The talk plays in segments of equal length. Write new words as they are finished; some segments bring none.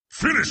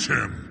Finish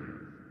him!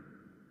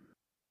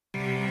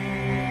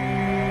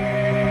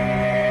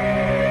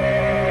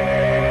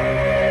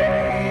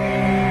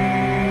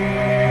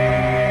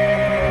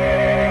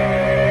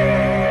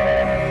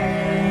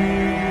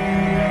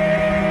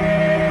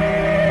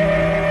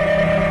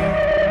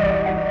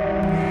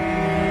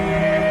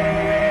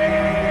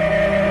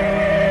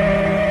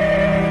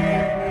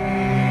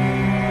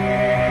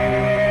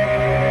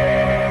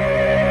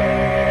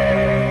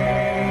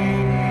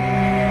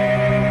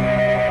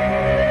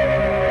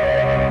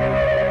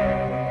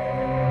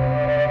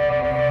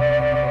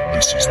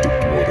 This is the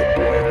Blood and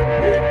Black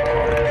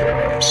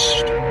Run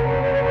podcast.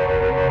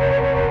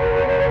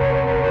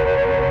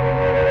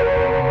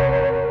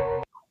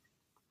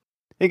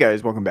 Hey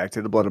guys, welcome back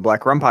to the Blood and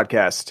Black Run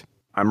podcast.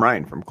 I'm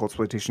Ryan from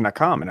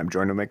Cultsploitation.com, and I'm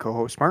joined by my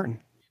co-host Martin.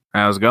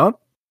 How's it going?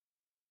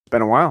 It's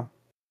been a while.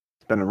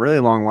 It's been a really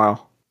long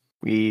while.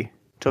 We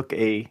took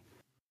a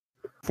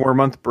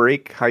 4-month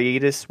break,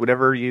 hiatus,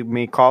 whatever you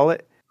may call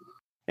it,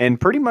 and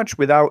pretty much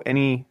without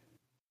any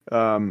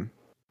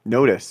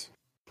notice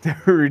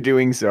that we were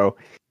doing so.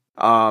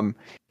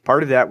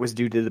 Part of that was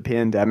due to the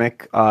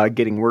pandemic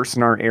getting worse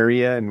in our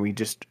area, and we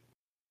just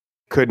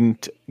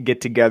couldn't get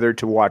together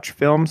to watch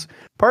films.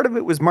 Part of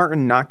it was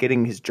Martin not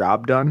getting his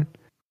job done.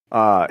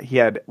 He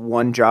had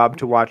one job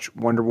to watch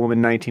Wonder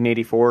Woman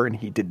 1984, and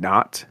he did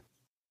not.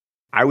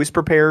 I was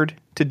prepared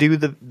to do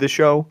the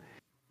show.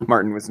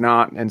 Martin was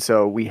not, and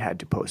so we had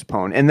to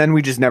postpone. And then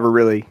we just never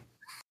really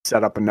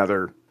set up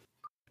another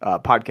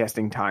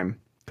podcasting time.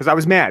 Because I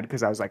was mad,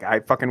 because I was like, I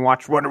fucking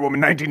watched Wonder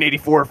Woman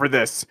 1984 for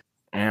this.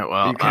 Yeah,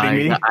 well,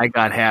 I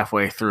got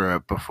halfway through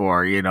it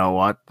before, you know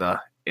what, the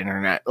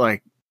internet,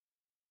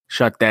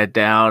 shut that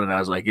down, and I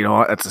was like, you know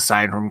what, that's a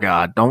sign from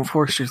God. Don't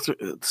force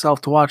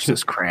yourself to watch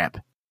this crap.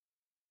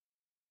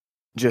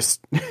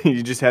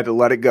 You just had to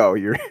let it go.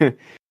 You're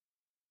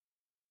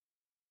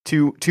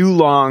too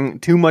long,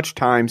 too much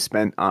time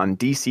spent on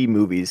DC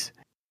movies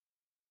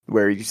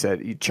where you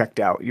said you checked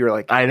out. You're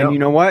like, I know. And you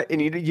know what?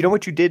 And you know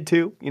what you did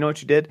too? You know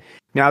what you did?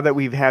 Now that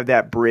we've had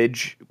that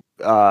bridge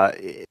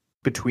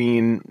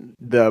between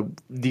the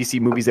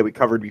DC movies that we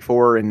covered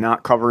before and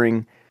not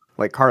covering,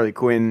 like Harley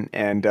Quinn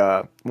and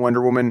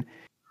Wonder Woman,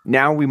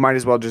 now we might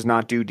as well just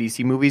not do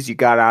DC movies. You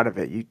got out of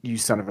it, you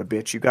son of a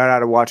bitch. You got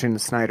out of watching the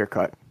Snyder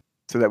Cut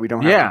so that we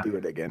don't have to do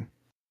it again.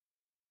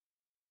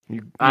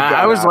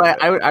 I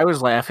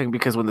was laughing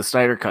because when the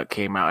Snyder Cut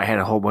came out, I had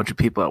a whole bunch of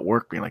people at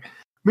work being like,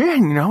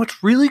 man, you know,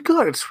 it's really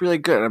good. It's really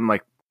good. I'm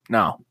like,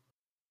 no.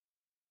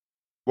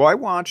 Well, I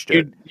watched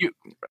it.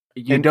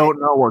 You don't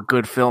know what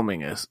good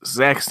filming is.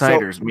 Zack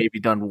Snyder's maybe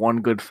done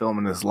one good film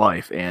in his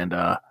life, and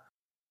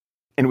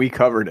we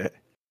covered it.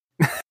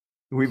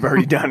 We've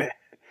already done it.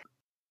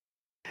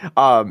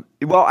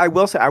 Well, I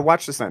will say I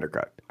watched the Snyder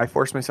Cut. I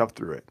forced myself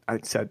through it. I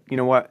said, you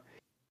know what?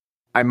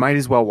 I might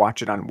as well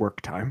watch it on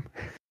work time.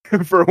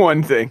 For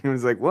one thing, it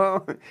was like,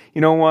 well, you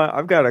know what?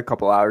 I've got a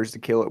couple hours to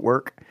kill at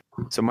work,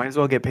 so might as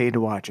well get paid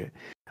to watch it.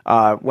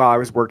 While I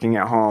was working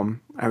at home,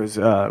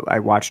 I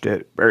watched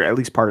it, or at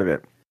least part of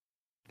it,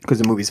 because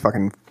the movie's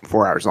fucking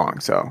 4 hours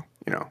long. So,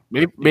 you know,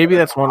 maybe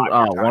that's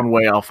one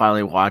way I'll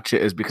finally watch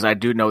it is because I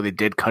do know they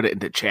did cut it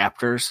into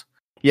chapters.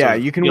 Yeah, so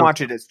you can watch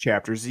it as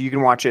chapters. You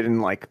can watch it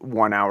in like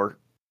 1 hour,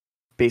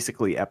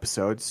 basically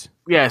episodes.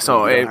 Yeah,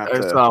 so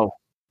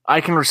I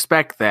can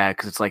respect that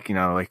because it's like, you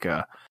know, like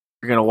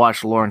you're gonna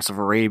watch Lawrence of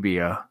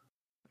Arabia.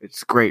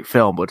 It's a great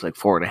film, but it's like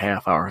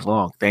 4.5 hours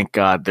long. Thank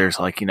God there's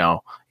like, you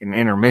know, an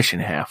intermission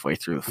halfway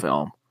through the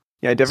film.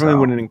 Yeah, I definitely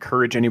wouldn't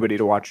encourage anybody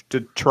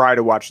to try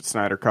to watch the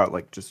Snyder Cut,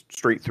 like just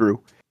straight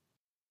through.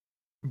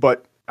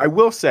 But I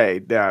will say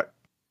that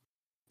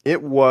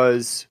it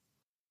was,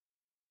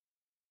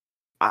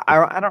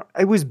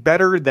 it was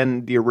better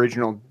than the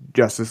original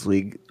Justice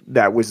League.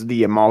 That was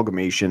the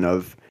amalgamation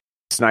of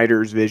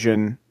Snyder's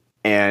vision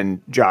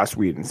and Joss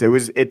Whedon's.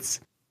 It's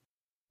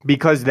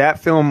because that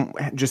film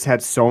just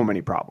had so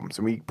many problems,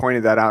 and we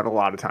pointed that out a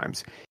lot of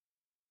times.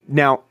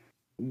 Now,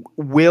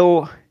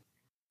 will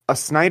a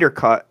Snyder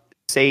Cut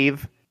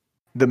save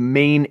the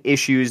main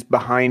issues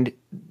behind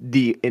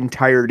the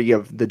entirety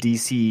of the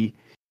DC,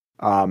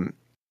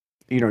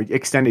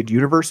 extended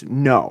universe?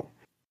 No.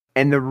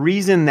 And the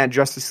reason that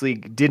Justice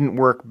League didn't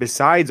work,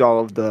 besides all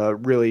of the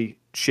really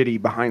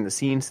shitty behind the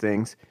scenes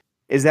things,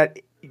 is that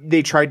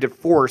they tried to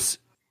force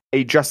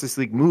a Justice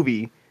League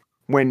movie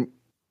when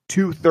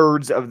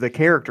 2/3 of the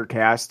character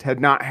cast had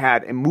not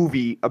had a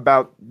movie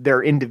about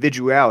their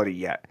individuality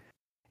yet.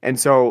 And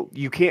so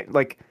you can't,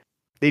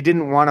 they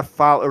didn't want to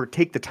follow or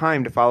take the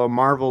time to follow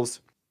Marvel's,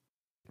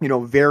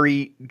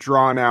 very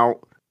drawn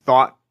out,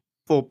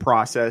 thoughtful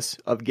process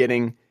of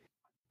getting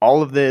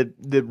all of the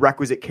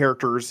requisite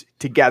characters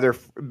together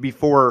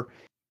before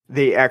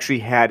they actually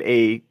had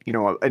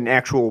an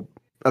actual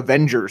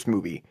Avengers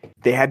movie.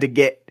 They had to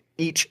get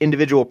each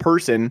individual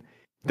person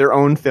their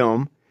own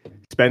film,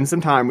 spend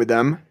some time with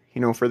them.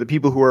 For the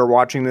people who are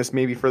watching this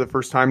maybe for the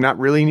first time, not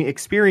really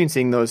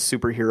experiencing those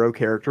superhero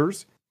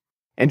characters,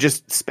 and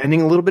just spending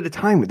a little bit of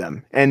time with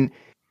them. And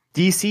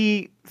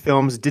DC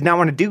films did not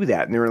want to do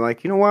that. And they were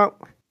like, you know what?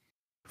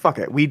 fuck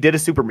it. We did a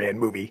Superman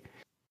movie.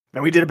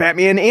 Then we did a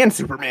Batman and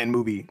Superman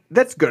movie.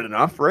 That's good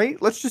enough,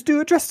 right? Let's just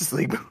do a Justice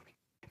League movie.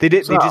 They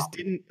just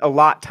didn't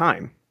allot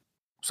time.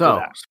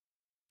 So,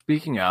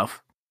 speaking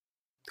of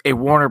a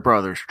Warner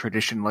Brothers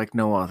tradition like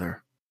no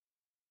other,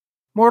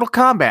 Mortal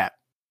Kombat,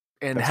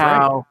 and That's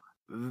how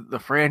the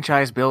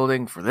franchise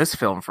building for this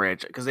film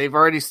franchise, because they've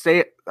already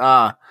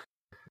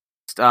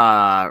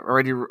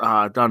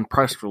done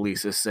press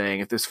releases saying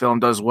if this film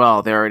does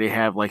well, they already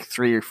have like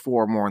 3 or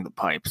 4 more in the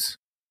pipes.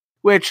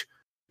 Which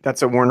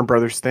that's a Warner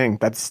Brothers thing.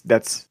 That's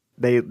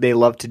they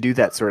love to do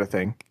that sort of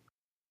thing.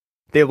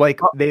 They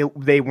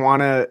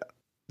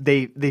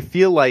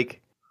feel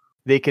like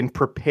they can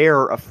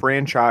prepare a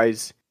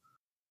franchise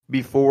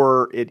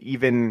before it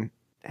even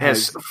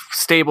has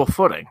stable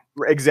footing.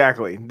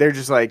 Exactly. They're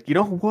just like, you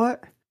know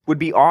what would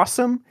be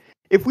awesome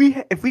if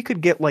we could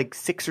get like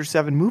 6 or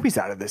 7 movies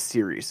out of this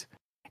series.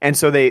 And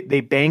so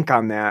they bank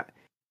on that,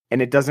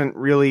 and it doesn't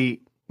really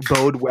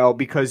bode well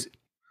because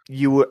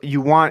you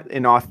want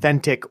an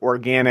authentic,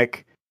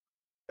 organic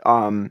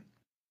fan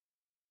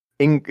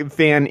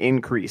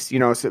increase. You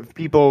know, so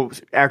people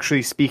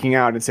actually speaking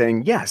out and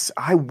saying, yes,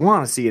 I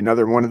want to see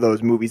another one of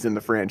those movies in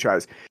the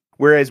franchise.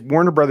 Whereas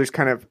Warner Brothers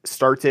kind of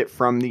starts it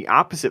from the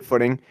opposite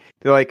footing.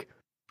 They're like,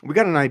 we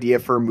got an idea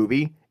for a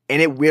movie,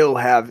 and it will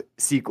have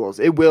sequels.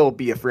 It will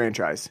be a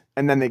franchise.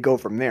 And then they go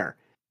from there.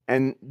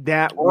 And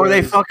that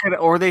they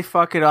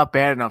fuck it up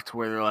bad enough to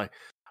where they're like,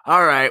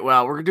 all right,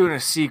 well, we're doing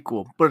a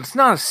sequel, but it's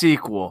not a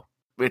sequel.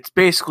 It's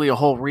basically a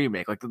whole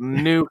remake, like the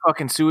new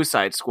fucking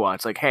Suicide Squad.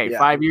 It's like, hey,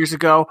 5 years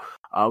ago,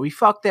 we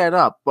fucked that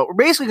up, but we're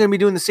basically going to be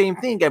doing the same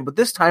thing again, but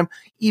this time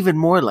even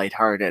more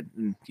lighthearted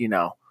and,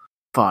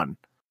 fun.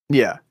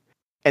 Yeah.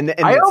 And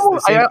it's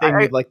the same thing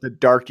with like the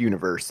Dark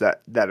Universe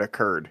that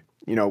occurred,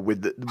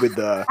 with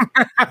the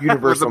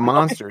Universal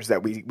monsters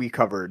that we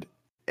covered,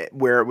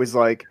 where it was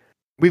like,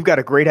 we've got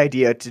a great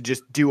idea to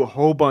just do a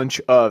whole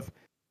bunch of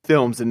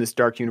films in this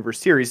Dark Universe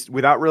series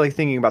without really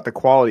thinking about the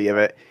quality of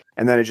it,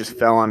 and then it just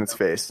fell on its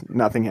face.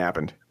 Nothing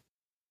happened.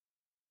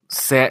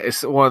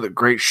 It's one of the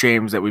great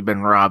shames that we've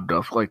been robbed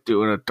of, like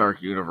doing a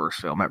Dark Universe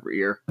film every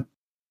year.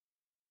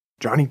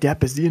 Johnny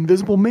Depp as the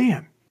Invisible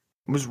Man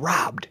was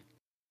robbed.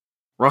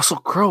 Russell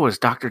Crowe as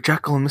Dr.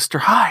 Jekyll and Mr.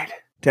 Hyde.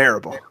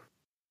 Terrible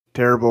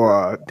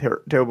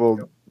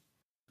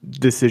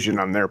decision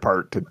on their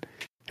part to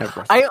have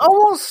Russell I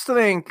almost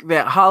think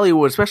that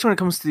Hollywood, especially when it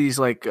comes to these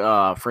like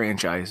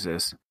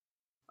franchises,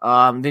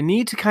 they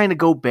need to kind of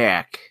go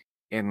back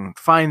and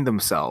find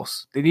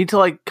themselves. They need to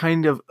like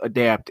kind of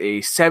adapt a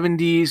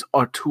 70s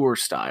auteur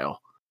style.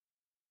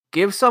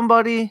 Give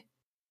somebody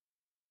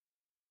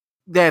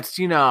that's,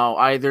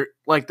 either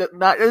like it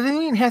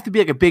doesn't even have to be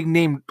like a big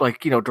name, like,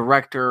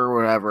 director or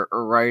whatever,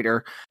 or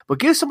writer, but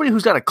give somebody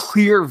who's got a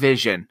clear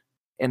vision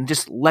and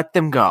just let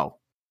them go.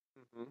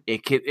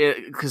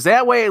 Because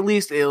that way, at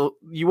least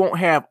you won't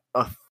have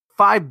a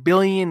 5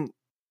 billion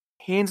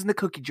hands in the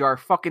cookie jar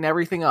fucking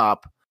everything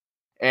up,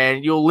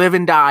 and you'll live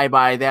and die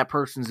by that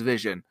person's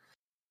vision.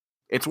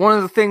 It's one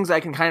of the things I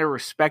can kind of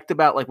respect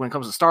about, like, when it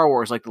comes to Star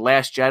Wars, like The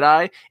Last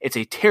Jedi. It's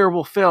a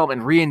terrible film,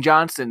 and Rian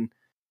Johnson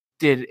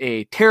did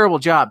a terrible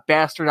job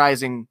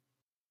bastardizing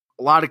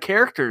a lot of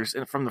characters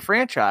from the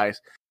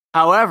franchise.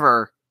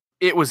 However,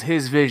 it was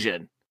his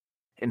vision,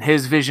 and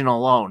his vision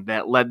alone,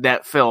 that led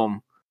that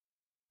film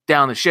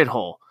down the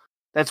shithole.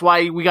 That's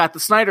why we got the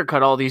Snyder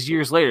Cut all these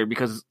years later,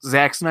 because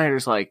Zack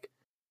Snyder's like,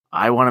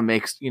 I want to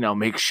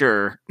make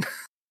sure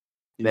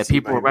that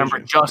people remember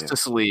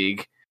Justice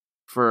League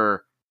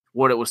for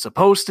what it was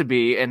supposed to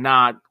be, and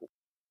not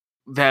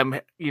them,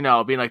 being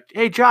like,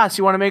 hey, Joss,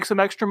 you want to make some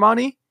extra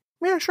money?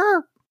 Yeah,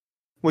 sure.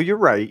 Well, you're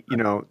right.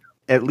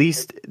 At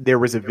least there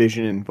was a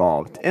vision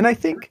involved. And I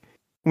think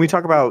when we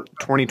talk about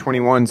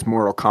 2021's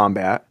Mortal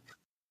Kombat,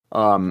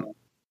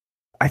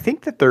 I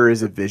think that there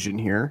is a vision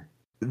here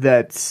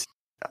that's,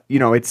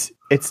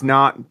 it's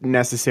not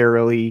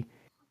necessarily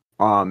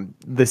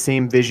the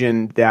same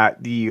vision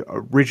that the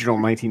original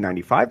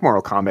 1995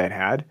 Mortal Kombat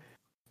had,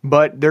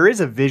 but there is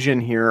a vision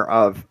here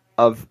of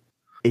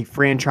a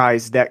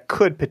franchise that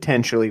could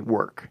potentially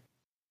work.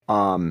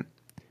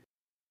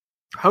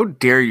 How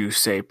dare you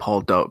say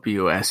Paul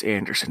W.S.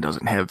 Anderson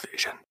doesn't have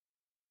vision?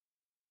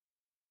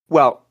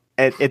 Well,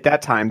 at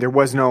that time, there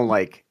was no,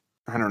 like,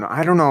 I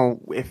don't know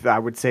if I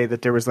would say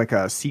that there was like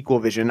a sequel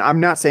vision. I'm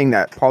not saying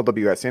that Paul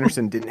W.S.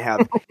 Anderson didn't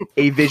have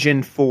a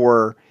vision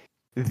for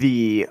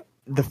the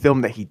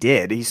film that he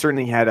did. He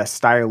certainly had a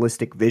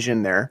stylistic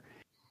vision there.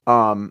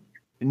 But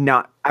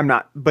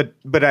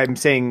I'm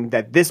saying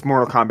that this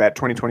Mortal Kombat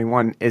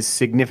 2021 is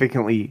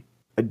significantly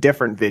a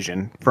different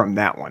vision from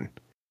that one.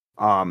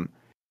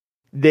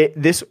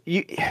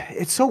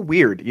 It's so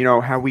weird,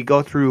 how we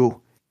go through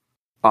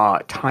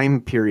time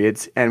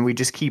periods and we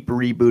just keep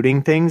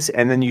rebooting things,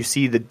 and then you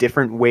see the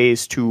different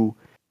ways to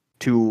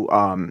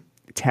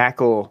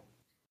tackle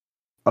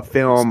a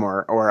film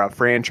or a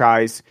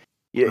franchise.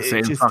 The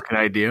same fucking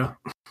idea.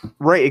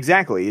 Right,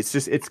 exactly.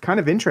 It's kind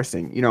of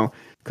interesting,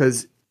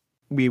 because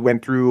we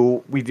went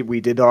through,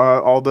 we did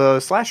all the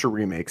slasher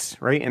remakes,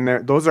 right?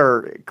 And those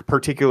are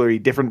particularly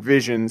different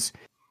visions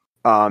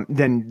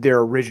than their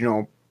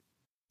original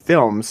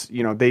films.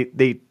 You know,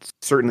 they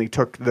certainly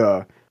took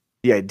the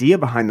idea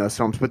behind those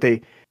films, but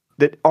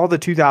that all the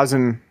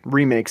 2000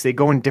 remakes, they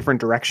go in different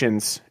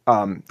directions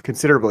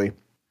considerably.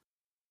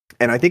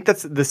 And I think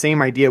that's the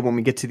same idea when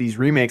we get to these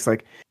remakes,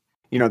 like,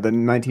 you know, the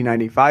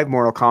 1995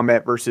 Mortal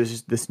Kombat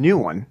versus this new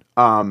one.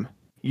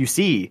 You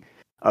see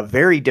a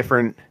very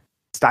different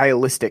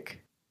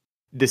stylistic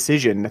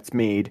decision that's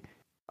made.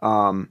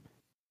 And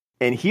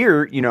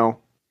here, you know,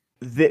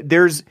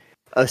 there's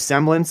a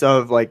semblance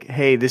of like,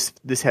 hey, this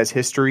has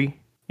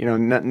history, you know,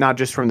 not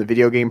just from the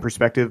video game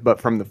perspective,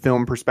 but from the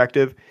film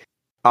perspective.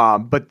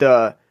 But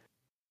the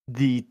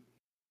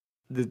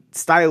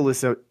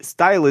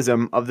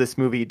stylism of this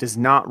movie does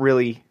not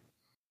really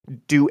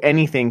do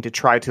anything to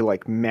try to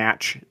like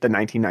match the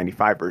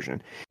 1995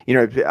 version. You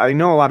know, I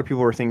know a lot of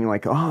people were thinking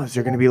like, oh, is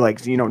there going to be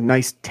like, you know,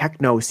 nice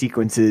techno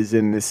sequences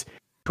in this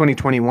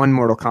 2021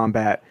 Mortal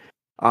Kombat?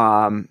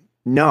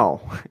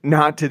 No,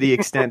 not to the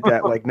extent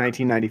that like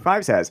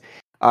 1995's has.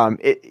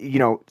 You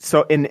know,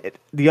 so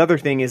the other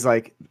thing is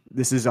like,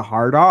 this is a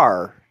hard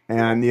R,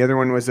 and the other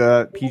one was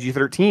a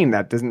PG-13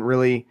 that doesn't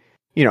really,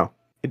 you know,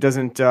 it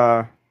doesn't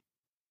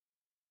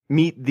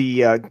meet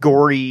the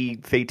gory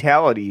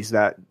fatalities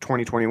that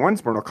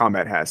 2021's Mortal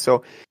Kombat has.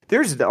 So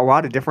there's a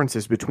lot of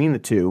differences between the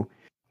two.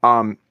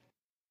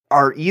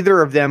 Are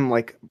either of them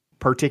like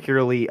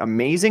particularly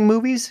amazing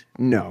movies?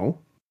 No.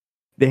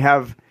 They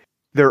have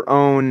their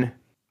own,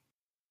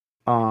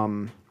 I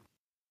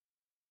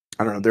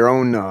don't know, their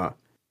own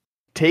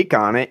take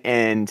on it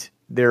and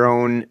their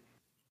own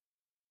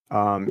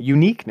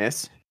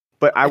uniqueness.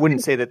 But I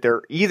wouldn't say that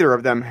either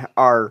of them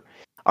are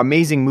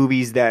amazing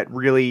movies that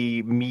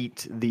really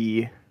meet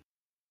the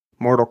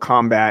Mortal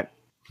Kombat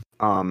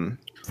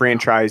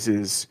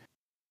franchise's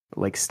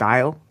like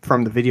style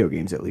from the video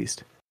games, at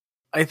least.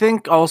 I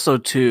think also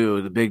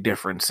too the big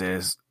difference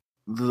is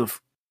the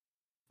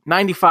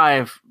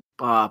 95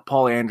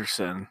 Paul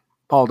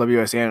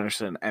W.S.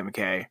 Anderson,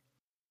 MK,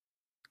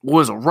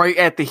 was right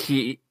at the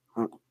heat,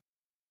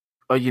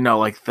 you know,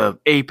 like the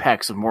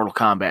apex of Mortal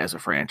Kombat as a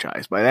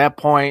franchise. By that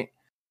point,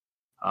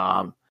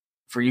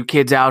 for you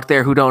kids out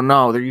there who don't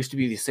know, there used to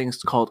be these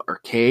things called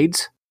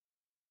arcades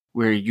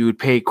where you would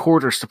pay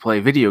quarters to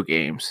play video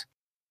games.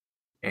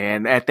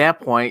 And at that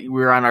point,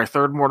 we were on our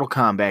third Mortal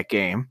Kombat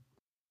game.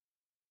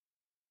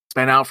 It's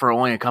been out for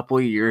only a couple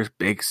of years,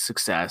 big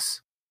success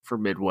for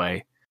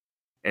Midway.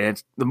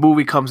 And the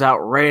movie comes out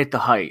right at the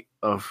height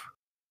of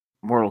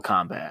Mortal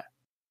Kombat.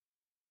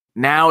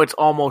 Now it's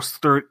almost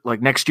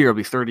next year will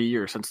be 30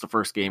 years since the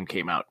first game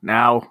came out.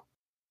 Now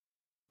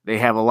they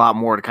have a lot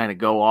more to kind of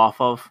go off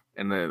of,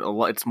 and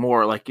it's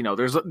more like, you know,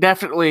 there's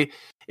definitely,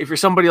 if you're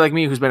somebody like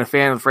me who's been a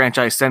fan of the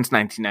franchise since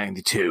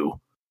 1992,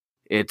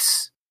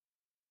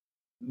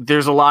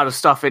 there's a lot of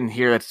stuff in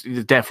here that's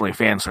definitely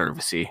fan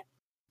servicey,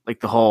 like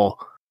the whole,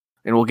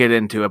 and we'll get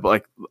into it, but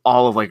like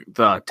all of like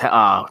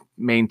the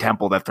main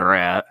temple that they're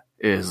at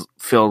is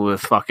filled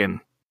with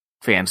fucking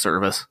fan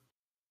service.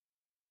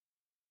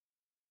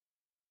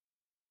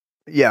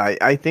 Yeah,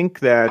 I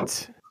think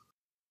that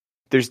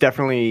there's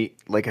definitely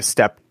like a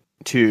step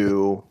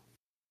to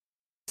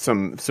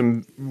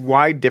some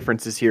wide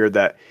differences here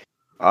that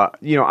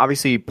you know,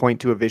 obviously point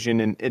to a vision,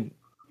 and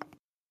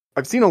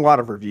I've seen a lot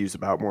of reviews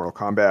about Mortal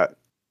Kombat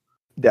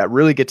that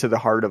really get to the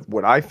heart of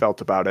what I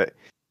felt about it.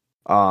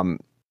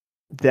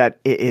 That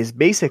it is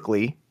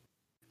basically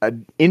like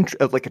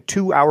a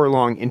 2-hour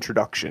long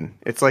introduction.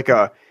 It's like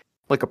a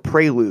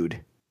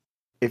prelude,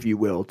 if you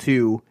will,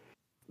 to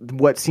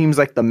what seems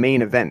like the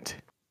main event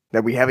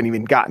that we haven't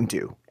even gotten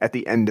to at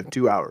the end of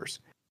 2 hours.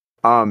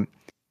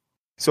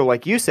 So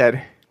like you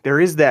said, there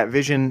is that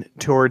vision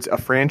towards a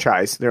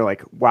franchise. They're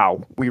like,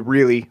 wow, we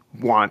really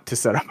want to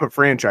set up a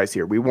franchise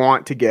here. We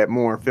want to get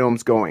more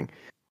films going.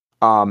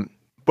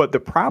 But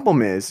the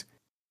problem is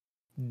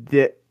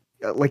that,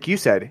 like you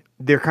said,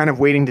 they're kind of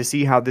waiting to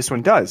see how this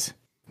one does.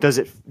 Does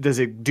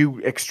it do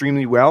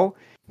extremely well?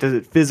 Does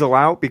it fizzle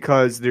out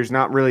because there's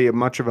not really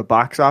much of a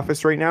box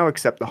office right now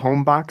except the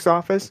home box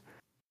office?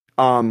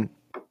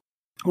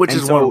 Which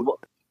is one,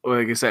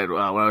 like I said,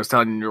 when I was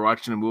telling you you're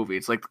watching a movie,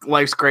 it's like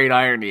Life's Great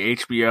Irony,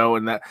 HBO,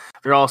 and that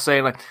they're all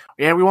saying like,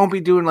 yeah, we won't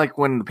be doing like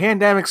when the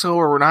pandemic's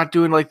over, we're not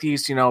doing like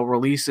these, you know,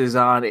 releases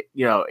on,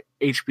 you know,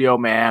 HBO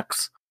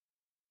Max.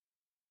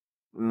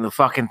 And the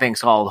fucking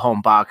thing's called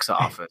home box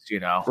office, you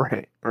know.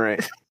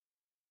 Right.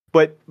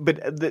 But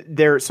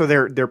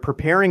they're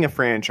preparing a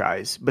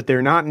franchise, but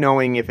they're not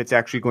knowing if it's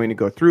actually going to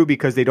go through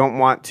because they don't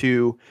want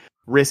to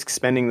risk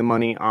spending the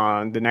money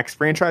on the next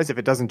franchise if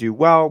it doesn't do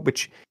well,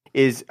 which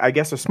is, I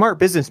guess, a smart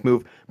business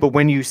move. But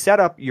when you set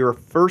up your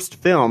first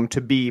film to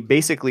be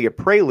basically a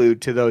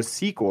prelude to those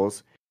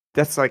sequels,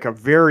 that's like a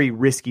very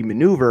risky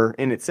maneuver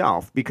in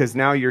itself, because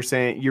now you're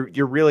saying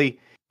you're really,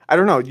 I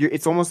don't know,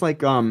 it's almost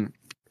like an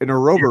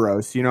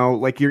Ouroboros, you know,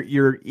 like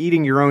you're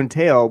eating your own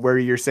tail, where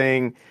you're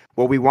saying,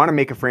 well, we want to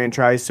make a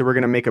franchise, so we're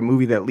going to make a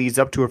movie that leads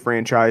up to a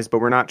franchise,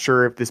 but we're not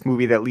sure if this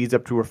movie that leads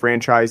up to a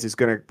franchise is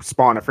going to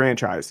spawn a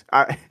franchise.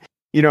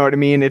 You know what I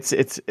mean? It's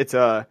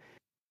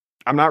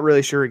I'm not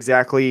really sure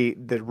exactly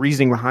the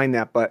reasoning behind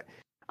that, but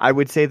I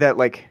would say that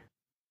like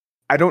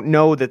I don't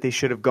know that they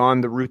should have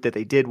gone the route that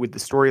they did with the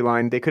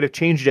storyline. They could have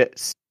changed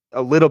it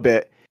a little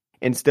bit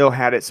and still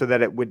had it so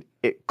that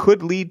it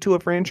could lead to a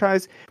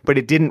franchise, but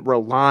it didn't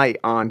rely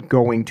on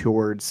going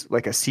towards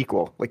like a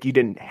sequel. Like you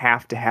didn't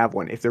have to have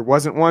one. If there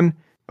wasn't one,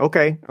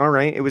 okay, all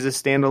right, it was a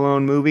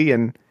standalone movie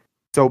and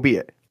so be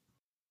it.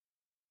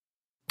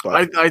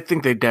 But I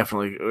think they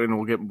definitely, and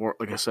we'll get more,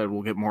 like I said,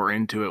 we'll get more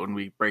into it when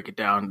we break it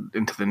down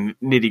into the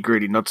nitty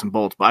gritty nuts and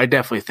bolts, but I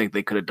definitely think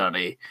they could have done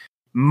a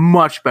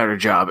much better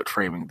job at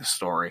framing the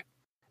story.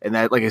 And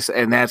that, like I said,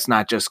 and that's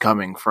not just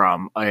coming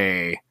from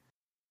a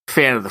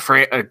fan of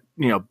the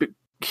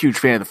huge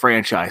fan of the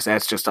franchise.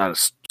 That's just on a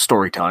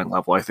storytelling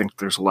level. I think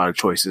there's a lot of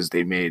choices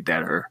they made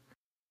that are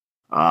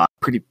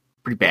pretty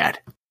bad.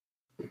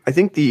 I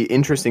think the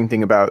interesting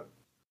thing about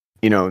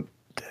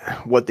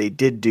what they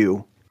did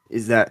do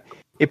is that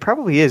it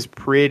probably is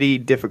pretty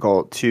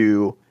difficult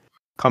to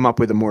come up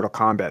with a Mortal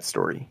Kombat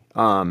story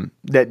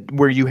that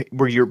where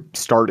you're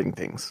starting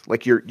things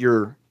like you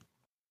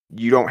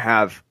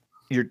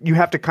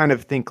have to kind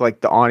of think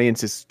like the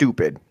audience is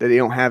stupid, that they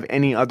don't have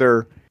any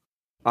other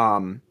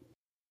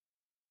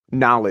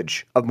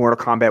knowledge of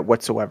Mortal Kombat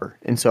whatsoever,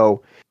 and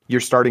so you're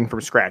starting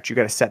from scratch. You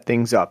got to set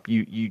things up.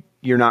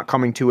 You're not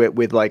coming to it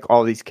with like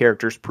all these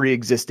characters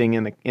pre-existing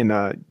in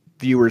a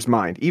viewer's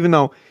mind, even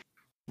though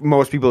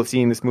most people have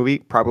seen this movie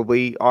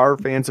probably are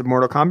fans of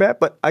Mortal Kombat,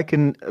 but I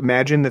can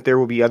imagine that there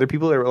will be other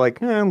people that are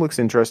like, it looks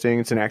interesting.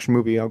 It's an action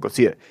movie. I'll go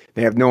see it.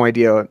 They have no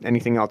idea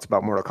anything else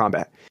about Mortal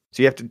Kombat.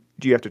 So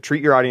you have to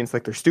treat your audience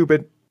like they're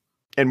stupid.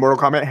 And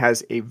Mortal Kombat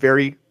has a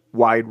very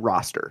wide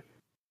roster.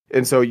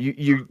 And so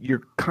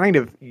you're kind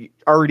of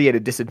already at a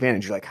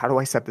disadvantage. You're like, how do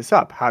I set this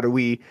up? How do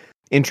we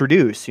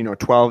introduce,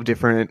 12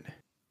 different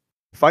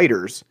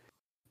fighters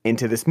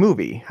into this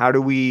movie? How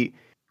do we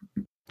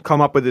come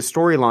up with a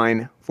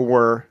storyline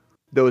for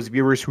those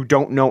viewers who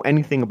don't know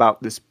anything about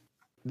this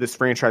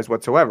franchise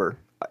whatsoever?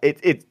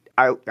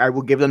 I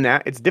will give them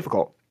that. It's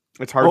difficult.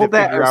 It's hard to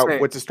figure out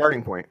what's a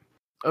starting point.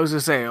 I was gonna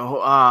say,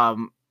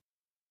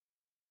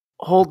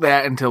 hold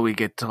that until we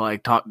get to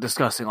like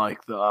discussing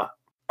like the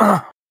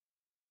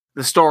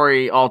the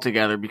story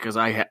altogether, because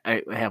I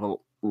have a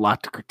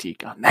lot to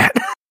critique on that.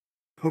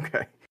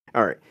 Okay,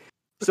 all right.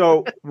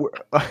 So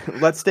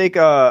let's take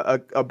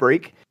a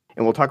break.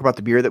 And we'll talk about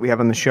the beer that we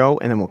have on the show,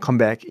 and then we'll come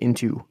back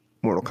into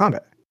Mortal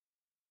Kombat.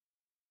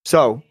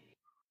 So,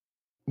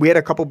 we had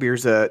a couple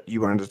beers that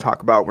you wanted to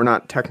talk about. We're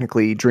not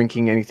technically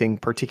drinking anything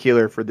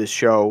particular for this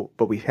show,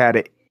 but we've had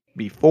it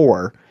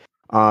before.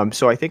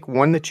 So, I think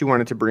one that you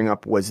wanted to bring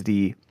up was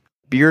the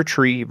Beer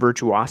Tree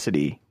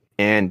Virtuosity.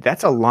 And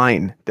that's a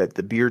line that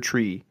the Beer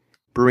Tree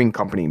Brewing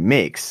Company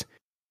makes.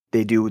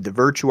 They do the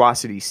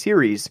Virtuosity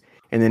series.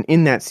 And then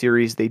in that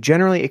series, they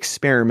generally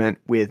experiment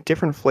with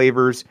different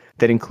flavors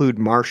that include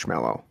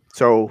marshmallow.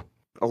 So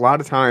a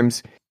lot of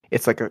times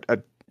it's like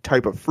a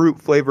type of fruit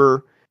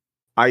flavor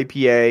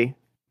IPA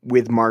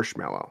with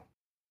marshmallow.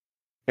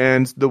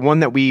 And the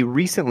one that we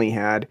recently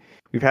had,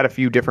 we've had a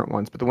few different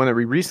ones, but the one that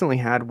we recently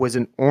had was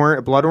a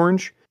blood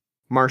orange,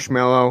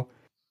 marshmallow,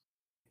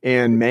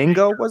 and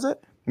mango, was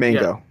it?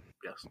 Mango.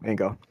 Yeah. Yes.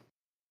 Mango.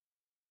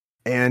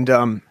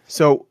 And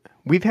so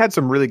we've had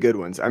some really good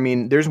ones. I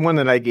mean, there's one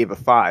that I gave a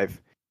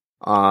 5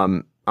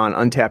 on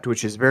Untappd,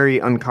 which is very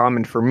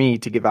uncommon for me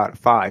to give out a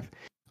 5.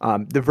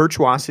 The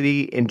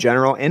Virtuosity in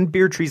general and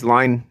Beer Tree's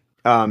line,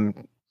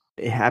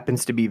 it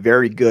happens to be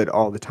very good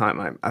all the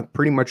time. I'm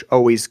pretty much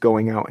always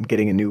going out and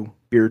getting a new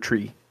Beer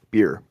Tree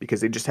beer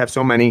because they just have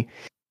so many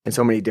and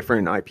so many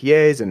different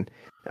IPAs and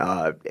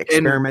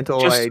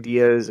experimental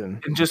ideas.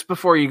 And just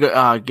before you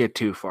get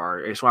too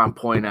far, I just want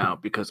to point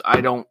out, because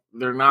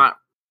they're not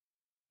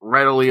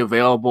readily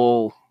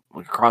available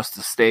across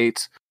the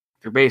states.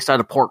 They're based out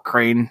of Port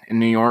Crane in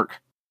New York.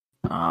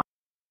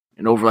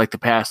 And over like the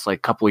past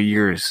like couple of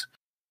years,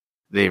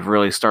 they've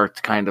really started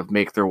to kind of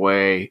make their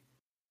way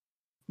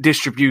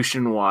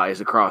distribution wise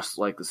across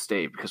like the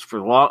state, because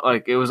for long,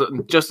 like it was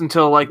just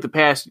until like the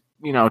past,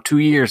 2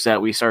 years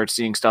that we started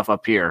seeing stuff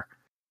up here.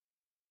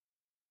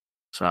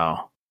 So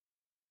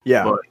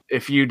yeah, but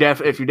if you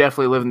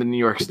definitely live in the New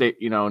York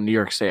State, New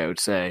York State, I would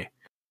say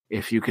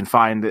if you can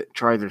find it,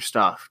 try their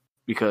stuff,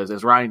 because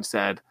as Ryan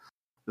said,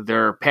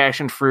 their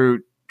passion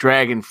fruit,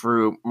 dragon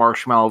fruit,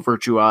 marshmallow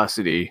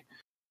Virtuosity,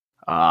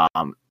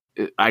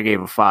 I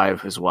gave a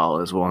 5 as well,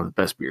 as one of the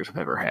best beers I've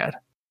ever had.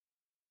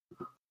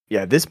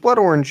 Yeah, this blood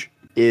orange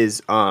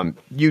is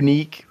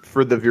unique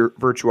for the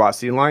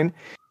Virtuosity line,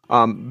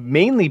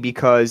 mainly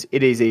because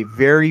it is a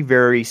very,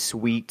 very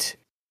sweet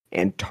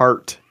and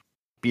tart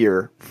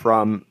beer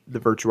from the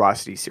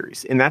Virtuosity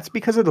series. And that's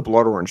because of the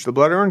blood orange. The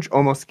blood orange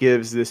almost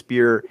gives this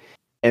beer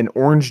an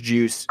orange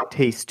juice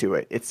taste to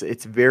it.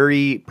 It's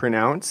very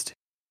pronounced.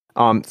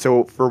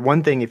 So for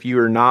one thing, if you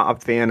are not a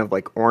fan of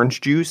like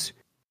orange juice,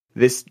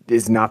 this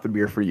is not the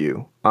beer for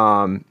you.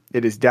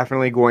 It is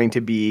definitely going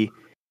to be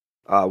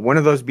one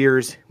of those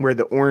beers where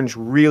the orange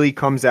really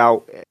comes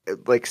out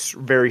like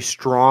very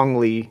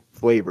strongly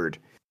flavored.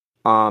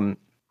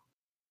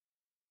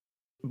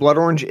 Blood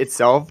Orange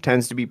itself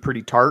tends to be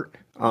pretty tart.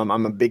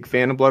 I'm a big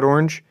fan of Blood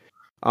Orange.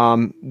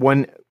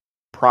 One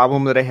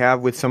problem that I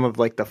have with some of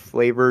like the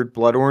flavored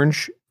Blood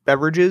Orange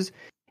beverages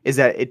is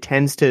that it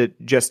tends to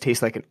just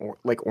taste like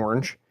like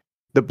orange.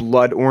 The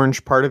blood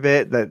orange part of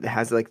it that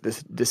has like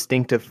this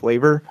distinctive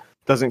flavor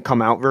doesn't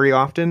come out very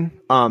often.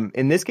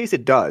 In this case,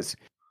 it does.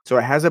 So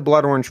it has a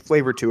blood orange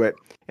flavor to it,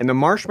 and the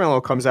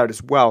marshmallow comes out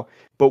as well.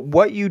 But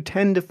what you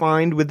tend to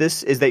find with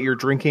this is that you're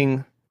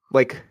drinking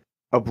like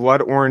a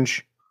blood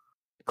orange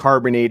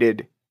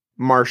carbonated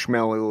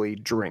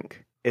marshmallowy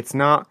drink. It's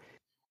not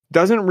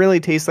doesn't really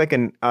taste like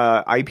an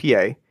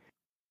IPA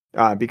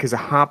because the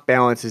hop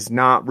balance is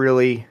not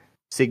really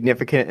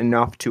significant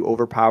enough to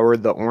overpower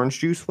the orange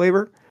juice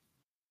flavor.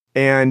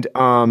 And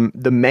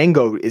the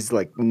mango is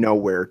like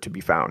nowhere to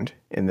be found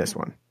in this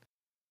one.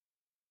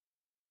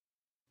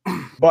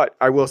 But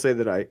I will say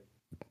that I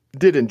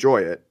did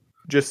enjoy it,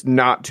 just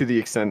not to the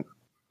extent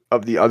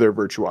of the other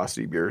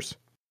Virtuosity beers.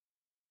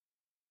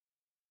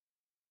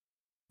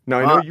 Now,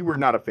 I know you were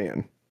not a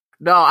fan.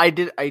 No, I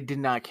did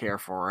not care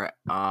for it.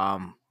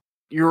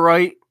 You're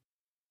right.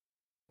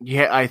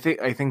 Yeah, I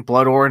think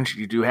blood orange,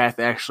 you do have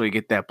to actually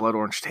get that blood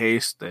orange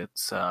taste.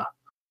 That's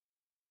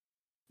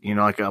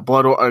like a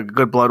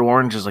good blood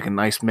orange is like a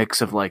nice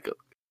mix of like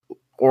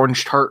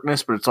orange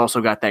tartness, but it's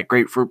also got that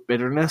grapefruit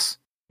bitterness.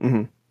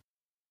 Mm-hmm.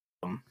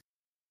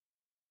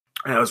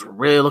 And I was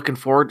really looking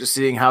forward to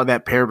seeing how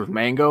that paired with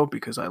mango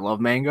because I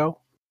love mango.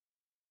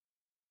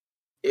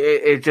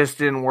 It just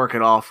didn't work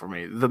at all for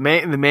me. The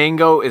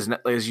mango is,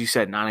 as you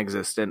said,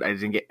 non-existent. I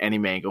didn't get any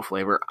mango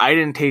flavor. I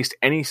didn't taste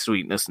any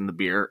sweetness in the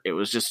beer. It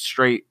was just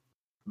straight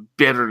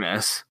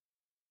bitterness,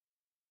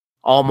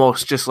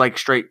 almost just like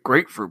straight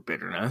grapefruit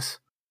bitterness.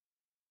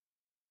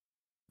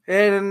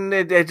 And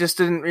it just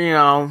didn't,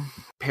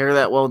 pair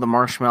that well with the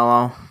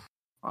marshmallow.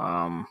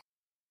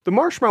 The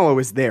marshmallow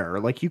is there,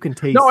 like you can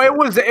taste. No, it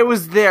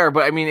was there,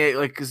 but I mean,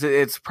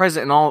 it's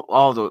present in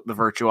all the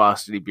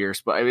Virtuosity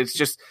beers. But it's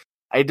just,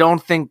 I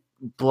don't think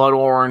blood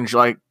orange,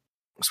 like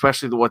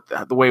especially the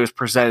way it was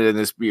presented in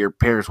this beer,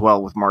 pairs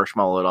well with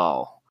marshmallow at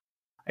all.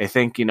 I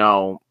think you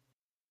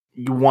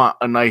want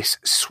a nice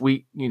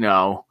sweet,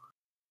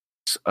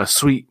 a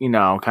sweet,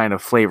 kind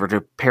of flavor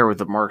to pair with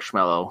the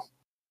marshmallow.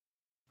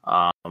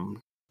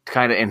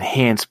 Kind of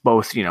enhance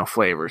both,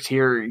 flavors.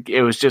 Here,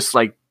 it was just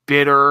like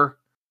bitter,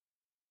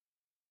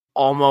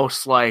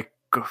 almost like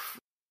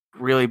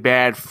really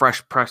bad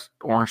fresh pressed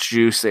orange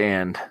juice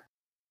and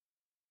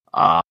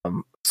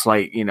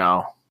slight,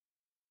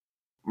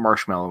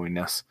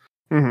 marshmallowiness.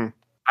 Mm-hmm.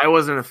 I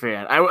wasn't a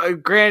fan.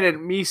 Granted,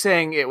 me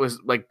saying it was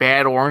like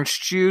bad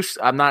orange juice,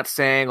 I'm not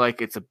saying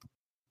like it's a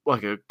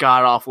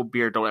god awful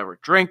beer. Don't ever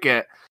drink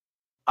it.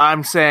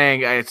 I'm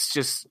saying it's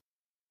just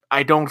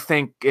I don't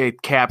think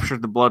it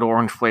captured the blood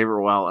orange flavor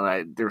well,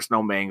 and there's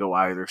no mango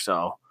either.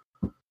 So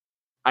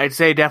I'd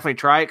say definitely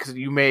try it because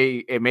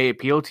it may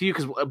appeal to you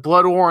because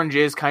blood orange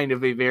is kind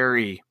of a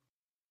very,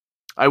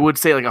 I would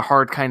say like a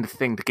hard kind of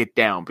thing to get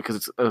down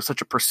because it's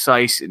such a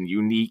precise and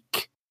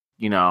unique,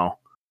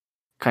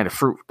 kind of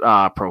fruit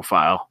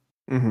profile.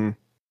 Mm-hmm.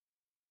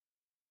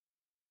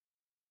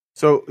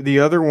 So the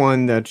other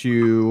one that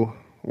you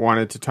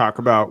wanted to talk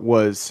about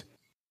was,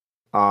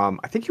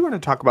 I think you want to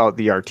talk about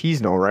the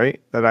artisanal,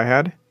 right? That I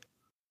had.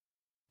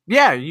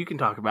 Yeah, you can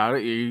talk about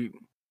it.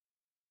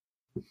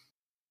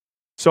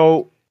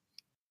 So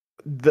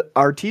the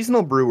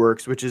Artisanal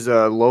Brewworks, which is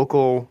a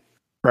local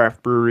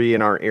craft brewery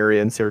in our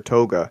area in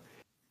Saratoga,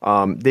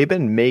 they've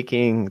been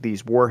making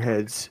these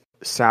Warheads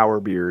sour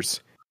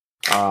beers.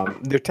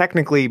 They're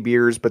technically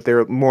beers, but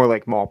they're more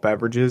like malt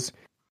beverages.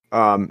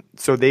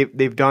 So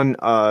they've done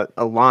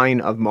a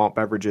line of malt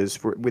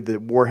beverages with the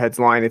Warheads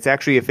line. It's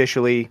actually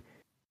officially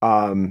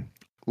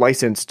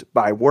licensed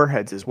by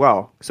Warheads as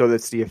well. So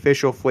that's the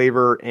official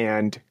flavor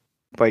and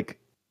like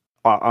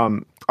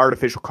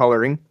artificial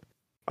coloring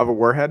of a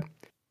Warhead.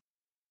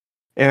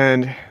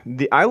 And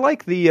I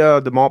like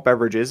the malt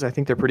beverages. I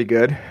think they're pretty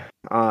good,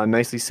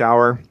 nicely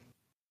sour.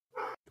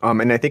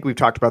 And I think we've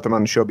talked about them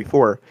on the show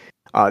before.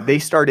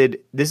 This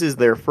is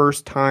their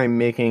first time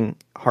making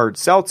hard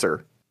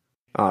seltzer,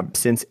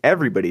 since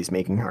everybody's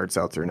making hard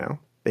seltzer now.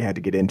 They had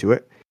to get into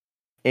it.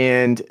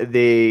 And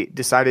they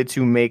decided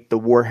to make the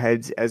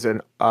Warheads as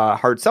a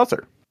hard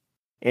seltzer.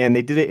 And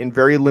they did it in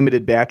very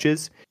limited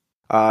batches.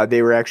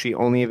 They were actually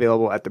only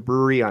available at the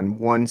brewery on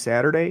one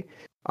Saturday.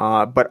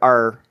 But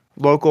our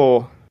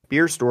local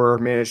beer store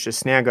managed to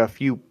snag a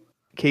few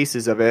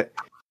cases of it.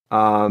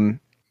 I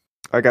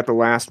got the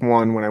last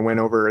one when I went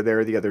over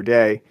there the other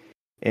day.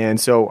 And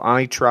so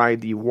I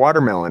tried the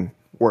watermelon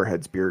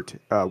Warheads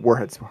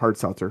Warheads hard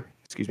seltzer,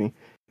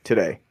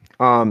 today.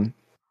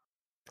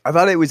 I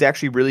thought it was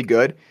actually really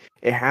good.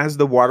 It has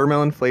the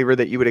watermelon flavor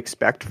that you would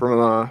expect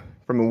from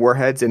the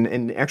Warheads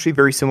and actually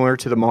very similar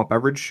to the malt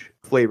beverage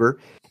flavor,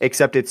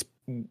 except it's,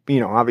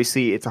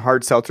 obviously it's a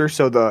hard seltzer.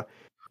 So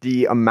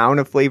the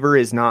amount of flavor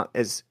is not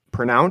as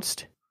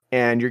pronounced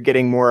and you're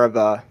getting more of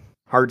a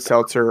hard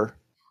seltzer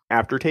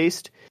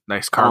aftertaste.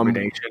 Nice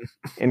carbonation.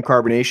 And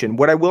carbonation.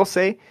 What I will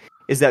say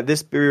is that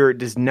this beer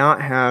does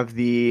not have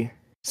the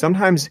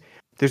sometimes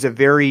there's a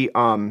very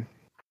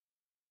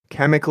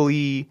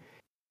chemically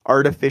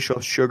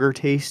artificial sugar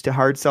taste to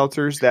hard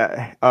seltzers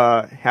that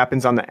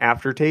happens on the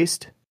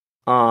aftertaste.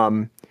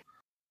 And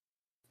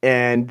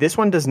this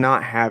one does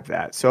not have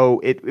that. So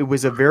it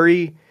was a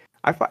very,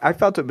 I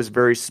felt it was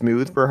very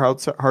smooth for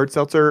hard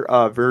seltzer.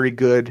 Very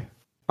good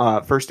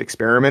first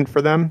experiment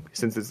for them,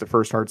 since it's the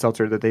first hard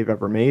seltzer that they've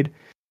ever made.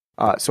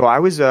 So I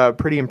was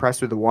pretty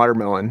impressed with the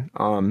watermelon,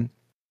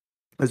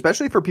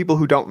 especially for people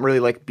who don't really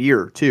like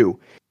beer too.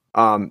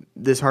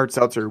 This hard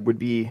seltzer would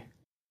be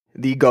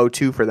the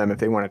go-to for them if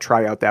they want to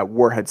try out that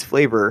Warheads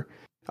flavor,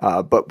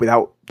 but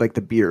without like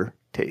the beer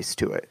taste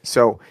to it.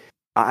 So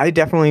I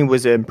definitely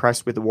was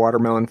impressed with the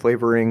watermelon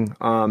flavoring.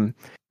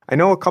 I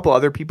know a couple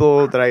other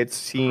people that I had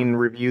seen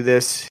review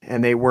this,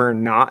 and they were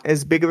not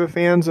as big of a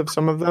fans of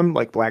some of them,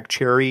 like black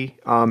cherry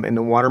and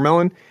the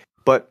watermelon.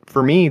 But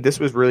for me, this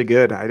was really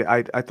good.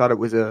 I thought it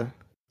was a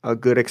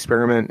good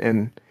experiment,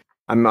 and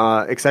I'm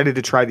excited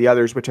to try the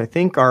others, which I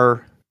think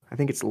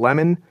it's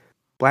lemon,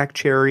 black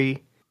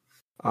cherry.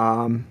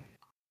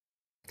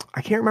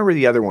 I can't remember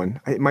the other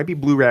one. It might be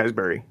blue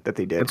raspberry that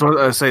they did. That's what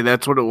I say.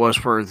 That's what it was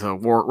for the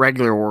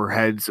regular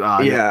Warheads.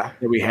 Yeah,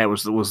 that we had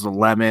was the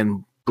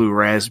lemon, blue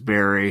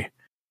raspberry.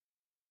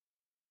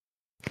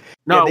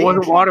 No, it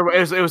wasn't water.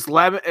 It was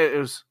lemon. It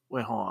was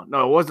wait, hold on.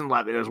 No, it wasn't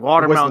lemon. It was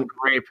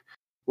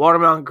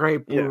watermelon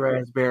grape, blue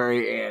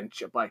raspberry, and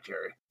black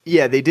cherry.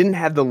 Yeah, they didn't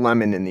have the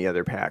lemon in the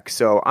other pack,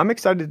 so I'm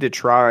excited to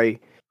try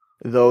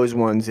those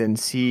ones and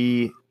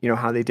see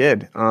how they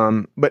did.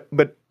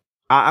 But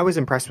I was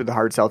impressed with the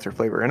hard seltzer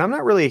flavor, and I'm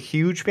not really a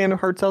huge fan of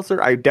hard seltzer.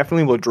 I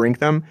definitely will drink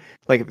them.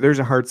 Like if there's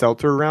a hard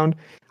seltzer around,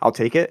 I'll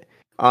take it.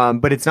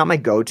 But it's not my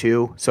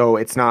go-to, so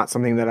it's not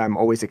something that I'm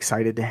always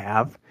excited to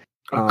have.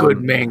 A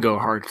good mango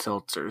hard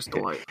seltzer is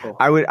delightful.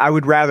 I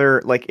would rather,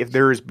 like, if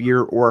there is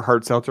beer or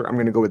hard seltzer, I'm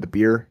going to go with the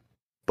beer.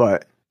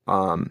 But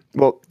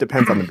well,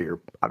 depends on the beer,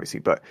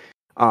 obviously. But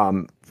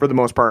for the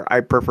most part,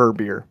 I prefer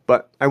beer.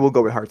 But I will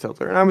go with hard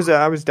seltzer, and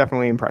I was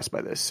definitely impressed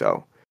by this.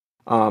 So.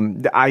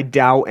 I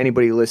doubt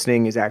anybody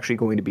listening is actually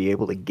going to be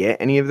able to get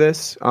any of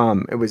this.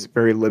 It was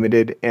very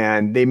limited,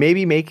 and they may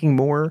be making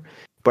more,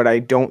 but I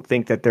don't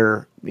think that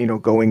they're,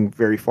 going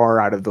very far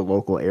out of the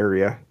local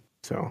area.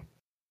 So,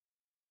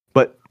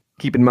 but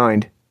keep in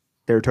mind,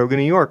 Saratoga,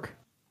 New York,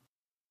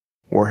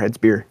 Warheads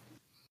beer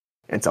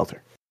and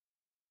seltzer.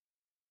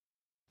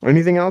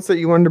 Anything else that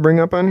you wanted to bring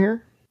up on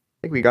here? I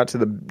think we got to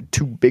the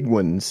two big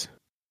ones.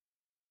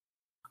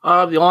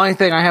 The only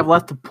thing I have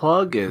left to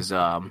plug is,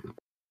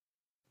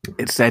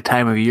 it's that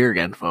time of year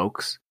again,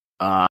 folks,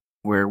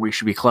 where we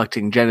should be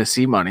collecting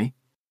Genesee money.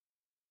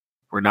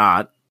 We're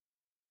not.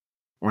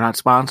 We're not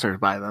sponsored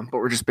by them, but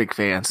we're just big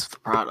fans of the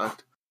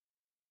product.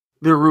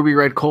 Their Ruby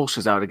Red Kolsch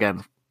is out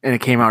again, and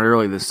it came out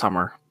early this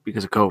summer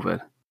because of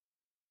COVID.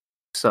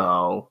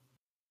 So,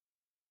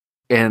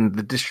 and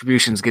the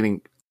distribution's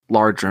getting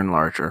larger and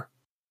larger.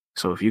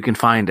 So if you can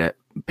find it,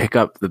 pick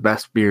up the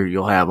best beer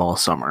you'll have all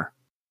summer.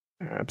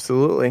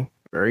 Absolutely.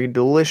 Very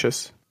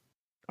delicious.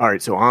 All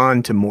right, so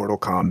on to Mortal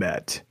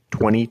Kombat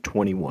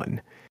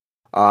 2021.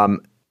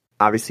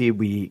 Obviously,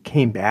 we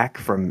came back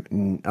from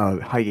a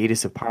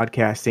hiatus of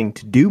podcasting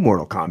to do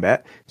Mortal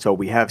Kombat, so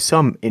we have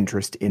some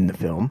interest in the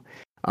film.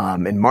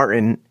 And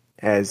Martin,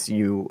 as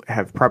you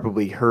have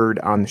probably heard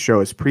on the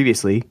shows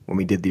previously, when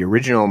we did the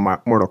original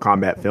Mortal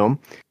Kombat film,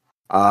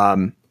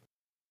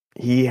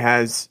 he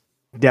has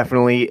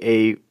definitely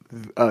a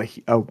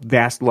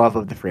vast love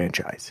of the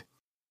franchise.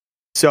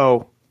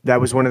 So that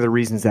was one of the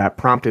reasons that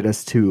prompted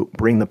us to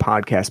bring the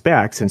podcast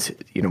back, since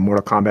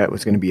Mortal Kombat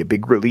was going to be a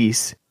big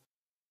release.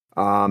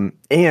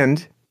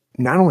 And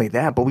not only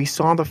that, but we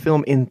saw the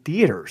film in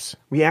theaters.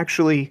 We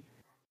actually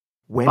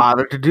went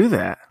bothered to do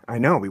that. I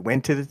know, we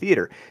went to the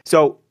theater.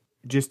 So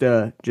just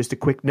a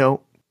quick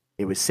note: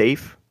 it was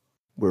safe.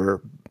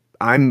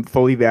 I'm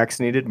fully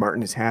vaccinated.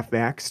 Martin is half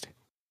vaxxed,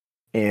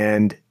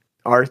 and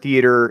our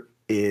theater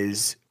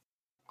is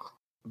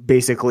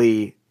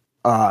basically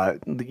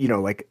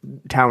like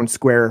town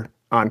square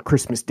on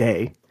Christmas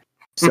Day.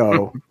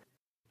 So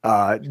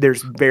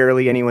there's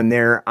barely anyone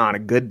there on a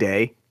good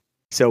day.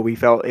 So we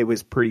felt it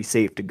was pretty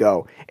safe to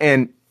go.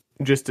 And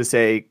just to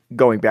say,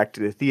 going back to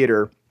the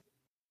theater,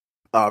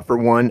 for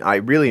one, I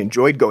really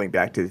enjoyed going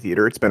back to the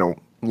theater. It's been a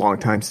long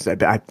time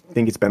since I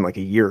think it's been like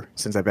a year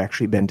since I've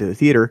actually been to the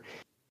theater.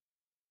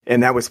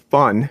 And that was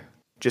fun.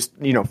 Just,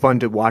 fun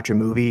to watch a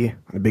movie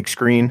on a big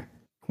screen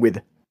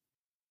with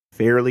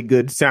fairly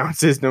good sound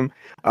system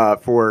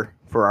for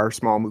our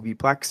small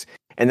movieplex.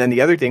 And then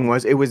the other thing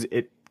was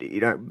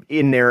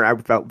in there I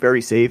felt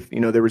very safe.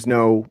 There was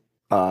no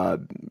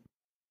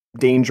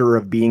danger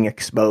of being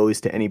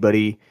exposed to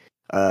anybody.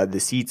 The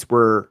seats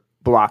were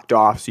blocked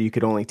off, so you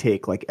could only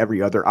take like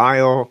every other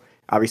aisle.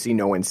 Obviously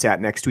no one sat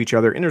next to each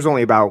other, and there's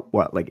only about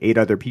 8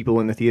 other people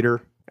in the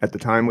theater at the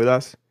time with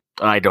us.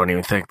 I don't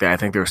even think that. I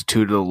think there was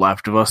 2 to the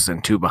left of us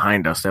and 2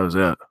 behind us. That was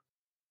it.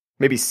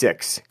 Maybe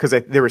 6, because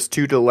there was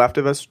 2 to the left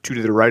of us, 2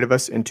 to the right of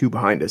us, and 2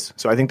 behind us.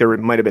 So I think there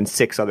might have been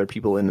 6 other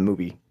people in the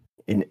movie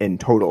in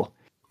total.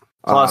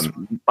 Plus,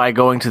 by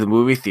going to the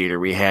movie theater,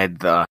 we had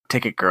the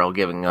ticket girl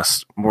giving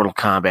us Mortal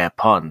Kombat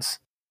puns.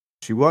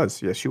 She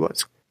was. Yes, she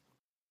was.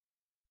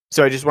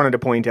 So I just wanted to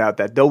point out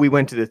that though we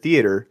went to the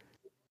theater,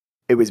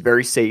 it was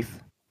very safe.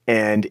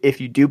 And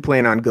if you do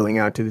plan on going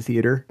out to the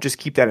theater, just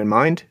keep that in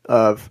mind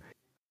of,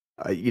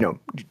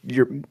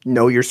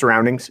 know your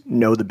surroundings,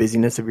 know the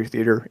busyness of your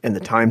theater and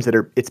the times that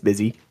it's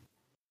busy.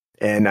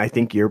 And I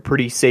think you're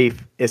pretty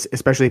safe,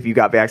 especially if you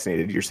got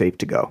vaccinated, you're safe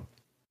to go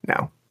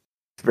now.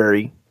 It's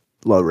very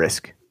low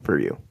risk for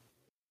you.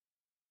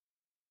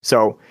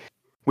 So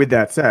with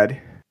that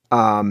said,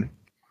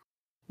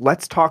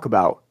 let's talk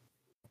about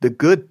the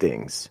good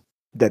things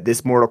that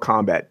this Mortal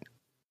Kombat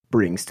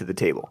brings to the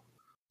table.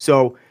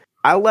 So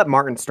I'll let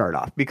Martin start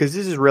off because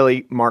this is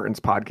really Martin's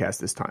podcast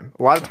this time.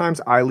 A lot of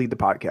times I lead the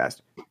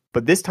podcast,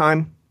 but this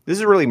time this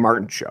is really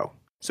Martin's show.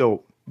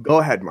 So go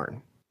ahead,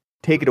 Martin.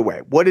 Take it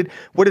away. What did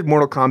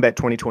Mortal Kombat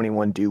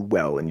 2021 do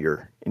well in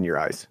your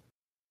eyes?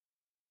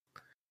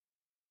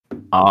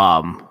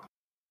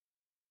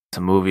 It's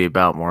a movie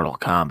about Mortal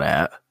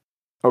Kombat.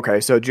 Okay,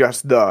 so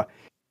just the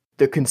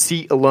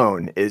conceit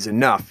alone is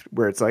enough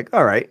where it's like,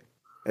 all right,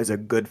 it's a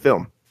good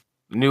film.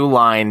 New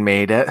Line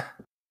made it.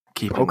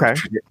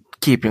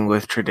 Keeping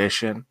with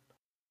tradition.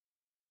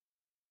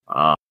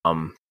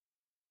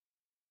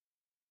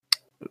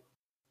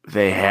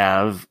 They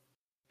have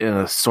an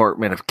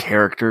assortment of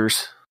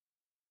characters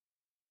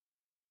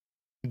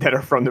that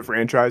are from the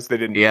franchise. They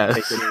didn't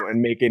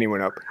make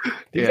anyone up.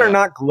 These Yeah. are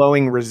not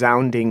glowing,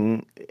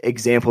 resounding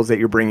examples that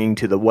you're bringing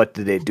to the what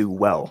did they do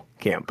well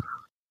camp.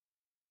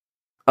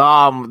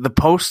 The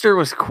poster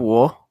was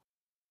cool.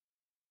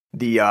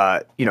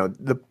 The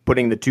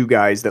putting the two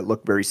guys that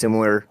look very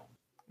similar.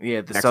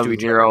 Yeah, the Next to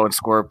each Sub-Zero and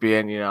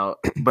Scorpion,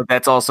 but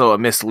that's also a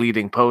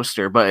misleading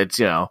poster, but it's,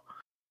 it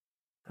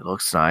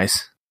looks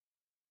nice.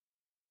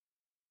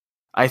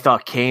 I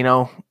thought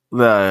Kano,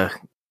 the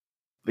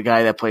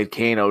guy that played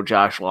Kano,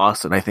 Josh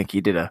Lawson, I think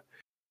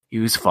he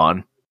was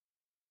fun.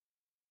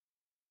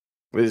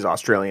 With his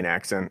Australian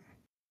accent.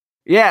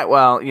 Yeah,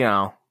 well,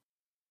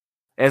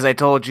 as I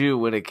told you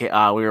when we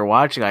were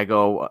watching, I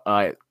go,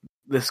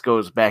 this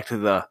goes back to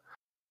the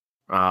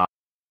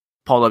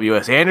Paul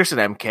W.S. Anderson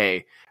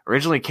MK.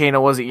 Originally,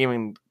 Kano wasn't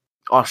even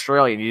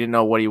Australian. You didn't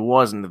know what he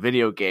was in the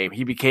video game.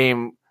 He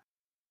became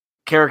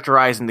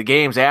characterized in the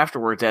games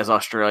afterwards as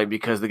Australian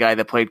because the guy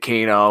that played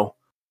Kano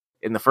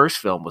in the first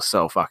film was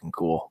so fucking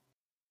cool.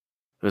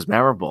 It was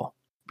memorable.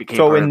 Became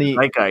So part in of the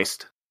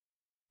zeitgeist.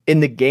 In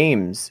the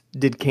games,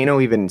 did Kano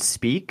even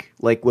speak?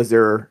 Like, was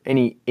there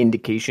any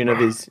indication of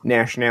his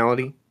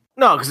nationality?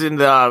 No, because in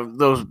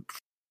those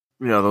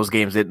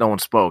games that no one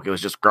spoke. It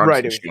was just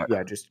grunts and shit.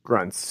 Yeah, just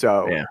grunts.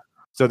 So, Yeah.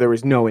 So there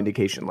was no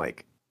indication,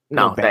 like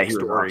No, that he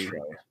was backstory.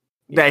 Australian.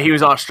 That he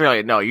was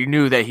Australian. No, you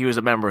knew that he was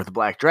a member of the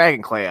Black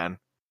Dragon Clan,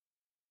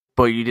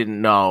 but you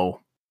didn't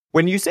know.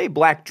 When you say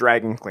Black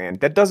Dragon Clan,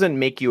 that doesn't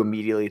make you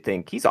immediately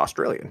think he's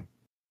Australian.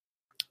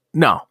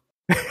 No,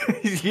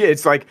 Yeah,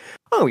 it's like,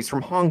 oh, he's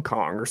from Hong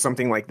Kong or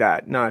something like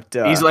that. Not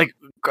he's like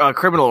a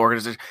criminal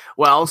organization.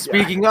 Well,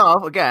 speaking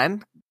of,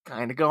 again,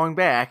 kind of going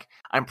back,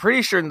 I'm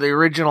pretty sure in the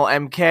original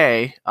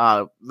MK,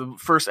 the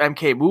first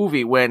MK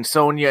movie, when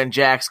Sonya and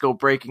Jax go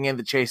breaking in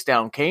to chase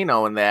down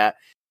Kano and that,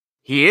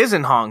 he is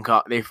in Hong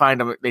Kong. They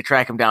find him, they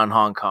track him down in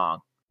Hong Kong.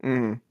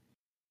 Mhm.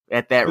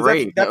 At that 'Cause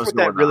rate. That's what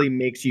that really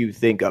makes you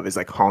think of is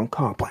like Hong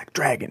Kong, Black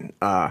Dragon,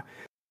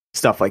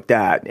 stuff like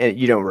that. And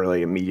you don't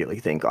really immediately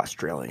think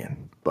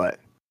Australian, but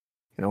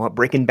you know what?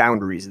 Breaking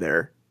boundaries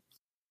there.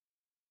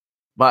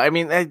 But I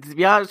mean, to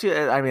be honest with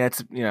you, I mean,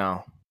 that's,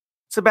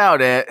 it's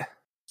about it.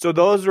 So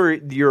those are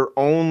your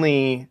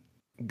only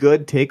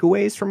good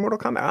takeaways from Mortal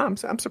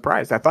Kombat. I'm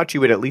surprised. I thought you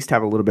would at least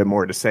have a little bit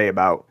more to say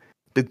about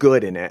the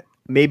good in it.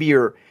 Maybe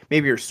you're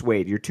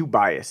swayed. You're too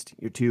biased.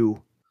 You're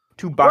too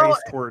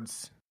biased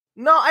towards.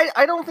 No,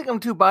 I don't think I'm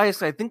too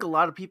biased. I think a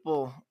lot of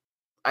people.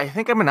 I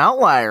think I'm an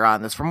outlier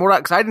on this. From what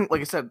because I didn't,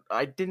 like I said,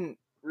 I didn't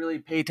really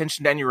pay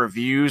attention to any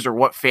reviews or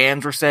what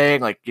fans were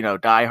saying, like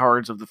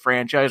diehards of the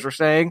franchise were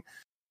saying,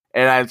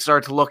 and I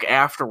started to look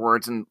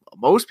afterwards, and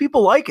most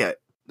people like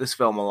this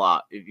film a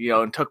lot,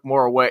 and took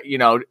more away,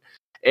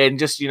 and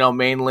just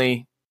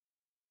mainly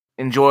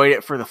enjoyed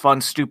it for the fun,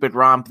 stupid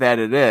romp that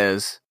it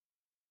is.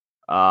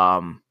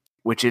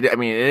 It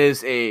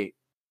is a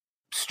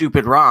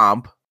stupid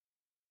romp,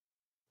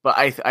 but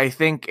I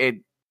think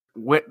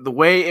the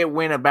way it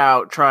went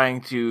about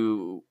trying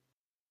to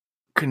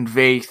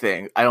convey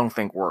things, I don't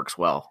think works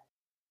well.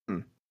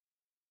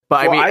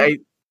 But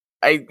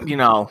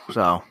well,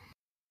 so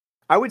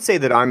I would say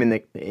that I'm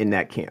in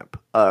that camp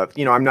of,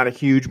 I'm not a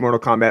huge Mortal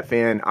Kombat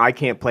fan. I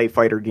can't play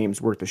fighter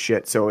games worth of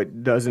shit, so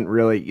it doesn't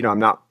really, I'm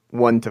not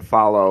one to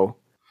follow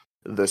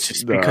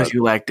because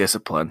you lack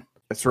discipline.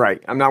 That's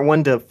right. I'm not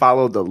one to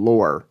follow the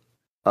lore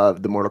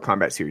of the Mortal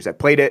Kombat series. I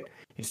played it.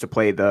 I used to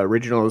play the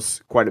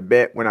originals quite a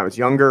bit when I was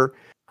younger.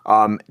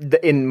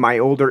 In my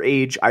older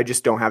age, I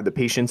just don't have the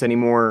patience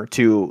anymore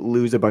to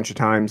lose a bunch of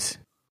times.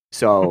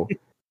 So,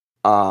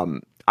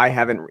 I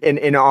haven't,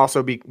 and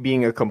also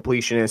being a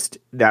completionist,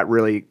 that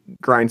really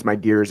grinds my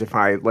gears if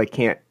I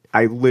can't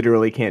I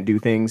literally can't do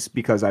things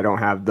because I don't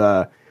have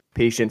the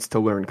patience to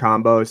learn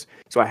combos.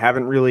 So I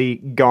haven't really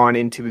gone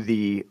into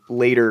the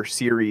later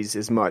series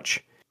as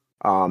much.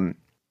 In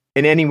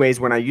any ways,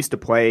 when I used to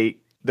play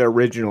the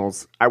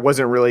originals, I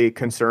wasn't really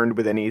concerned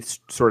with any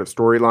sort of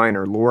storyline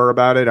or lore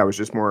about it. I was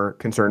just more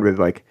concerned with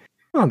like,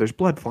 oh, there's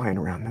blood flying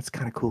around. That's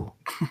kind of cool.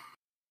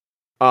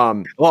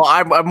 Well,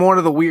 I'm one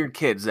of the weird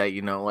kids that,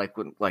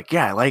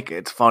 yeah, I like it.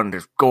 It's fun.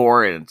 There's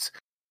gore and it's,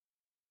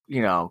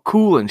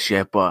 cool and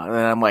shit. But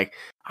then I'm like,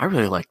 I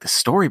really like the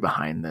story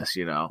behind this,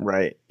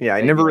 Right. Yeah,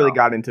 I never really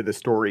got into the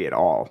story at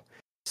all.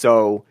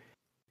 So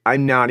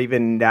I'm not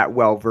even that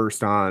well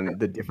versed on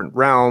the different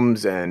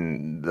realms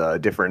and the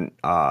different,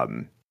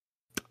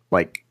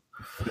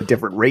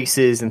 different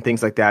races and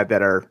things like that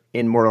that are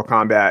in Mortal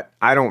Kombat.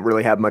 I don't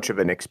really have much of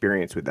an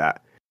experience with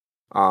that.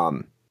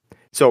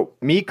 So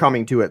me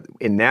coming to it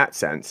in that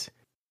sense,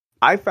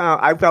 I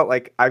felt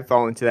like I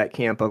fell into that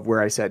camp of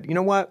where I said, you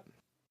know what?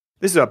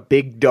 This is a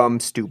big, dumb,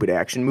 stupid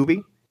action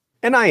movie.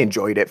 And I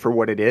enjoyed it for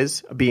what it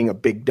is, being a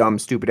big, dumb,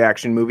 stupid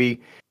action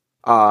movie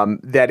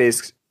that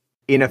is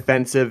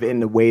inoffensive in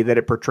the way that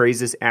it portrays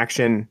this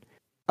action.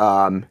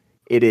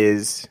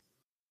 It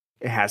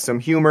has some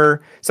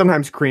humor,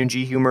 sometimes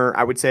cringy humor,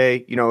 I would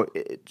say,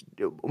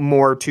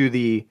 more to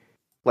the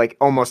like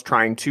almost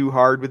trying too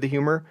hard with the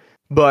humor.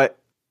 But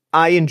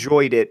I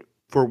enjoyed it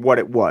for what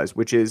it was,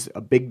 which is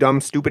a big,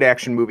 dumb, stupid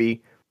action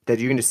movie that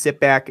you can just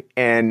sit back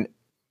and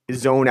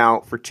zone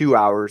out for 2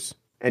 hours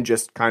and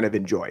just kind of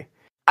enjoy.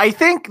 I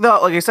think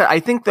though, like I said,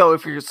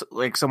 if you're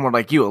like someone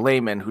like you, a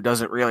layman who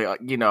doesn't really,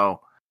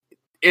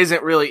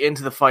 isn't really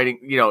into the fighting,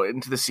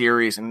 into the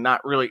series and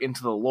not really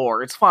into the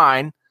lore, it's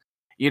fine.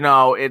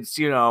 It's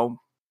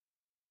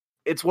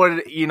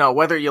what,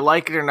 whether you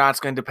like it or not, it's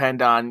going to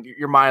depend on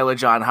your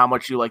mileage on how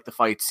much you like the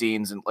fight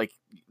scenes and like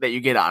that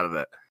you get out of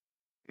it.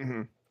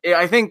 Mm-hmm.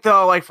 I think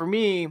though, like for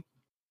me,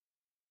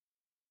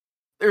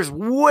 there's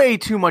way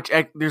too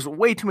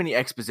many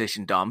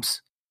exposition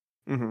dumps.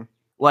 Mm-hmm.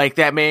 Like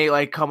that may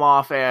like come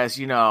off as,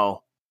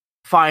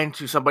 fine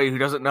to somebody who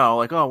doesn't know,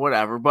 like, oh,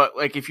 whatever. But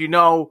like, if you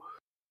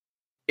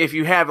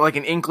have like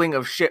an inkling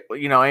of shit,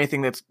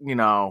 anything that's,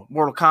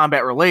 Mortal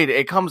Kombat related,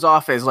 it comes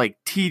off as like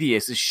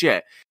tedious as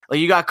shit. Like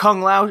you got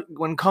Kung Lao,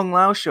 when Kung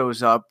Lao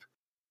shows up,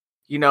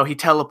 he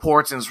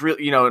teleports and is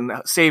really, and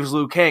saves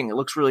Liu Kang. It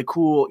looks really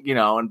cool,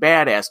 and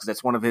badass because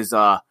that's one of his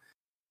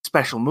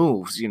special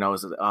moves,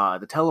 is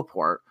the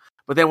teleport.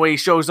 But then when he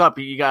shows up,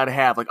 you got to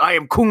have like, I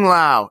am Kung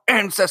Lao,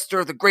 ancestor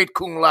of the great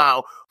Kung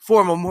Lao,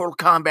 former Mortal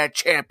Kombat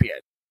champion.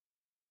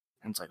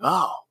 And it's like,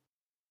 oh,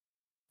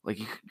 like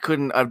you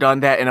couldn't have done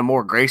that in a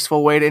more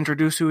graceful way to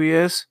introduce who he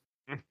is,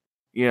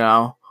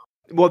 Well,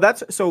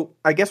 so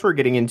I guess we're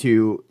getting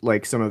into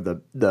like some of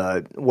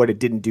the what it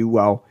didn't do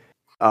well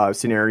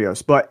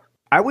scenarios, but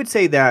I would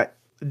say that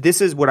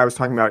this is what I was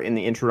talking about in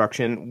the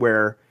introduction,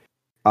 where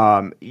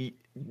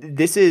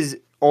this is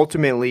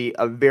ultimately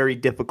a very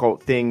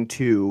difficult thing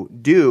to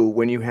do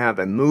when you have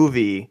a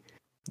movie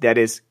that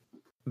is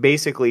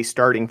basically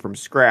starting from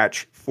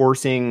scratch,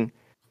 forcing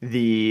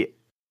the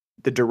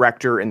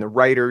director and the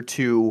writer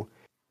to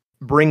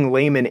bring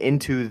laymen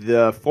into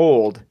the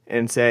fold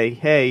and say,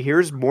 hey,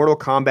 here's Mortal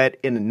Kombat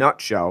in a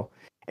nutshell,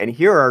 and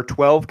here are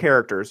 12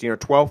 characters,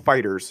 12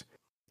 fighters,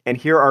 and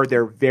here are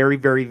their very,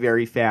 very,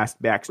 very fast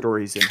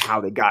backstories and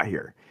how they got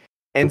here.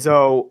 And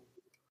so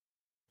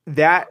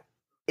that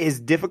is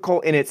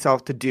difficult in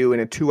itself to do in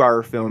a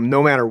 2-hour film,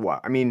 no matter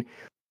what. I mean,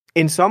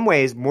 in some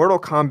ways, Mortal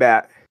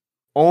Kombat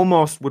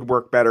almost would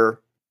work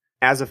better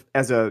as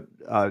a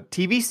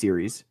TV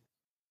series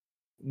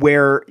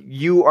where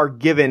you are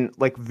given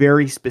like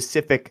very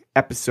specific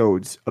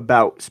episodes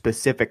about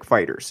specific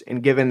fighters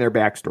and given their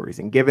backstories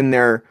and given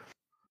their,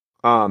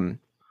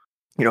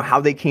 how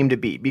they came to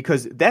be,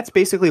 because that's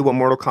basically what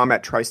Mortal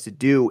Kombat tries to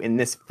do in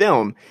this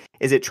film.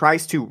 Is it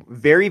tries to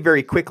very,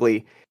 very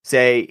quickly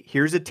say,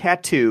 here's a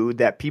tattoo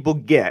that people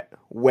get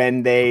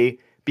when they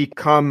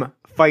become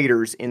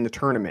fighters in the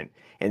tournament.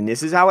 And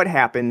this is how it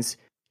happens.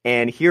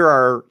 And here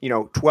are,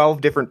 12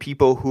 different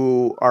people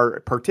who are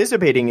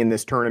participating in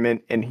this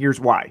tournament. And here's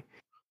why.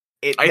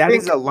 That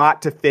is a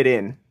lot to fit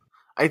in.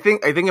 I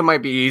think it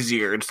might be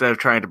easier, instead of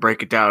trying to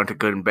break it down into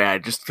good and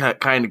bad, just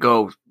kind of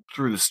go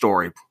through the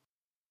story,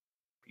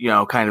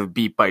 kind of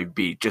beat by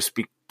beat, just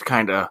be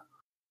kind of.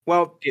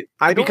 Well,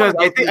 I think because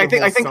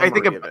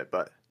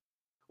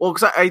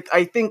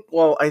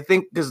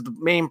the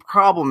main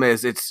problem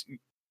is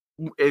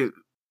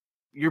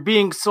you're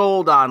being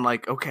sold on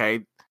like,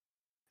 okay,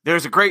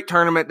 there's a great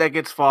tournament that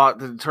gets fought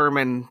to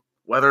determine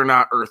whether or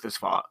not Earth is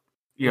fought,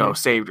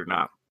 saved or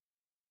not.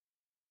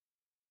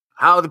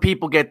 How the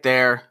people get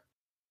there,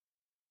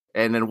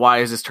 and then why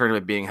is this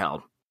tournament being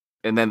held?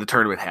 And then the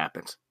tournament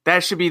happens.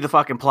 That should be the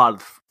fucking plot of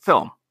the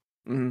film.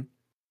 Mm-hmm.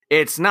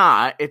 It's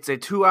not. It's a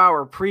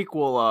 2-hour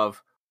prequel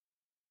of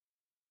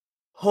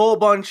whole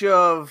bunch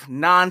of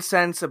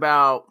nonsense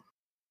about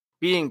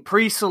being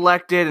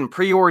pre-selected and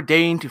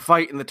preordained to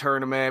fight in the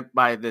tournament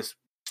by this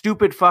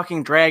stupid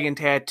fucking dragon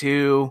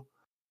tattoo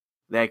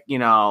that,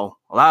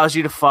 allows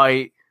you to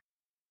fight.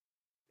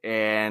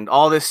 and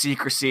all this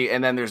secrecy,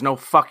 and then there's no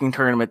fucking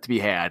tournament to be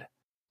had.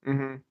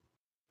 Mm-hmm.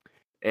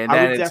 And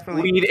then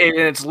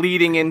it's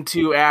leading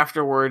into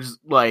afterwards,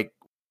 like,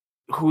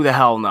 who the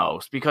hell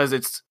knows? Because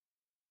it's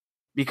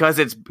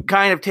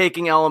kind of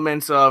taking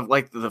elements of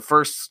like the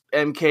first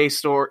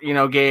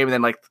MK game, and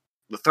then like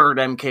the third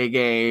MK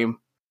game,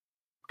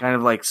 kind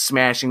of like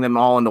smashing them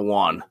all into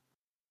one.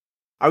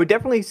 I would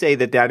definitely say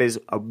that is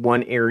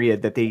one area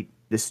that the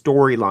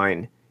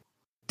storyline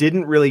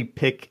didn't really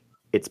pick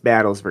its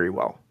battles very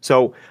well.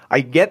 So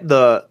I get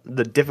the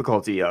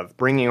difficulty of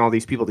bringing all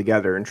these people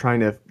together and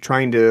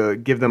trying to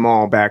give them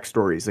all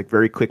backstories, like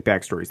very quick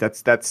backstories.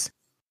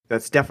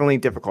 That's definitely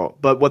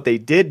difficult. But what they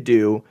did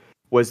do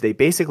was they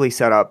basically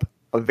set up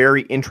a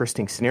very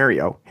interesting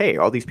scenario. Hey,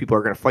 all these people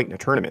are going to fight in a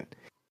tournament.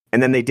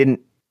 And then they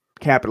didn't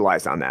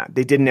capitalize on that.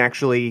 They didn't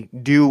actually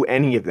do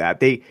any of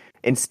that. They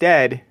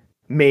instead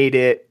made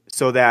it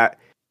so that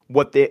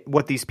what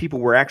these people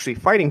were actually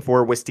fighting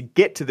for was to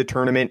get to the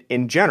tournament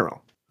in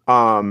general.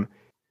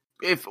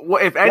 If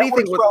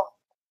anything,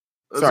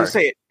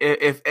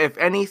 if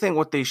anything,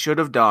 what they should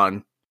have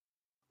done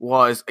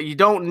was, you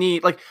don't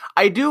need, like,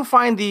 I do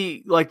find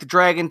the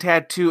dragon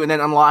tattoo and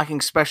then unlocking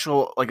a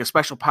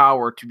special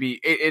power to be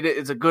it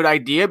is a good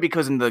idea,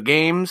 because in the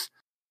games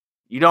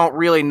you don't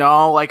really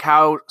know like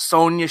how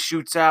Sonya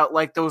shoots out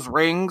like those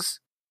rings.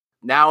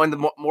 Now in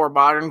the more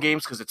modern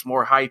games, because it's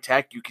more high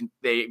tech,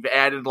 they've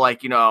added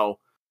like,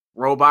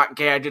 robot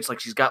gadgets, like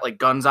she's got like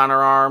guns on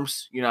her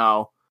arms,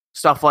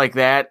 stuff like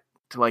that,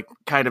 to like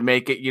kind of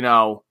make it,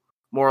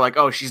 more like,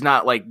 oh, she's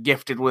not like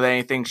gifted with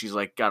anything, she's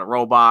like got a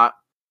robot,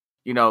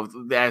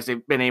 as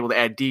they've been able to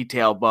add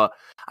detail. But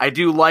I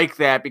do like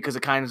that, because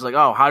it kind of is like,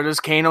 oh, how does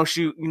Kano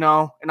shoot,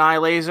 an eye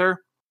laser?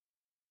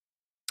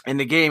 In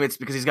the game, it's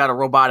because he's got a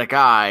robotic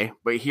eye,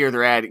 but here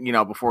they're adding,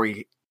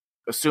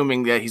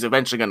 assuming that he's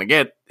eventually going to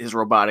get his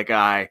robotic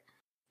eye,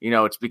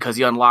 it's because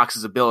he unlocks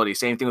his ability.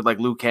 Same thing with like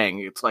Liu Kang.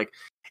 It's like,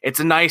 it's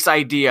a nice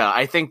idea.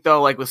 I think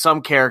though, like with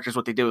some characters,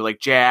 what they do, like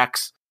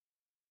Jax,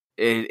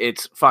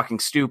 it's fucking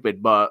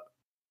stupid. But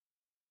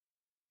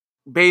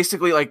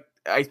basically, like,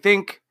 I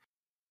think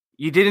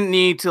you didn't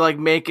need to like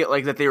make it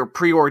like that they were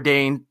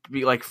preordained to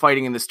be like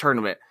fighting in this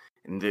tournament.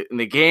 In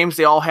the games,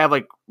 they all have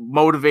like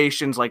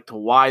motivations like to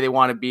why they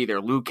want to be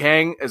there. Liu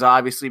Kang is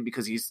obviously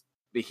because he's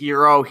the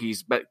hero.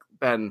 He's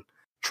been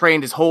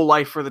trained his whole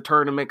life for the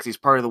tournament because he's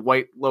part of the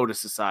White Lotus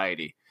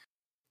Society.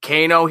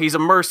 Kano, he's a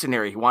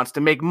mercenary. He wants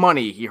to make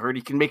money. He heard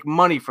he can make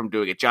money from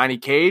doing it. Johnny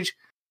Cage,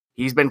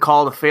 he's been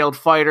called a failed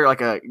fighter,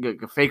 like a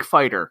fake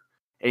fighter.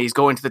 And he's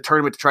going to the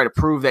tournament to try to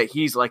prove that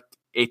he's like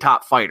a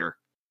top fighter.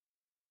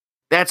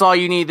 That's all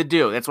you need to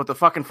do. That's what the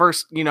fucking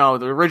first, the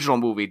original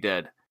movie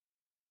did.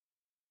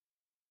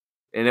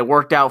 And it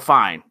worked out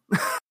fine.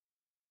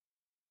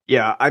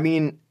 Yeah, I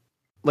mean,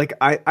 like,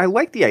 I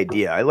like the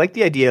idea. I like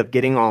the idea of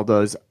getting all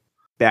those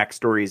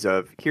backstories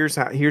of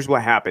here's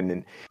what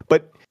happened.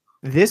 But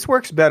this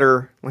works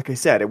better, like I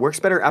said, it works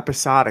better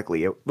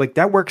episodically. Like,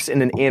 that works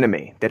in an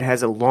anime that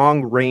has a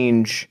long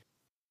range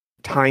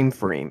time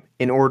frame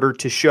in order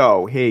to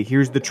show, hey,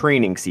 here's the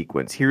training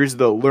sequence. Here's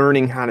the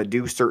learning how to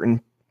do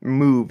certain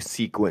move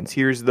sequence.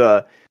 Here's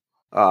the,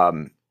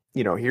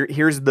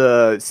 here's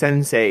the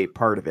sensei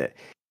part of it.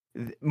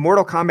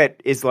 Mortal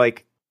Kombat is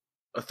like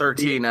a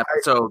 13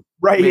 episode.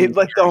 Right. It's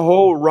like the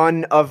whole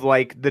run of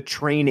like the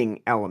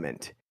training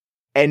element.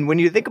 And when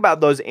you think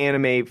about those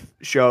anime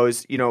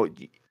shows,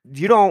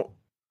 you don't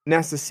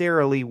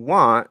necessarily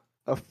want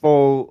a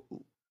full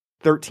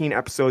 13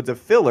 episodes of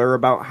filler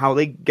about how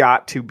they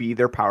got to be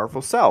their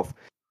powerful self.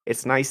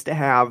 It's nice to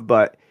have,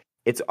 but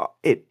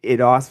it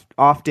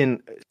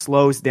often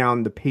slows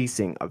down the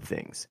pacing of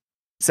things.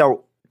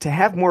 So to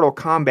have Mortal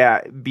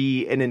Kombat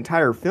be an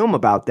entire film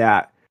about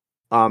that,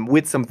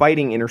 with some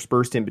fighting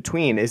interspersed in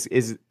between,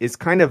 is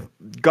kind of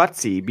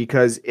gutsy,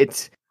 because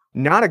it's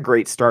not a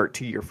great start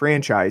to your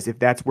franchise if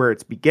that's where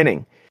it's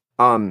beginning.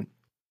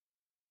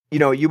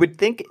 You would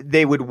think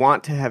they would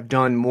want to have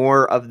done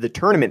more of the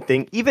tournament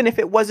thing, even if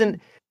it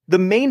wasn't the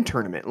main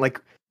tournament.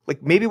 Like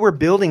maybe we're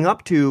building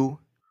up to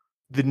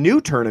the new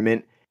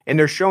tournament and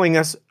they're showing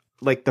us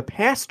like the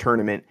past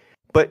tournament,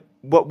 but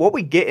what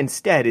we get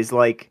instead is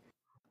like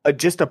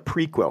just a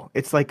prequel.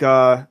 It's like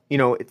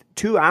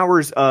 2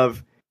 hours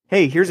of,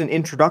 hey, here's an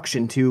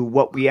introduction to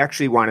what we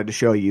actually wanted to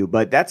show you,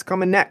 but that's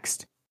coming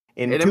next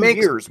in 2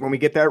 years when we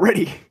get that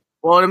ready.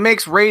 Well, it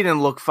makes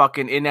Raiden look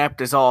fucking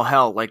inept as all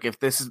hell. Like, if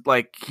this is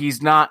like,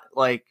 he's not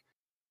like,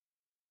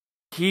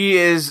 he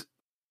is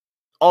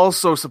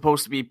also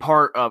supposed to be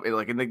part of it.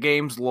 Like in the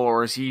game's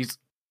lore, he's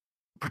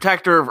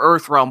protector of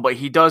Earthrealm, but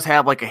he does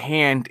have like a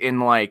hand in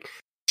like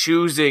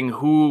choosing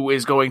who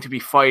is going to be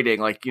fighting.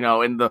 Like,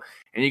 and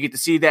you get to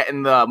see that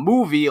in the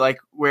movie, like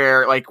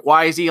where, like,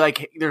 why is he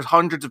like, there's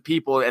hundreds of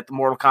people at the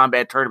Mortal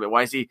Kombat tournament.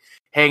 Why is he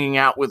hanging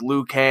out with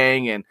Liu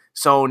Kang and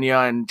Sonya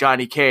and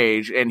Johnny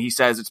Cage? And he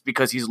says it's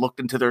because he's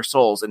looked into their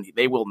souls and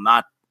they will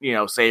not,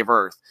 save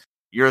Earth.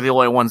 You're the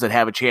only ones that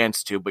have a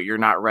chance to, but you're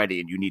not ready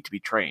and you need to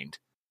be trained.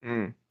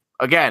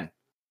 Again,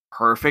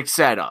 perfect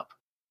setup.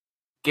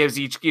 gives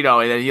each,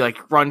 and then he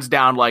like runs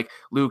down like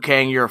Liu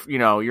Kang,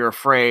 you're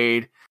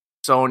afraid.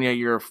 Sonya,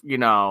 you're,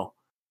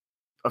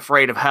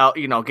 afraid of help,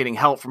 getting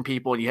help from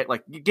people, and you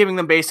like giving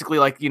them basically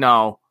like,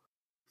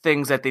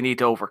 things that they need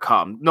to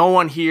overcome. No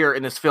one here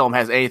in this film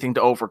has anything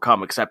to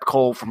overcome except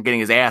Cole from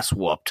getting his ass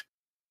whooped.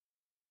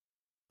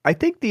 I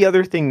think the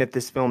other thing that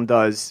this film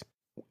does,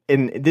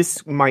 and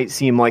this might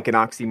seem like an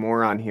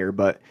oxymoron here,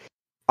 but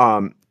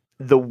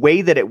the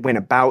way that it went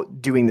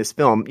about doing this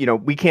film,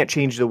 we can't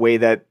change the way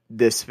that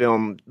this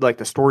film, like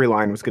the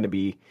storyline was going to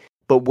be.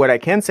 But what I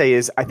can say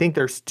is I think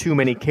there's too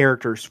many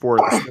characters for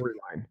the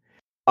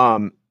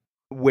storyline,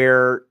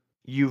 where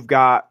you've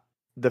got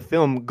the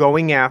film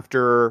going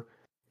after,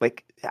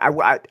 like,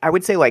 I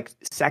would say like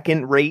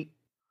second-rate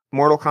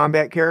Mortal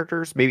Kombat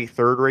characters, maybe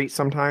third-rate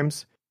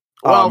sometimes.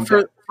 Well,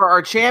 for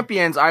our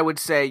champions, I would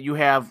say you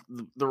have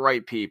the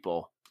right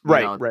people.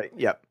 Right,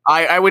 yep.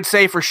 I would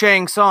say for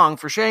Shang Tsung,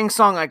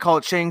 I call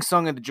it Shang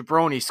Tsung and the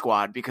Jabroni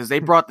Squad, because they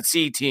brought the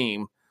C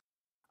team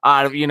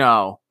out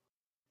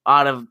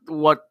of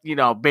what,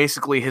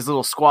 basically his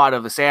little squad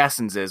of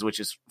assassins is, which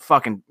is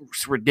fucking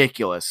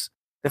ridiculous.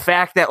 The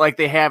fact that like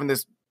they have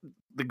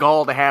the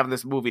gall to have in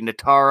this movie,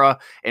 Natara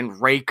and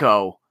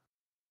Reiko,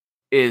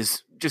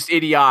 is just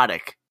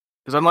idiotic.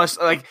 Because unless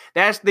like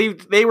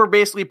they were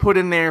basically put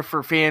in there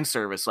for fan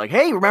service, like,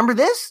 hey, remember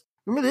this?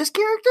 Remember this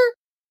character?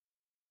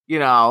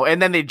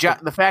 And then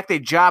the fact they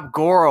job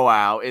Goro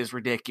out is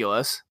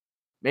ridiculous.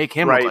 Make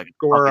him look like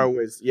Goro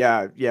is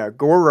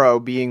Goro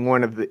being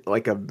one of the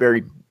like a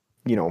very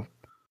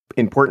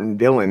important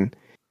villain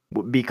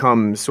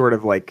becomes sort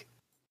of like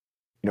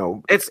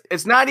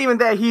it's not even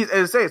that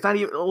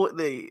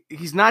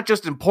he's not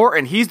just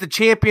important, he's the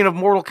champion of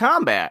Mortal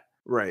Kombat,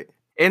 right?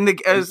 In the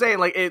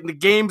in the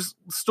game's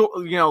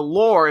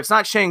lore, it's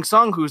not Shang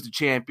Tsung who's the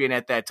champion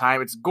at that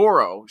time, it's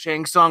Goro.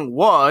 Shang Tsung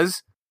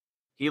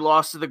he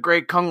lost to the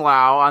Great Kung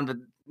Lao on the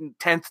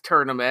 10th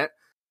tournament.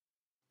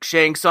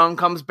 Shang Tsung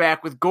comes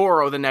back with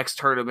Goro the next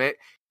tournament,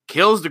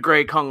 kills the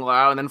Great Kung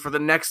Lao, and then for the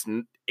next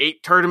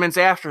 8 tournaments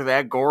after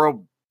that,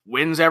 Goro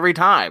wins every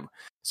time.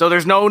 So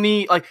there's no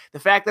need, like, the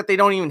fact that they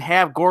don't even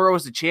have Goro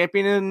as the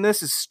champion in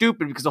this is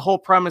stupid, because the whole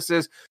premise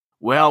is,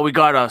 well, we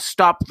gotta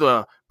stop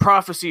the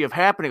prophecy of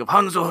happening of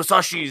Hanzo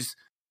Hasashi's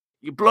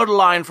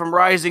bloodline from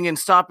rising and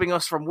stopping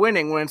us from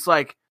winning, when it's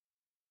like,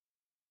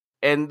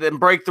 and then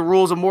break the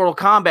rules of Mortal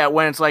Kombat,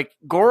 when it's like,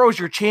 Goro's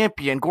your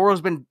champion.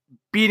 Goro's been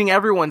beating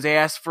everyone's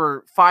ass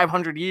for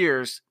 500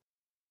 years.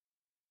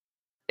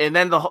 And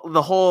then the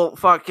whole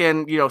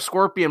fucking,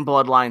 Scorpion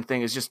bloodline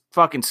thing is just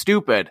fucking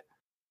stupid.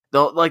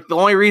 The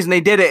only reason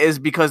they did it is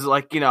because,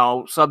 like,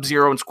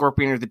 Sub-Zero and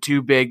Scorpion are the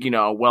two big,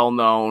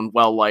 well-known,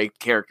 well-liked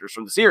characters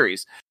from the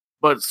series.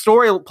 But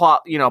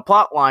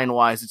plot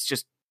line-wise, it's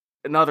just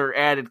another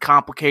added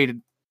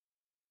complicated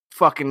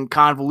fucking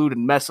convoluted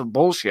mess of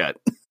bullshit.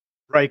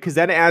 Right, because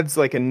that adds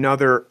like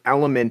another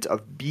element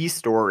of B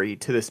story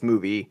to this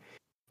movie,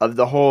 of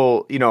the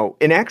whole,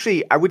 and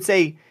actually I would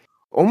say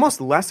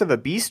almost less of a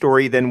B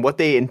story than what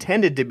they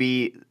intended to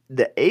be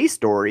the A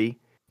story,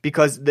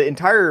 because the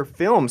entire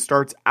film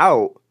starts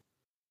out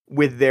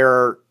with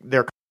their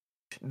the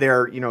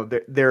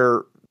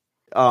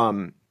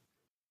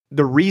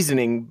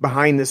reasoning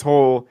behind this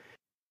whole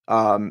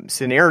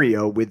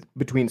scenario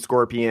between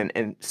Scorpion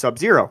and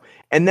Sub-Zero,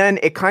 and then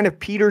it kind of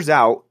peters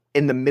out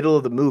in the middle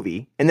of the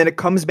movie, and then it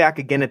comes back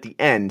again at the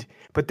end.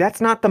 But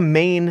that's not the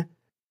main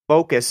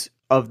focus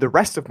of the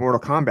rest of Mortal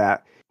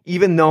Kombat,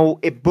 even though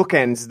it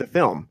bookends the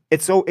film.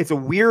 It's a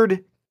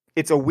weird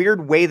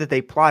way that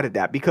they plotted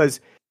that,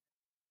 because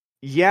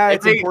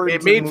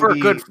it made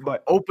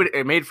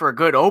for a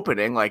good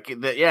opening. Like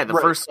the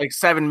first like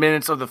 7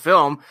 minutes of the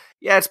film,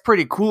 it's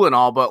pretty cool and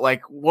all, but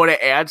like what it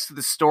adds to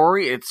the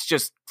story, it's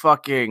just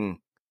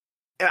fucking.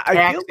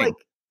 I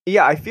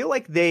feel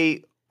like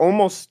they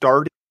almost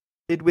started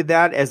with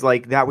that as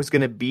like that was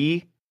going to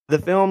be the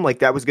film, like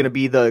that was going to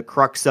be the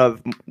crux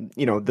of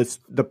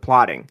the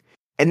plotting,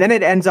 and then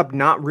it ends up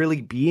not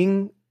really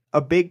being a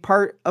big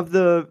part of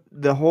the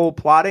whole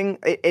plotting.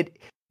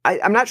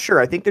 I'm not sure.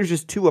 I think there's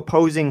just two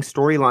opposing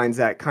storylines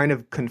that kind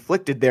of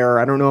conflicted there.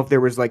 I don't know if there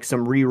was like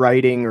some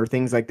rewriting or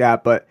things like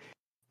that, but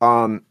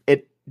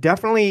it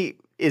definitely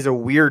is a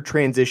weird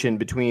transition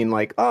between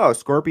like, oh,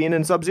 Scorpion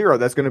and Sub-Zero,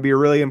 that's going to be a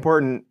really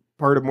important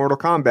part of Mortal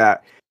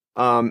Kombat.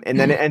 And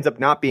then it ends up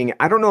not being.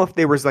 I don't know if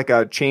there was like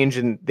a change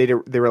and they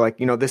were like,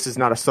 this is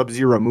not a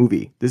Sub-Zero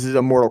movie. This is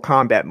a Mortal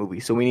Kombat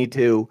movie. So we need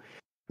to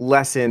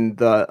lessen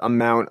the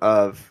amount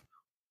of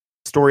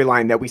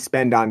storyline that we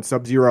spend on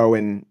Sub-Zero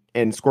and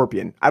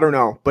Scorpion. I don't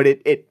know, but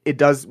it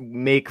does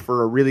make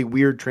for a really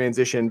weird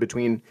transition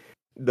between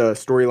the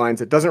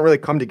storylines. It doesn't really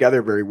come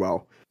together very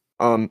well.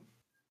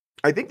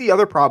 I think the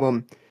other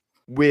problem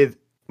with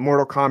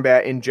Mortal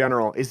Kombat in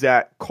general is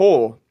that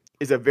Cole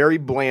is a very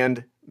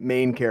bland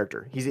main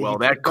character.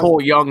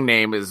 Cole Young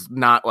name is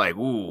not like,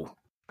 ooh.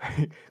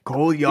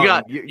 Cole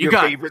Young, your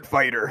favorite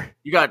fighter.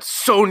 You got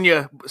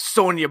Sonya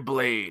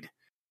Blade,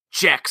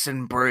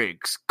 Jackson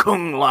Briggs,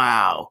 Kung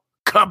Lao,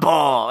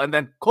 Cabal, and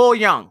then Cole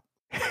Young.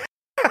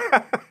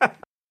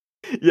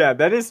 Yeah,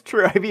 that is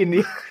true. I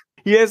mean,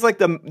 he has like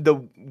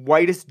the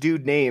whitest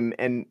dude name,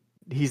 and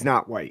he's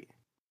not white.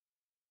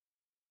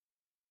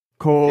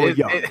 Cole It,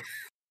 Young.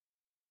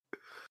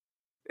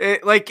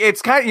 it,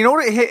 it's kind of, you know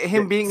what,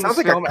 him being in sounds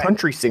this like film, a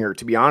country singer,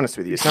 to be honest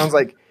with you. It sounds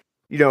like,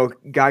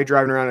 guy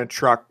driving around in a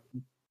truck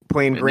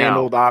playing Grand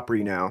Old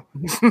Opry now.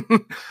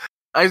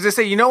 I was gonna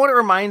say, you know what it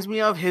reminds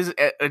me of?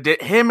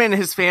 Him and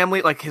his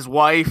family, like his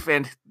wife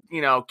and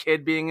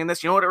kid being in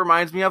this. You know what it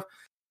reminds me of?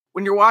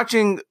 When you're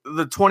watching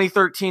the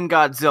 2013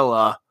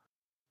 Godzilla,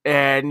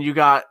 and you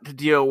got to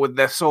deal with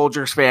the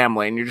soldier's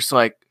family, and you're just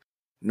like,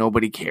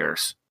 nobody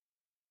cares.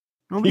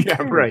 Nobody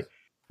cares.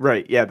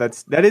 Right. Yeah,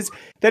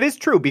 that is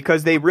true,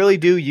 because they really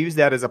do use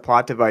that as a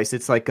plot device.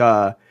 It's like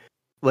the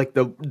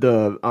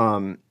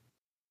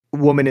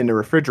woman in the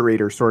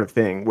refrigerator sort of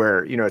thing,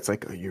 where it's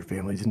like, oh, your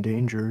family's in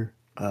danger.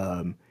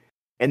 And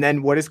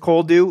then what does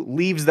Cole do?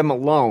 Leaves them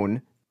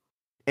alone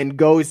and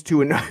goes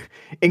to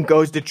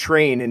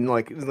train, and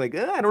I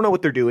don't know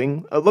what they're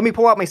doing. Let me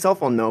pull out my cell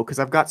phone though, because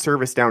I've got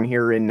service down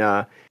here in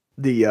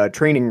the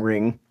training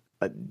ring,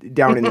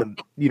 down in the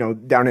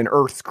down in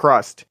Earth's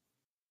crust.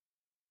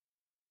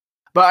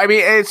 But I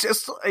mean, it's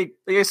just like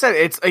I said,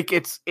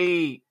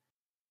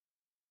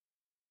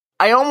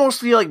 I almost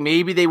feel like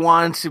maybe they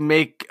wanted to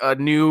make a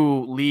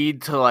new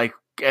lead to like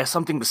as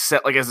something to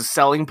set like as a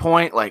selling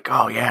point, like,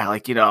 oh yeah,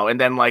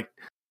 and then like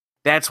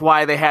that's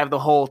why they have the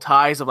whole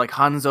ties of like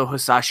Hanzo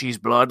Hasashi's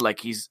blood,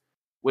 like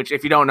which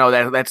if you don't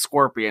know that's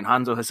Scorpion,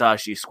 Hanzo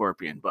Hasashi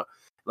Scorpion, but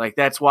like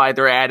that's why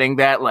they're adding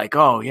that, like,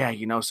 oh yeah,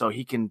 so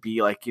he can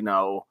be like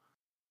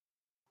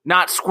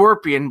not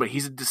Scorpion, but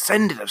he's a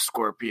descendant of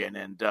Scorpion,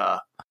 and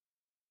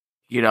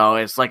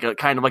it's like a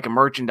kind of like a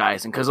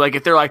merchandising, because like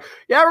if they're like,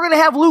 yeah, we're gonna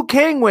have Liu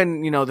Kang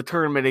win, the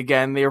tournament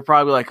again, they were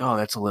probably like, oh,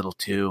 that's a little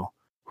too.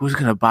 Who's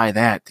gonna buy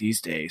that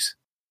these days?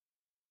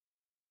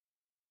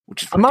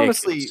 Which is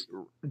ridiculous. I'm honestly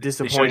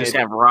disappointed. They should just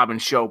have Robin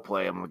Show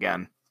play him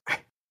again.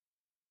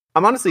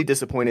 I'm honestly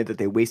disappointed that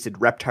they wasted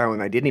Reptile,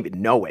 and I didn't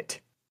even know it.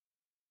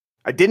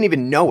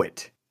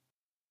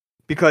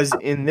 Because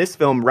in this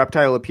film,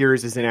 Reptile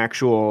appears as an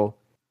actual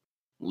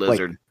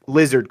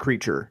lizard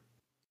creature.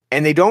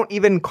 And they don't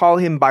even call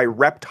him by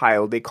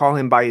Reptile. They call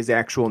him by his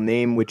actual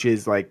name, which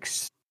is like,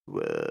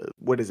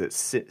 what is it?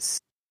 Sizoth.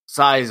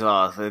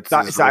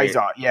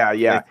 Sizoth. Yeah.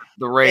 Like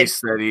the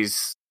race that he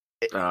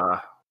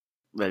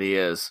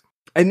is.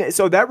 And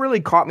so that really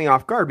caught me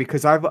off guard,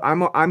 because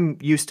I'm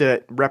used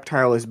to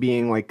Reptile as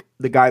being like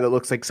the guy that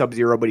looks like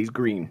Sub-Zero, but he's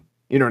green.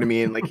 You know what I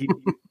mean? Like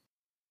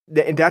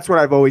and that's what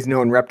I've always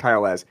known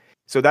Reptile as.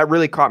 So that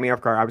really caught me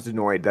off guard. I was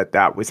annoyed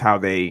that was how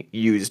they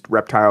used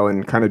Reptile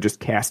and kind of just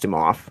cast him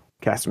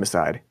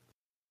aside.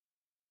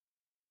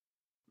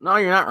 No,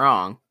 you're not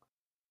wrong.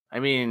 I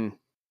mean,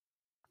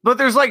 but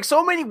there's like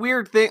so many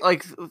weird things,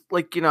 like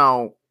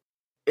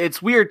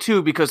it's weird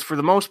too, because for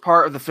the most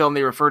part of the film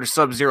they refer to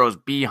Sub-Zero as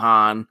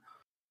Bi-Han,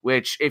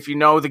 which if you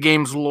know the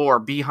game's lore,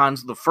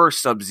 Bi-Han's the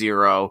first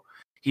Sub-Zero.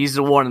 He's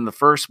the one in the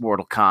first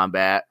Mortal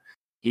Kombat.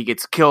 He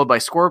gets killed by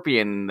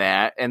Scorpion in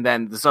that, and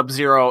then the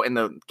Sub-Zero in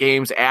the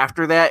games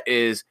after that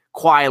is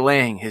Kuai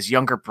Liang, his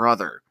younger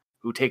brother,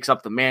 who takes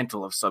up the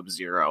mantle of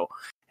Sub-Zero.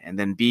 And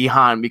then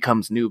Bi-Han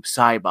becomes Noob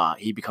Saibot.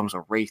 He becomes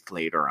a Wraith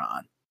later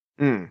on.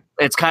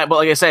 It's but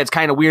like I said, it's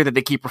kind of weird that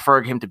they keep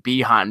referring him to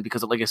Bi-Han,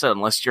 because like I said,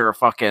 unless you're a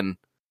fucking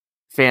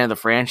fan of the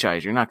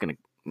franchise, you're not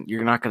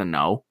gonna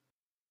know.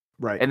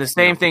 Right. And the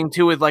same thing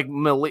too with like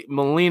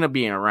Mileena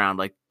being around.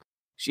 Like,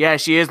 she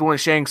is one of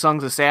Shang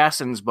Tsung's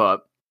assassins,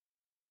 but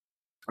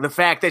the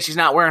fact that she's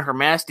not wearing her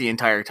mask the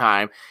entire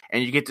time,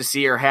 and you get to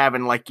see her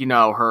having like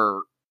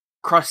her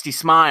crusty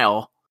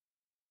smile.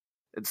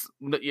 It's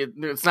not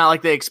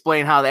like they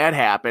explain how that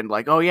happened.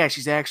 Like, oh yeah,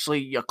 she's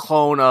actually a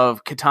clone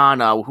of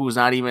Kitana, who's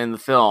not even in the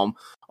film.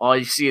 All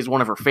you see is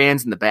one of her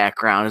fans in the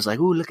background. Is like,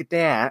 ooh, look at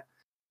that.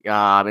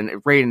 And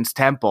Raiden's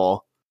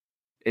temple.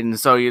 And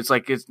so it's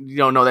like, you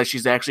don't know that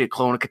she's actually a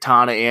clone of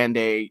Kitana and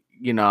a,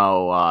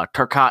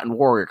 Tarkatan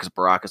warrior, because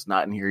Baraka's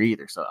not in here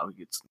either. So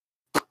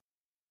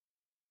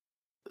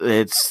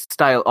it's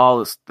style, all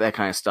this, that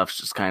kind of stuff's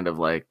just kind of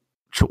like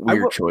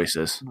weird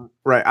choices.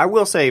 Right. I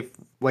will say,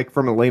 like,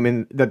 from a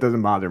layman, that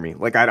doesn't bother me.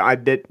 Like, I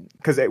did,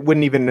 because I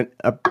wouldn't even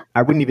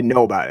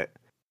know about it.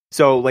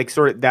 So, like,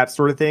 sort of that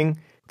sort of thing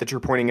that you're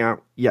pointing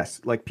out,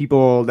 yes, like,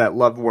 people that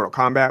love Mortal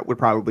Kombat would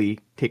probably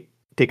take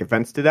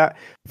offense to that.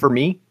 For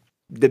me,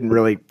 didn't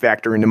really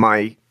factor into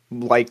my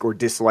like or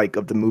dislike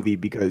of the movie,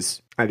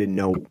 because I didn't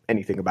know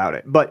anything about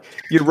it. But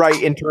you're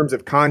right, in terms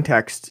of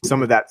context,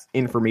 some of that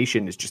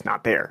information is just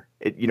not there.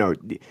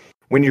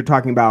 When you're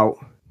talking about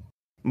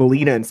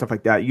Mileena and stuff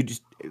like that, you're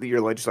just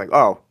like,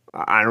 oh,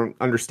 I don't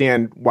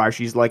understand why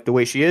she's like the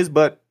way she is,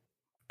 but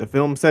the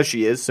film says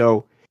she is.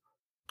 So,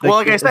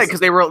 like I said, because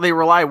they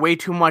rely way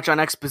too much on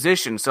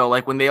exposition. So,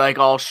 like when they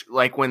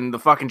when the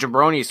fucking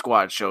Jabroni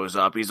squad shows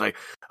up, he's like,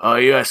 "Oh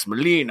yes,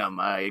 Mileena,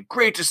 my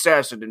great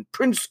assassin, and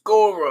Prince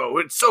Goro.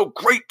 It's so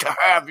great to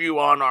have you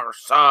on our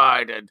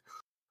side." And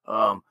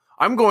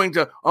I'm going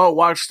to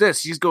watch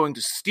this. He's going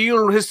to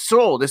steal his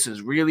soul. This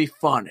is really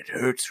fun. It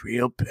hurts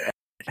real bad,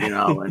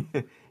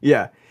 And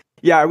yeah.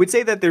 Yeah, I would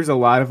say that there's a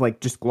lot of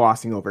like just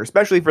glossing over,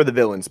 especially for the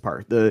villains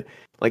part. They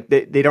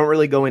don't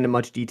really go into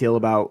much detail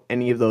about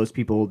any of those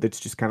people. That's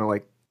just kind of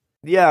like,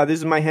 yeah, this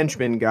is my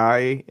henchman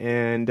guy,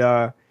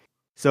 and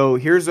so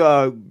here's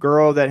a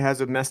girl that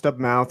has a messed up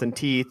mouth and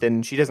teeth,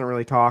 and she doesn't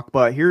really talk.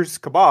 But here's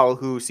Cabal,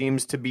 who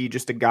seems to be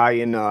just a guy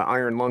in an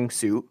iron lung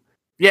suit.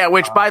 Yeah,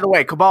 which, by the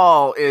way,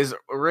 Cabal is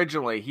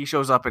originally, he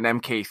shows up in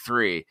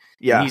MK3.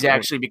 Yeah. He's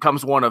actually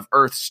becomes one of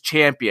Earth's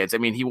champions. I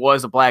mean, he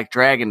was a Black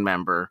Dragon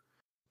member,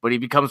 but he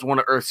becomes one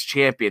of Earth's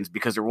champions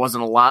because there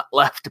wasn't a lot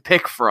left to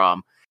pick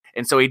from.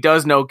 And so he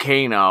does know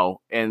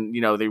Kano, and, you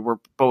know, they were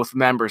both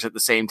members at the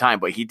same time,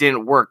 but he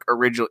didn't work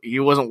originally. He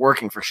wasn't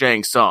working for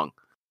Shang Tsung.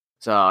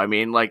 So, I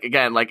mean, like,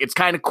 again, like, it's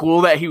kind of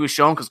cool that he was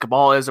shown because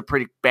Cabal is a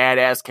pretty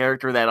badass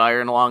character, that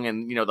Iron Lung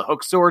and, you know, the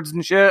hook swords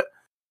and shit.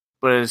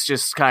 But it's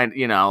just kind of,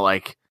 you know,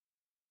 like,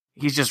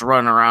 he's just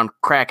running around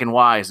cracking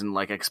wise and,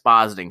 like,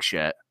 expositing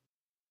shit.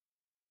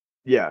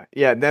 Yeah,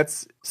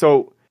 that's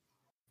so.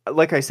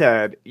 Like I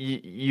said,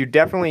 you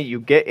definitely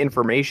you get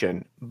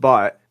information,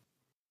 but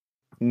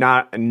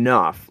not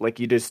enough.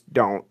 Like, you just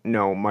don't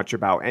know much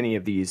about any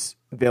of these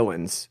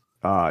villains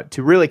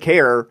to really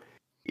care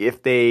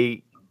if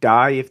they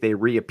die, if they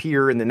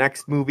reappear in the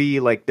next movie.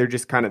 Like, they're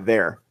just kind of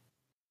there.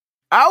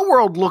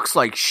 Outworld looks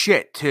like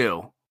shit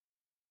too.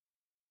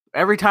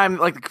 Every time,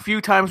 like, a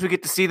few times we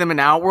get to see them in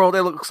Outworld,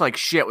 it looks like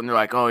shit when they're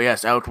like, oh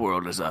yes,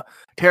 Outworld is a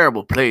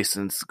terrible place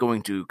and it's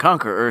going to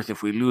conquer Earth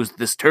if we lose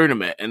this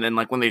tournament. And then,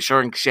 like, when they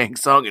show Shang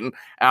Tsung in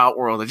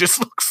Outworld, it just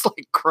looks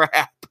like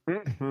crap.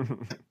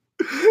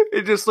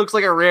 It just looks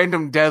like a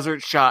random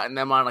desert shot and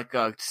them on, like,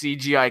 a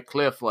CGI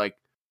cliff, like,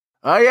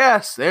 oh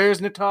yes, there's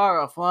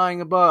Natara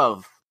flying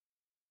above.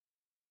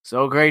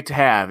 So great to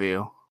have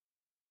you.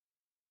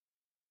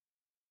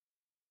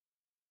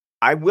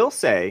 I will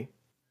say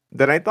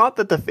that I thought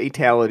that the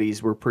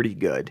fatalities were pretty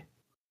good.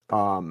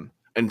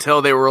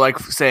 Until they were, like,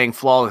 saying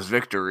flawless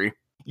victory.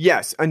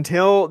 Yes,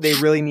 until they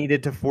really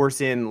needed to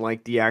force in,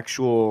 like, the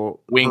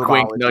actual wink,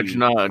 wink, nudge,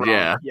 nudge.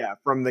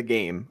 From the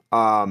game.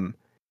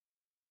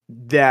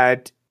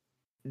 That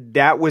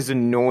was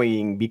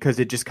annoying because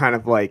it just kind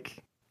of,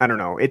 like, I don't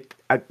know.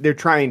 They're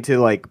trying to,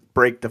 like,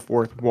 break the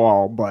fourth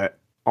wall, but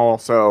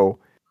also,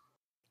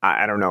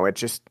 I don't know. It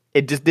just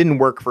didn't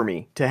work for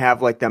me to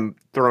have, like, them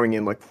throwing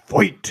in, like,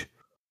 fight.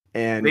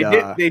 And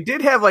they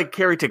did have, like,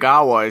 Kerry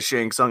Tagawa as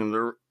Shang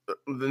Tsung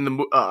in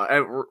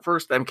the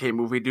first MK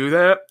movie do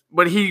that,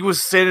 but he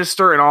was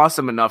sinister and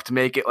awesome enough to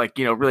make it, like,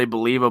 you know, really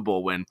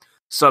believable when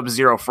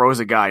Sub-Zero froze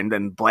a guy and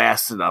then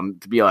blasted him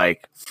to be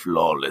like,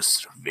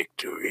 flawless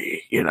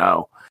victory, you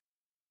know.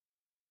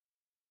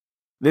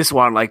 This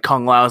one, like,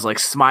 Kung Lao's, like,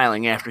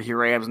 smiling after he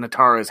rams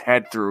Natara's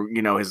head through,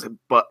 you know, his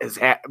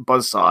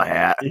buzzsaw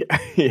hat.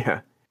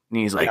 Yeah. And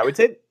he's like, I would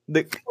say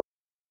the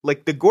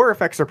gore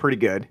effects are pretty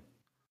good.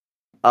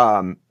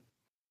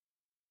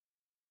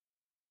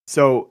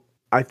 So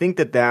I think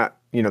that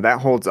you know, that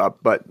holds up,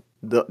 but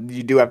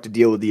you do have to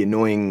deal with the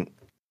annoying,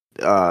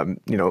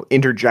 you know,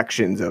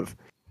 interjections of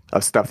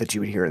stuff that you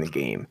would hear in the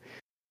game.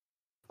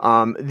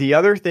 The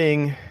other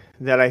thing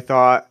that I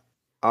thought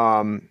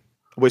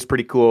was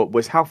pretty cool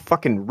was how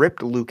fucking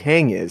ripped Liu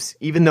Kang is,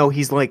 even though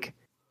he's like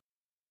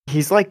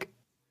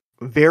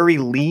very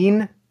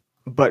lean,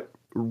 but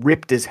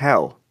ripped as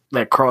hell.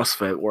 That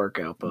CrossFit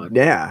workout, bud.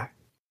 Yeah.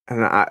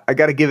 And I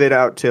got to give it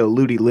out to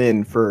Ludi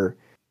Lin for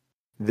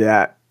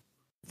that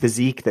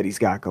physique that he's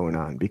got going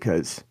on,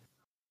 because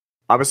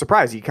I was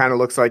surprised. He kind of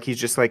looks like he's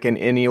just like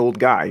any old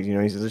guy. You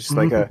know, he's just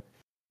like a,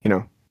 you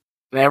know.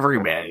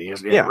 Everybody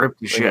is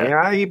ripped as shit.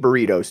 Yeah, I eat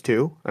burritos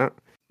too.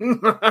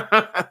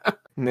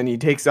 And then he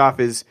takes off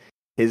his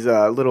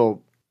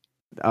little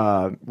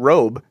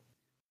robe,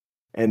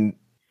 and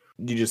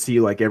you just see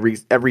like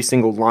every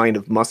single line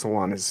of muscle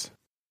on his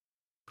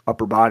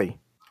upper body.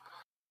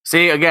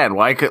 See, again,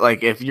 why could,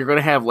 like, if you're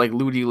gonna have like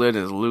Ludi Lin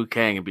as Liu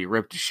Kang and be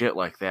ripped to shit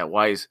like that,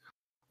 why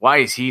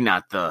is he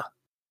not the,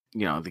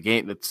 you know, the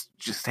game? That's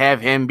just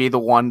have him be the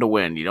one to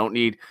win. You don't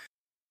need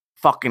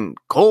fucking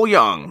Cole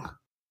Young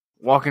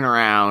walking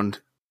around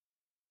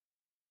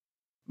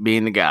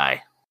being the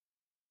guy.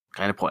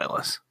 Kind of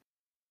pointless.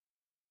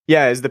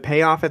 Yeah, is the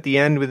payoff at the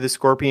end with the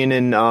Scorpion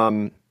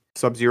and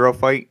Sub-Zero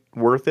fight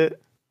worth it?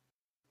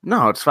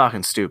 No, it's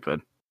fucking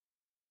stupid.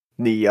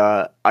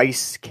 The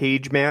ice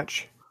cage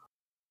match.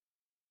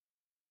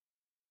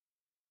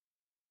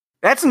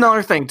 That's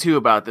another thing, too,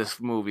 about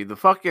this movie. The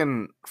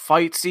fucking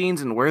fight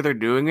scenes and where they're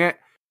doing it,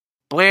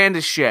 bland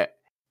as shit.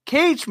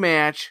 Cage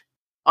match,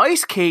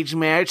 ice cage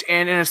match,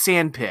 and in a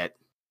sand pit.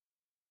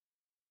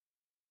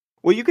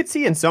 Well, you could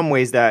see in some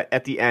ways that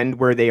at the end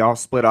where they all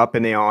split up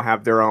and they all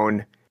have their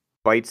own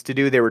fights to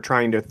do, they were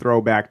trying to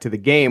throw back to the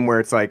game where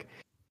it's like,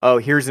 oh,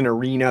 here's an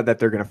arena that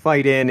they're going to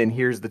fight in, and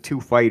here's the two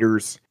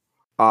fighters.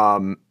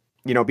 You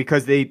know,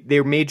 because they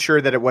made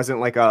sure that it wasn't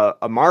like a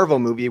Marvel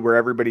movie where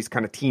everybody's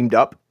kind of teamed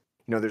up.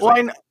 You know, there's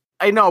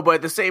I know, but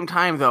at the same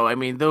time, though, I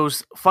mean,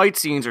 those fight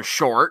scenes are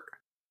short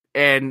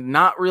and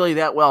not really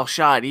that well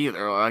shot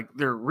either. Like,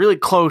 they're really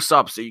close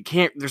up, so you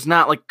can't. There's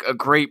not like a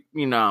great,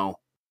 you know,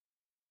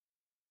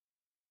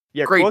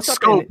 yeah, great close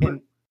scope.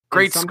 Up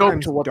great scope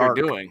sometimes to what dark.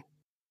 they're doing.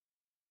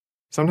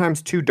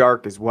 Sometimes too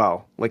dark as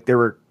well. Like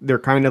they're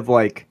kind of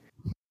like,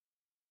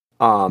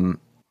 I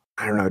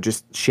don't know,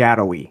 just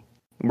shadowy,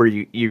 where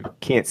you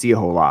can't see a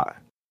whole lot.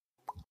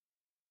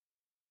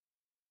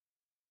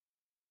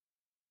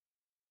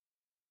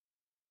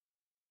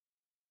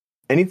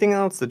 Anything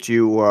else that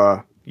you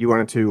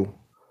wanted to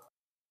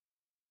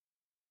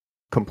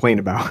complain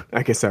about?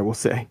 I guess I will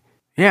say.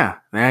 Yeah,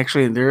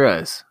 actually, there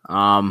is.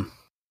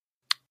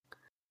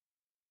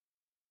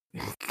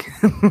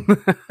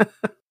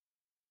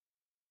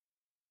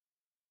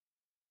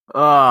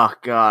 Oh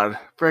God,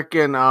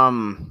 freaking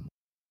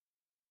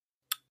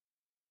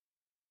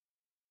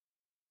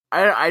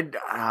I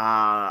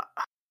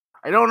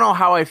don't know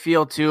how I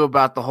feel too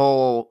about the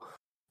whole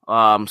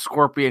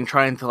Scorpion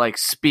trying to like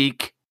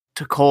speak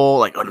to Cole,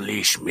 like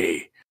unleash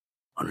me,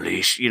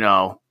 unleash, you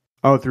know.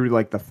 Oh, through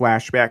like the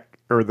flashback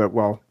or they're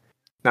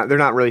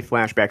not really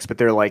flashbacks, but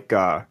they're like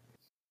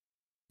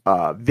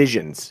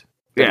visions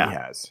that he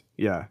has.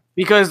 Yeah.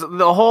 Because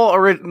the whole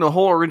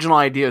original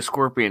idea of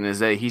Scorpion is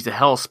that he's a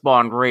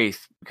hell-spawned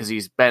wraith because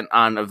he's bent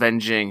on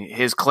avenging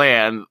his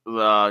clan,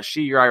 the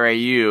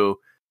Shiryu,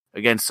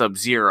 against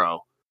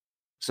Sub-Zero.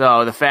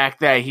 So the fact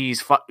that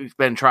he's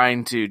been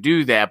trying to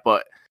do that,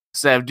 but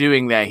instead of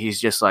doing that, he's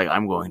just like,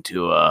 I'm going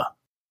to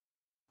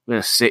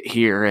sit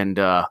here and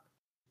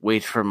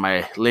wait for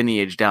my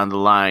lineage down the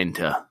line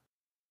to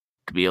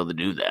be able to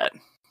do that,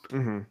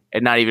 and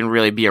not even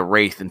really be a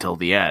wraith until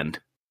the end.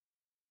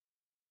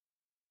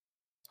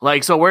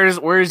 Like, so where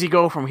does he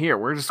go from here?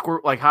 Where does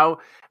Squirt, like, how,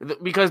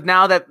 because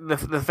now that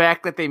the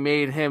fact that they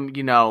made him,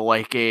 you know,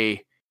 like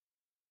a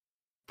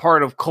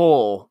part of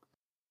Cole,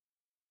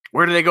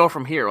 where do they go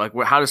from here? Like,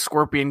 how does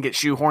Scorpion get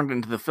shoehorned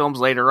into the films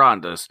later on?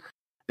 Does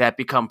that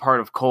become part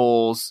of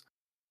Cole's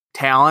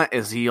talent?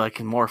 Is he like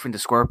can morph into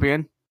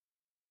Scorpion?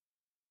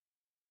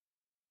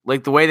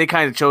 Like, the way they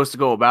kind of chose to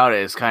go about it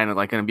is kind of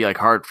like going to be like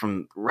hard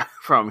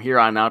from here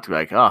on out to be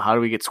like, oh, how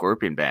do we get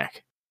Scorpion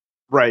back?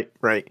 Right.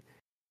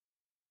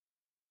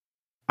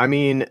 I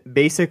mean,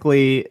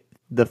 basically,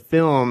 the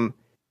film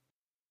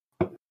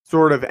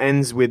sort of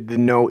ends with the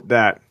note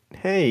that,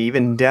 hey,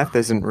 even death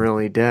isn't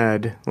really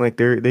dead. Like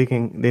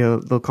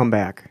they'll come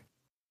back.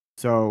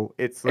 So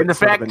it's like, and the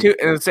fact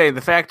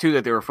too,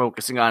 that they were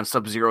focusing on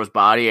Sub-Zero's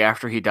body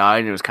after he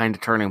died and it was kind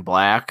of turning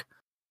black.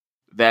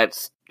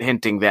 That's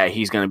hinting that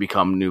he's going to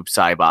become Noob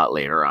Saibot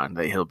later on.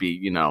 That he'll be,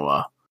 you know,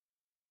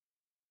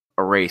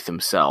 a wraith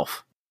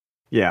himself.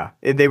 Yeah,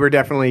 they were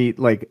definitely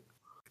like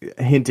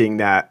hinting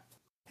that,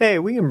 hey,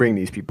 we can bring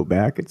these people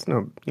back. It's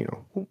no, you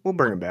know, we'll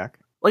bring them back.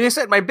 Like I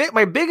said, my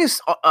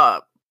biggest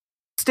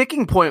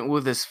sticking point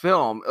with this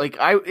film, like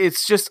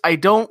it's just I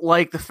don't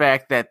like the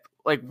fact that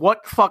like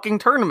what fucking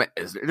tournament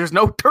is there? There's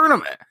no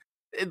tournament.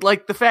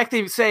 Like the fact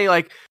they say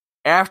like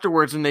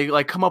afterwards when they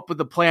like come up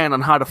with a plan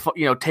on how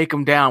to take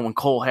him down when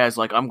Cole has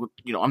like I'm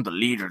the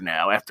leader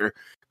now after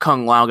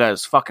Kung Lao got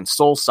his fucking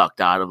soul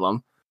sucked out of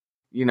him.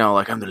 You know,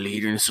 like I'm the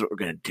leader and this is what we're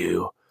gonna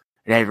do,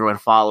 and everyone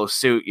follows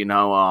suit. You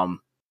know,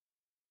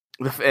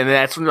 and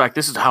that's when they're like,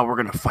 this is how we're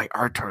going to fight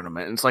our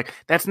tournament. And it's like,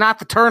 that's not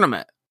the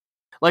tournament.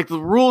 Like, the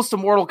rules to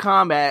Mortal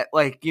Kombat,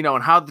 like, you know,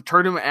 and how the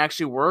tournament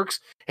actually works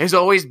has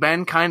always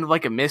been kind of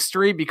like a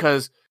mystery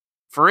because,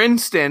 for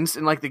instance,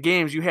 in, like, the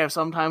games, you have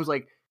sometimes,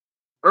 like,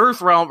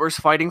 Earthrealmers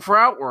fighting for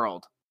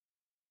Outworld.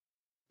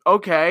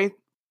 Okay.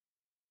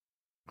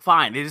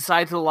 Fine. They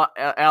decide to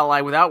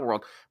ally with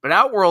Outworld. But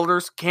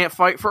Outworlders can't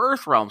fight for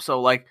Earthrealm. So,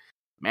 like,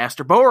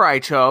 Master Bo' Rai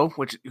Cho,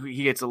 which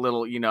he gets a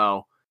little, you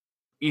know,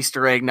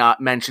 Easter egg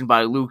not mentioned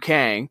by Liu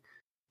Kang.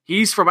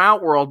 He's from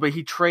Outworld, but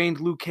he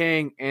trained Liu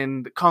Kang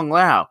and Kung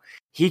Lao.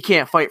 He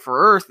can't fight for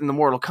Earth in the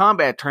Mortal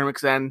Kombat tournament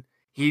because then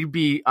he'd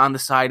be on the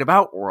side of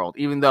Outworld,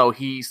 even though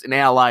he's an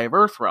ally of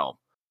Earthrealm.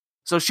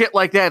 So shit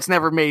like that's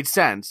never made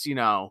sense, you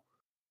know.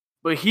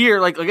 But here,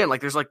 like again,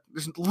 like there's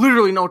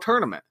literally no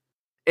tournament.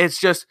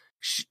 It's just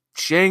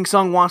Shang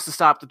Tsung wants to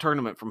stop the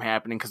tournament from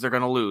happening because they're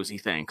going to lose, he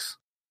thinks.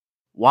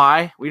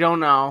 Why? We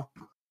don't know.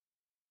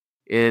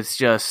 It's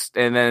just a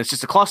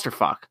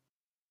clusterfuck.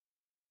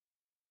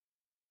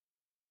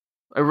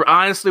 I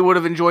honestly would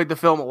have enjoyed the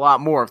film a lot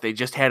more if they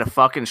just had a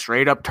fucking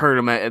straight up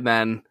tournament and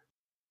then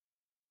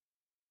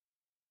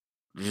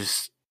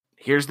just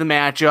here's the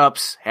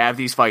matchups, have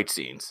these fight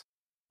scenes.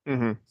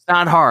 Mm-hmm. It's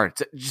not hard.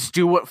 Just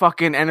do what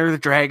fucking Enter the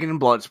Dragon and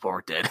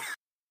Bloodsport did.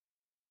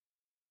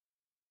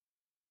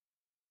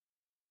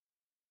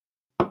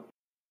 All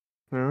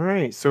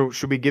right, so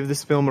should we give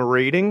this film a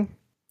rating?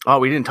 Oh,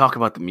 we didn't talk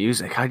about the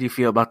music. How do you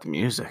feel about the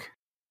music?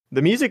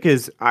 The music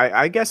is,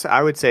 I guess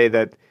I would say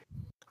that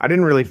I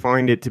didn't really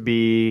find it to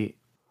be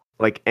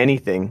like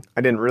anything.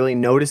 I didn't really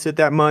notice it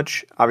that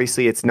much.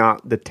 Obviously, it's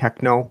not the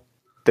techno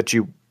that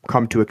you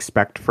come to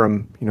expect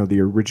from, you know,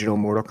 the original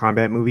Mortal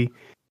Kombat movie.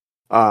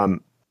 The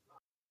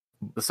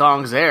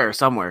song's there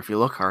somewhere if you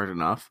look hard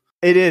enough.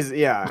 It is,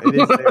 yeah, it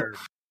is there.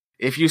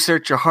 If you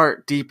search your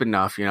heart deep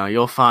enough, you know,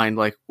 you'll find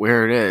like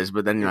where it is,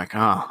 but then you're like,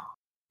 oh.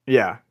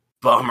 Yeah.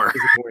 Bummer.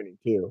 Disappointing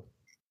too.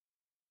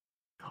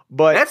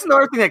 But that's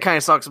another thing that kind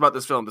of sucks about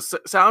this film. The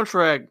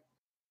soundtrack,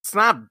 it's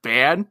not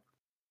bad,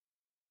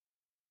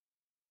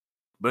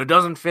 but it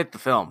doesn't fit the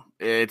film.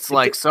 It's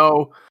like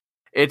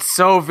it's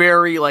so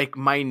very like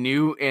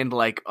minute and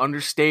like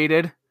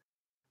understated.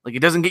 Like it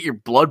doesn't get your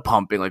blood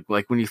pumping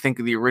like when you think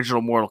of the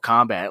original Mortal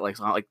Kombat. Like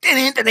it's not like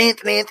there's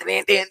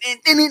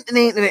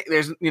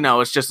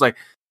it's just like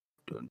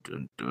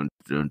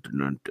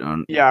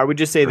Yeah, I would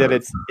just say that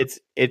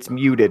it's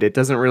muted. It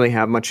doesn't really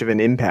have much of an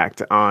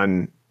impact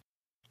on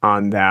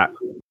that,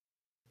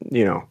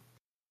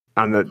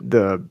 on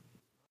the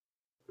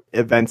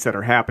events that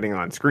are happening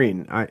on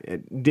screen.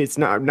 It's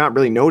not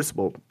really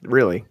noticeable,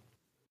 really.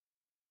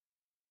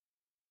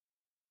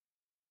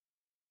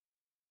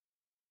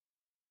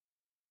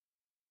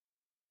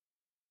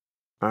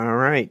 All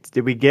right.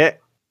 Did we get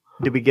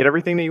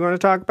everything that you want to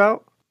talk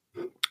about?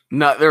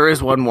 No, there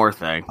is one more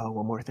thing. Oh,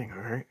 one more thing. All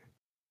right.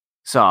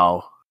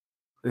 So,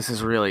 this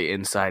is really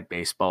inside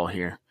baseball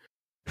here.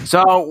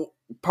 So,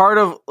 part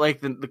of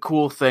like the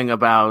cool thing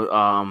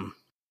about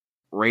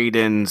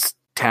Raiden's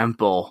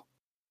temple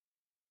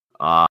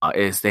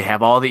is they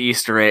have all the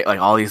Easter egg, like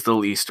all these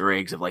little Easter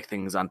eggs of like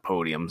things on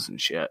podiums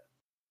and shit.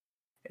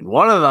 And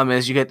one of them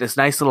is you get this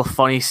nice little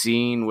funny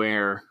scene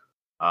where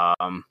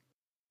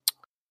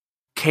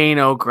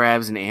Kano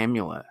grabs an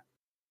amulet.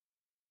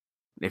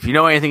 If you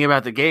know anything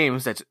about the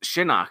games, that's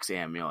Shinnok's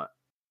amulet.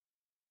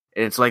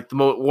 And it's like the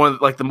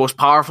most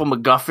powerful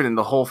MacGuffin in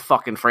the whole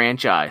fucking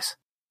franchise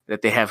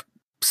that they have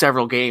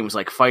several games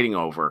like fighting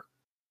over.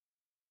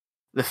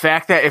 The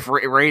fact that if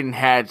Raiden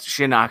had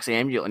Shinnok's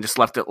amulet and just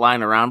left it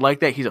lying around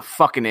like that, he's a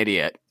fucking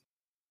idiot.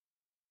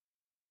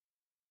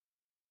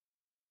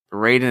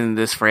 Raiden in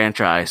this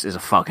franchise is a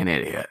fucking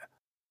idiot.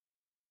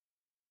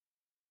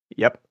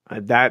 Yep,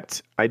 that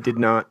I did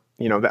not.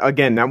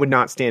 Again, that would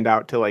not stand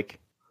out to like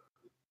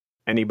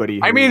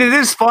anybody. I mean, it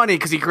is funny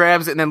because he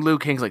grabs it and then Liu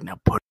Kang's like, "Now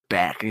put it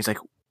back," and he's like,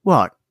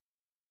 "What?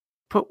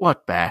 Put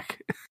what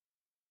back?"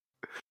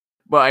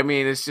 But I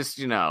mean, it's just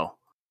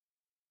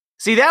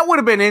See, that would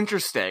have been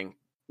interesting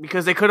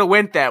because they could have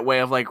went that way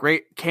of like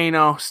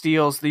Kano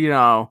steals the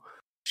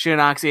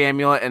Shinnok's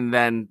amulet, and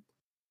then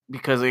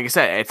because like I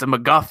said, it's a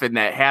MacGuffin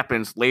that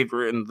happens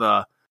later in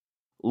the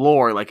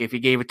lore. Like if he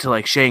gave it to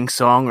like Shang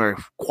Tsung or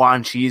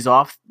Quan Chi's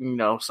off,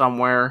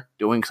 somewhere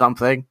doing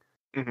something,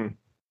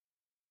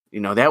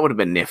 that would have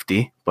been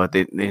nifty. But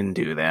they didn't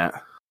do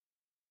that.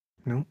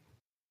 No.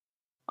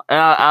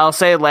 I'll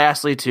say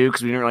lastly too,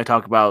 because we didn't really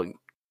talk about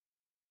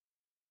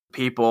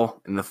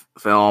people in the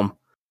film.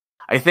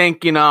 I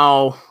think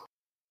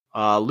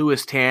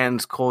Louis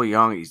Tan's Cole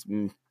Young, he's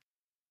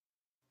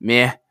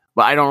meh,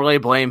 but I don't really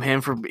blame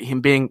him for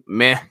him being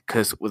meh,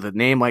 because with a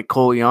name like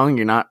Cole Young,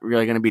 you're not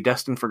really going to be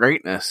destined for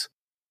greatness,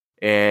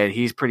 and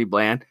he's pretty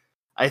bland.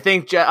 I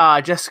think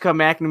Jessica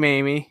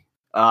McNamee,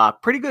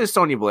 pretty good as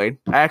Sonya Blade.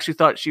 I actually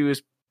thought she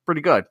was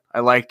pretty good. I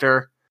liked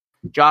her.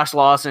 Josh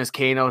Lawson as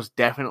Kano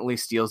definitely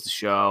steals the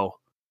show.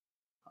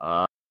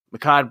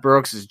 Mehcad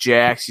Brooks as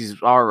Jax,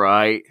 he's all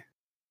right.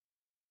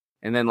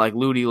 And then like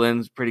Ludi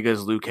Lin's pretty good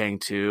as Liu Kang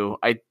too.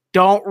 I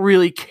don't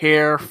really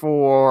care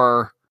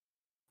for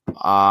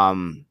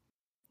the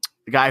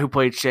guy who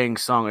played Shang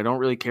Tsung. I don't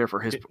really care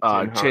for his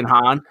Chin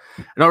Han.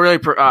 I don't really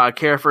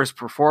care for his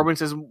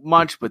performance as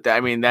much, but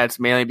that's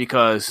mainly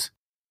because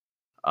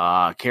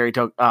Kerry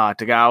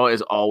Tagawa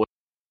is always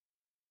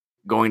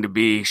going to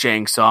be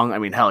Shang Tsung. I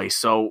mean, hell, he's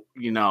so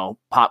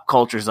pop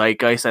culture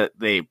zeitgeist that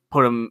they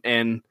put him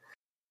in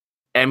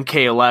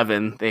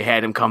MK11. They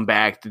had him come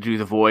back to do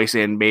the voice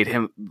and made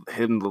him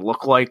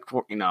look like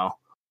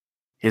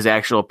his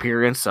actual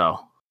appearance. So,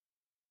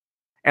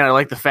 and I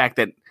like the fact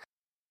that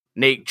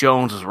Nate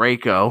Jones was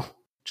Reiko,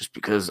 just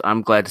because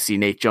I'm glad to see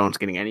Nate Jones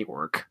getting any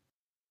work.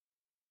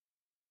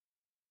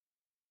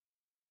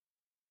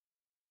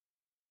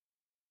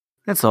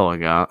 That's all I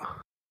got.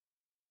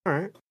 All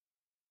right.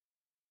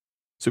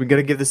 So we got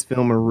to give this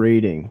film a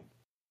rating.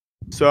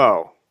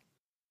 So,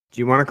 do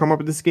you want to come up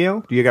with a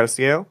scale? Do you got a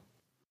scale?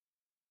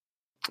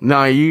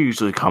 No, you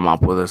usually come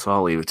up with it, so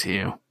I'll leave it to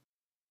you.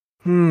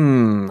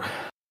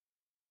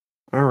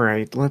 All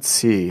right, let's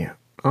see.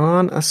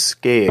 On a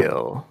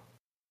scale,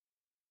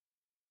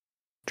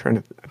 trying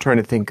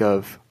to think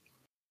of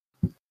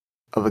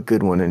a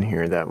good one in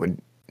here that would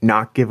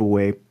not give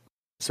away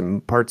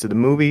some parts of the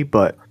movie,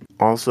 but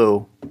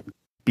also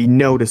be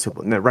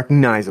noticeable and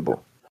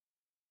recognizable.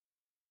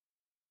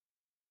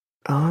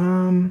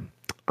 On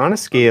a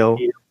scale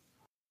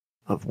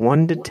of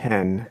 1 to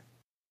 10.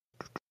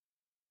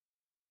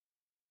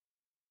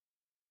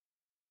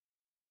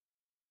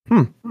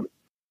 I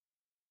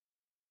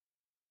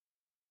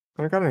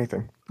don't got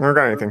anything.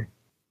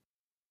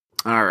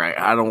 All right,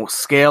 on a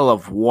scale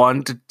of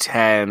 1 to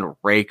 10,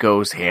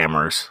 Reiko's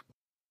hammers.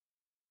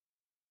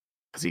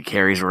 Because he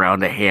carries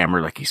around a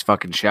hammer like he's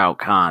fucking Shao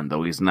Kahn,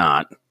 though he's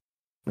not.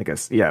 Like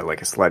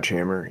a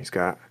sledgehammer he's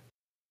got.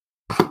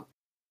 All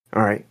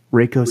right,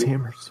 Reiko's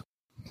hammers.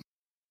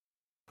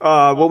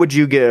 What would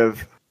you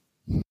give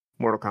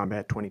Mortal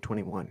Kombat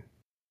 2021?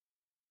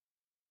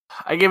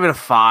 I give it a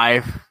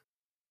 5.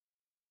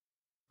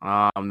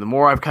 The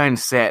more I've kind of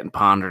sat and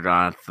pondered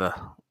on it, the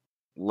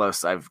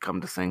less I've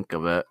come to think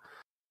of it.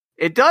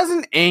 It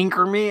doesn't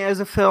anchor me as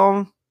a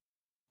film.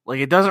 Like,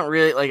 it doesn't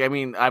really, like, I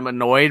mean, I'm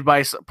annoyed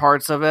by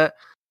parts of it.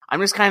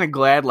 I'm just kind of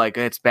glad, like,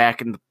 it's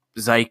back in the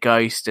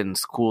zeitgeist and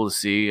it's cool to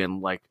see.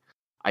 And, like,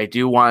 I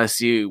do want to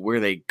see where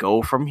they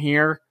go from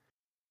here.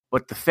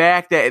 But the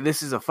fact that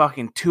this is a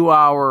fucking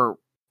 2-hour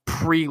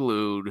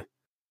prelude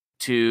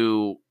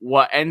to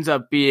what ends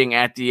up being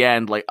at the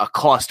end, like, a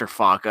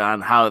clusterfuck on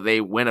how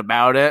they went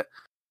about it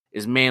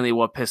is mainly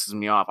what pisses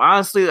me off.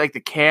 Honestly, like, the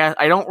cast,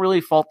 I don't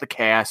really fault the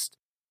cast.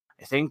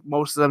 I think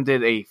most of them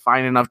did a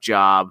fine enough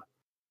job.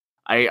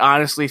 I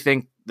honestly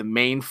think the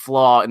main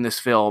flaw in this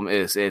film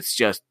is it's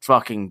just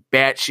fucking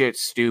batshit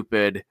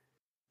stupid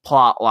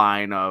plot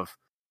line of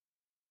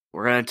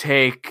we're going to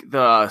take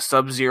the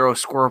Sub-Zero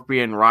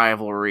Scorpion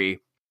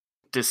rivalry,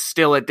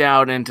 distill it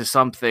down into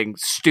something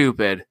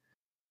stupid,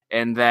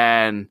 and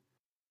then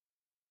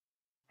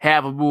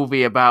have a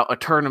movie about a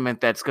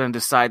tournament that's going to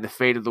decide the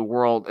fate of the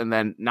world, and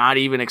then not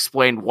even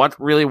explain what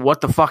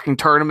the fucking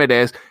tournament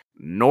is,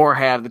 nor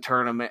have the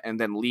tournament, and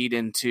then lead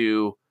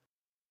into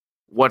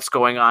what's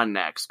going on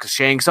next. Because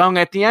Shang Tsung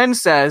at the end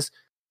says,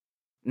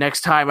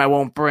 next time I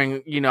won't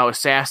bring,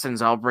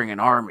 assassins, I'll bring an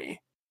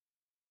army.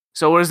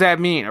 So what does that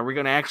mean? Are we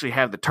going to actually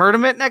have the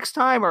tournament next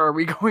time? Or are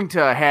we going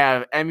to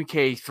have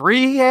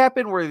MK3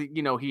 happen where,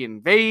 he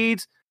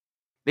invades?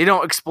 They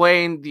don't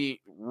explain the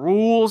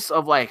rules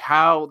of, like,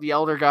 how the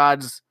Elder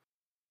Gods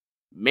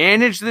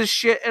manage this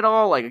shit at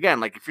all. Like, again,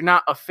 like, if you're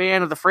not a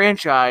fan of the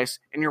franchise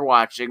and you're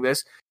watching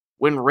this,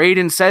 when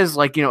Raiden says,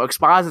 like,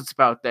 exposits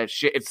about that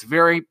shit, it's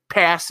very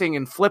passing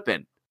and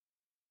flippant.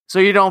 So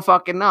you don't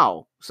fucking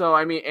know. So,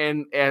 I mean,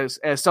 and as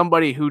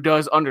somebody who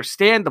does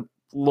understand the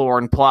lore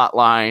and plot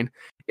line,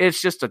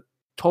 it's just a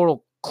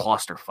total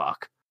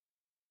clusterfuck.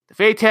 The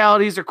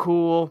fatalities are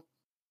cool.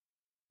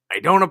 I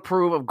don't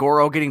approve of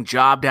Goro getting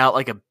jobbed out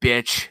like a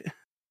bitch.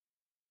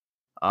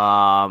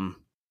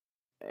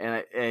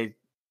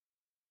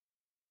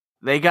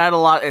 They got a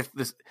lot.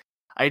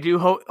 I do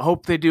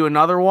hope they do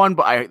another one,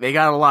 but they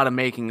got a lot of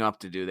making up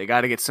to do. They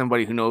got to get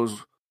somebody who knows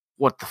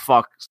what the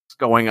fuck's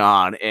going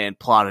on and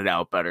plot it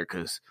out better.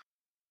 Because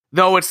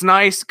though it's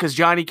nice, because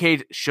Johnny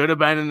Cage should have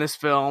been in this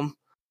film,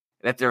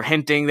 that they're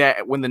hinting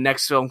that when the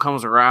next film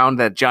comes around,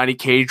 that Johnny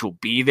Cage will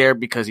be there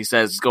because he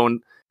says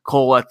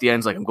Cole at the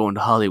end's like, I'm going to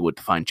Hollywood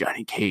to find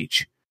Johnny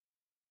Cage.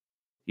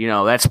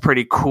 That's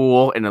pretty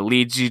cool, and it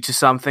leads you to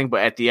something,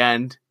 but at the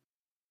end,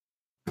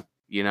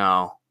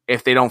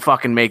 if they don't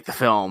fucking make the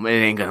film, it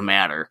ain't gonna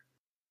matter.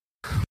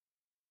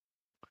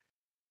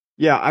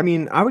 Yeah, I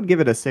mean, I would give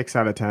it a 6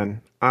 out of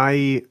 10.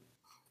 I'm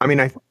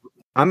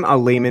a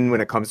layman when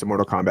it comes to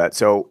Mortal Kombat,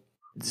 so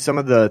some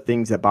of the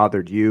things that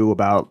bothered you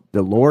about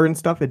the lore and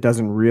stuff, it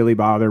doesn't really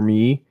bother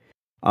me,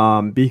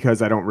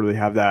 because I don't really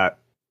have that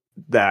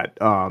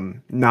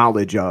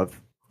knowledge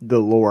of the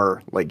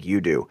lore like you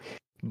do.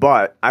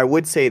 But I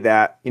would say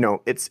that,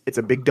 it's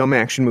a big dumb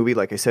action movie,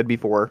 like I said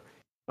before.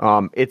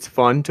 It's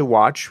fun to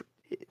watch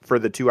for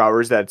the 2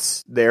 hours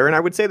that's there, and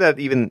I would say that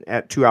even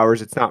at 2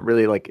 hours, it's not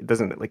really like, it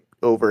doesn't like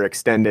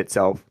overextend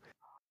itself.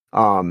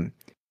 Definitely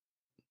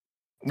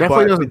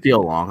doesn't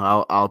feel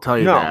long. I'll tell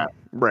you that.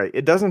 Right,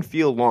 it doesn't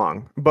feel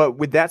long. But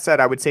with that said,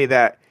 I would say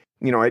that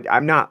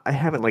I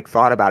haven't like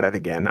thought about it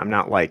again. I'm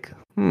not like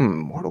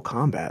Mortal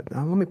Kombat.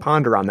 Let me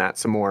ponder on that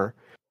some more.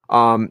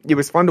 It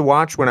was fun to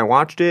watch when I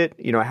watched it.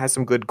 It has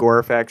some good gore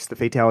effects. The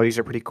fatalities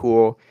are pretty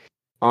cool.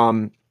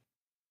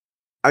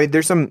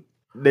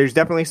 There's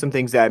definitely some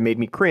things that made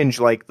me cringe,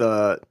 like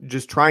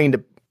just trying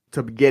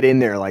to get in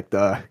there, like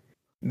the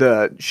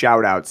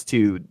shout outs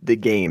to the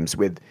games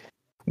with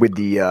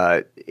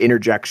the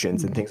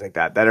interjections and things like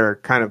that are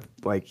kind of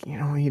like,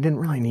 you didn't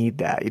really need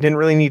that. You didn't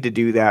really need to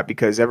do that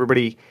because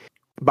everybody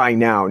by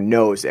now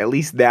knows at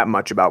least that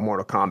much about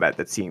Mortal Kombat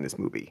that's seeing this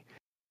movie.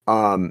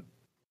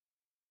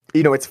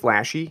 It's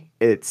flashy.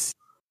 It's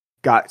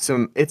got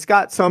some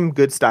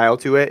good style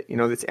to it.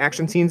 Its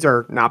action scenes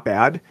are not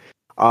bad.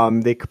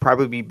 They could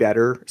probably be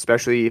better,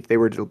 especially if they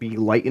were to be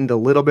lightened a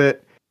little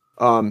bit.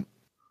 And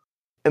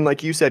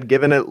like you said,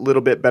 given a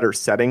little bit better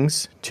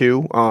settings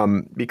too,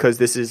 because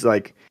this is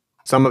like,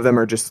 some of them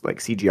are just like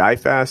CGI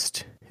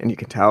fest, and you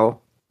can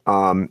tell.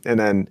 And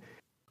then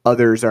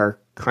others are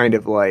kind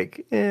of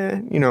like,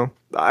 the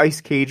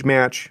ice cage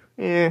match,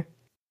 It's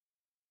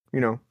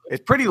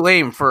pretty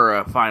lame for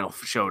a final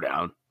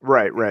showdown.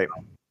 Right.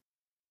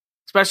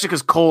 Especially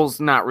because Cole's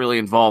not really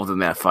involved in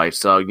that fight,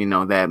 so,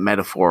 that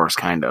metaphor is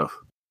kind of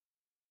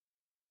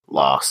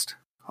lost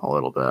a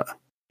little bit.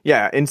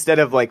 Yeah, instead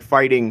of like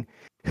fighting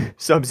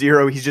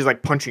Sub-Zero, he's just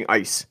like punching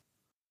ice.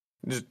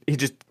 He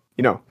just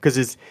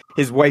because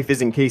his wife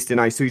is encased in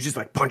ice, so he's just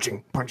like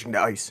punching the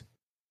ice.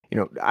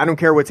 I don't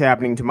care what's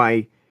happening to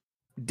my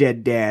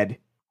dead dad,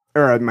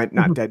 or my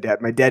not dead dad,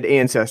 my dead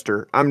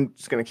ancestor. I'm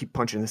just gonna keep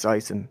punching this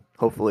ice, and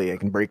hopefully I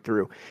can break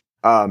through.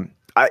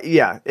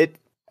 It's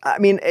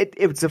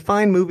a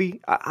fine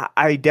movie.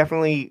 I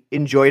definitely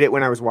enjoyed it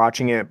when I was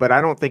watching it, but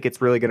I don't think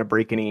it's really gonna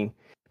break any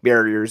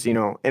barriers,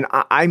 and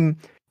I'm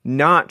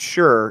not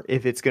sure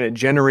if it's going to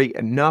generate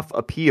enough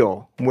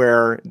appeal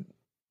where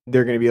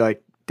they're going to be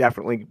like,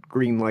 definitely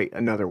green light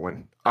another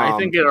one. I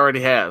think it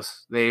already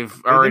has. They've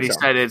already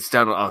said it's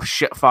done a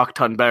fuck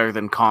ton better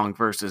than Kong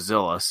versus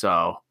Zilla.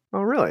 So,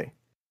 oh really?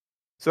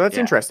 So that's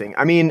interesting.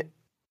 I mean,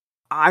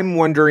 I'm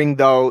wondering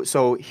though.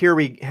 So here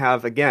we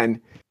have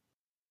again,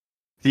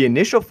 the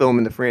initial film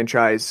in the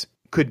franchise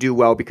could do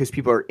well because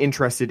people are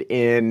interested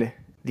in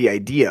the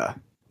idea,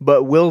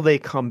 but will they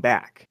come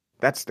back?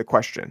 That's the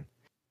question.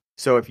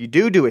 So if you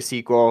do a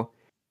sequel,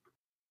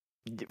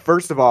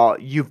 first of all,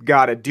 you've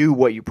got to do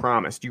what you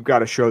promised. You've got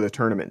to show the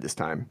tournament this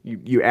time.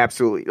 You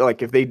absolutely,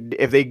 like, if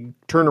they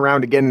turn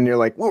around again and you're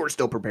like, well, we're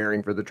still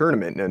preparing for the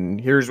tournament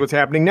and here's what's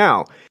happening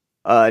now.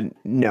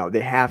 No,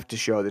 they have to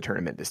show the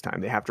tournament this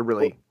time. They have to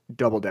really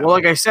double down. Well,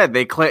 like I said,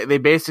 they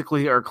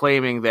basically are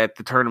claiming that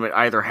the tournament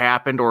either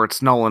happened or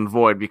it's null and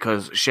void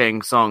because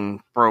Shang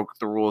Tsung broke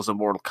the rules of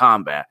Mortal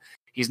Kombat.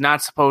 He's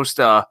not supposed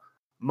to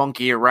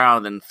monkey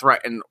around and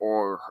threaten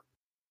or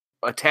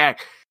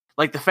attack.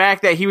 Like the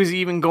fact that he was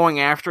even going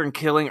after and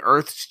killing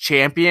Earth's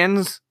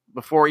champions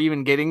before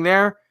even getting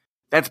there,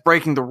 that's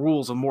breaking the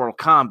rules of Mortal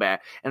Kombat.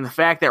 And the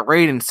fact that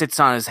Raiden sits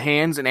on his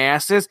hands and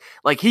asses,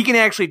 like he can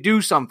actually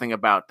do something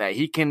about that.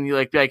 He can be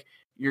like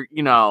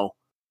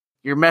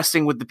you're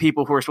messing with the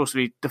people who are supposed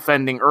to be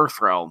defending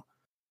Earthrealm.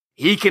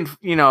 He can,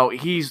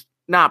 he's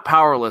not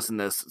powerless in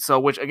this. So,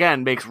 which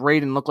again makes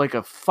Raiden look like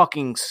a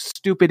fucking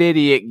stupid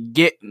idiot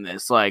getting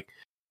this. Like,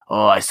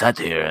 oh, I sat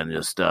here and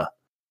just,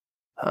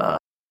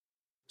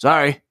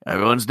 sorry,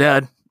 everyone's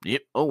dead.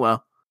 Yep, oh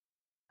well.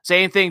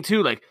 Same thing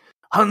too, like,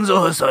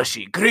 Hanzo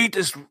Hasashi,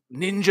 greatest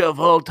ninja of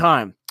all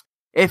time.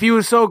 If he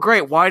was so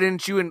great, why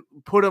didn't you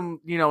put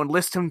him,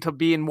 enlist him to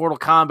be in Mortal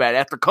Kombat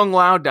after Kung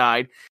Lao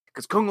died?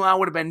 Because Kung Lao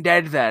would have been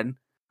dead then.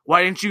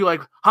 Why didn't you,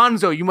 like,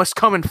 Hanzo, you must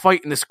come and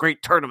fight in this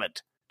great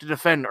tournament to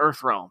defend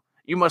Earthrealm.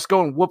 You must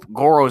go and whoop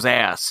Goro's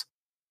ass.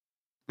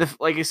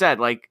 Like I said,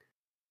 like,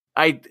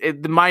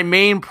 my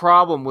main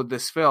problem with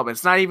this film,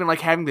 it's not even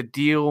like having to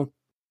deal.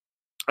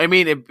 I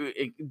mean,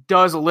 it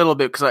does a little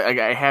bit because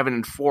I have an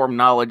informed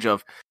knowledge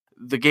of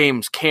the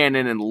game's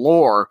canon and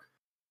lore,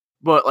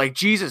 but like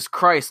Jesus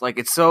Christ, like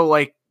it's so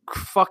like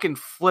fucking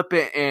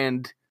flippant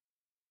and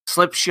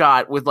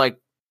slipshot with like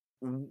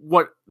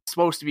what's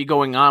supposed to be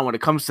going on when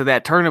it comes to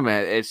that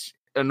tournament. It's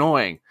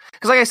annoying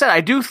because, like I said,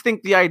 I do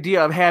think the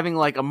idea of having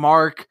like a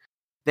mark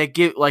that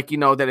give like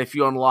that if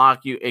you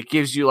unlock it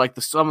gives you like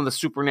some of the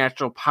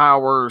supernatural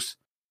powers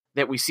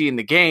that we see in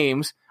the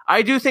games.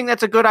 I do think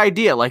that's a good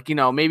idea. Like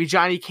maybe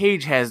Johnny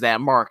Cage has that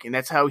mark, and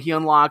that's how he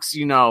unlocks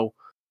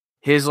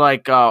his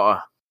like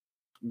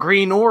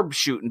green orb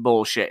shooting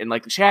bullshit and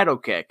like the shadow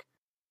kick,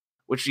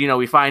 which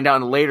we find out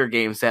in the later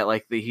games that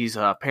like he's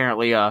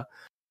apparently a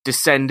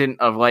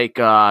descendant of like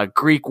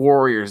Greek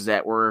warriors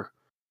that were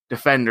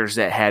defenders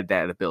that had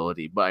that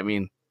ability. But I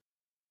mean,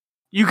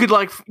 you could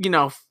like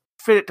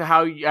fit it to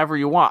however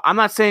you want. I'm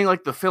not saying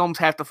like the films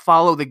have to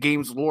follow the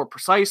game's lore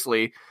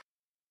precisely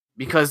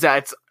because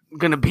that's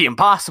going to be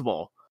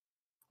impossible.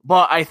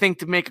 But I think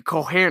to make a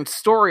coherent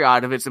story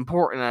out of it's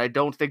important, and I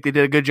don't think they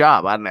did a good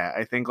job on that.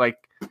 I think like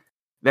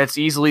that's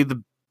easily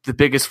the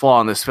biggest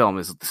flaw in this film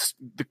is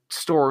the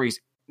story's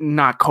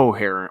not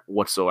coherent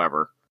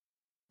whatsoever.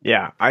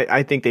 Yeah,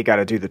 I think they got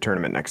to do the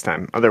tournament next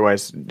time.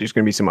 Otherwise, there's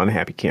going to be some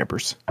unhappy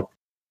campers.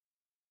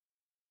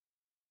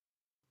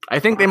 I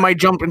think they might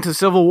jump into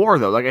Civil War,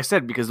 though, like I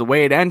said, because the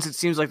way it ends, it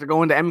seems like they're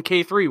going to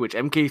MK3, which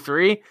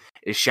MK3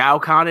 is Shao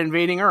Kahn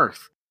invading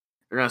Earth.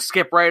 They're going to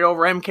skip right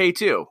over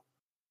MK2.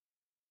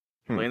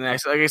 And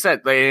like I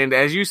said, and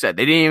as you said,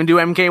 they didn't even do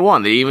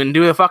MK1. They didn't even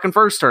do the fucking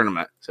first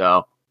tournament.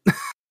 So,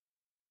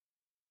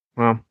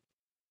 well,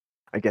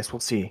 I guess we'll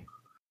see.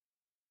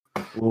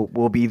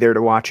 We'll be there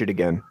to watch it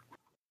again.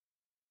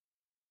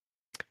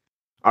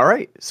 All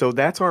right, so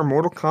that's our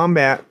Mortal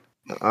Kombat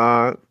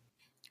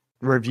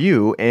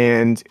review,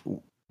 and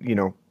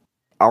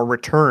our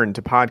return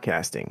to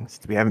podcasting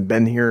since we haven't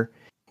been here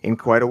in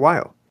quite a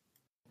while.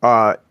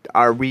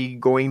 Are we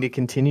going to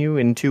continue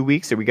in 2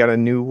 weeks? Have we got a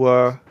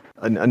new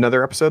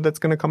another episode that's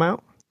going to come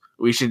out?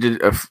 We should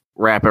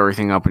wrap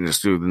everything up and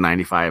just do the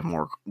 95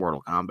 more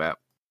Mortal Kombat.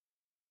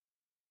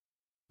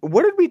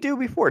 What did we do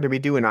before? Did we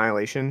do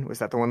Annihilation? Was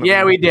that the one? We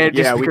did.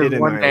 Yeah, we did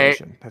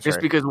Annihilation. That's just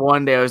right. Because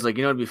one day I was like,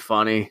 it'd be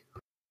funny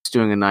just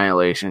doing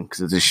Annihilation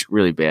because it's a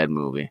really bad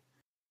movie.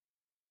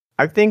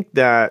 I think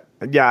that,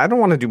 I don't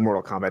want to do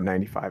Mortal Kombat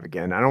 95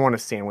 again. I don't want to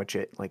sandwich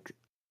it like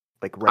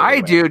right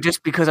away. do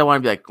just because I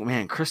want to be like,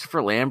 man,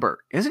 Christopher Lambert,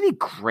 isn't he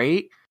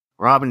great?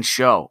 Robin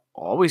Shaw,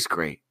 always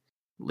great.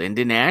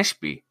 Lyndon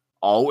Ashby,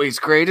 always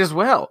great as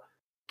well.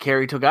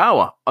 Kerry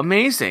Togawa,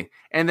 amazing.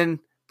 And then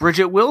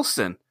Bridget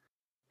Wilson,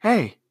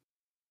 hey,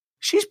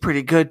 she's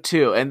pretty good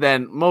too. And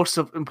then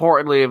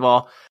importantly of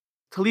all,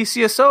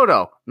 Talicia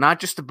Soto, not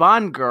just a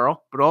Bond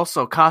girl, but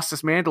also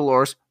Costas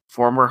Mandalorian's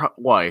former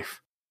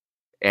wife.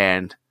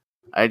 And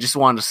I just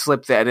wanted to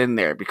slip that in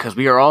there because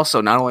we are also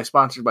not only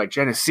sponsored by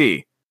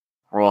Genesee,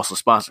 we're also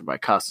sponsored by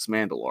Costas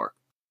Mandalore.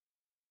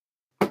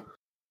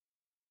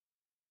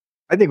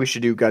 I think we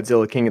should do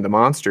Godzilla King of the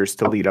Monsters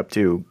to lead up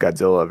to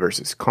Godzilla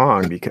versus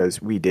Kong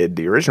because we did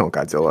the original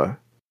Godzilla,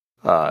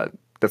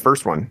 the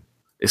first one.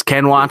 Is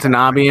Ken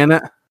Watanabe in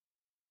it?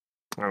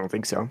 I don't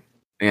think so.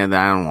 Yeah, I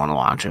don't want to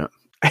watch it.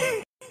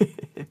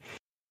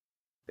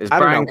 Is I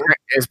don't know.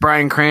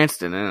 Bryan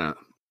Cranston in it?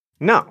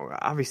 No,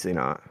 obviously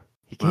not.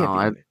 He can't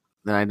Well, be.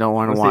 Then I don't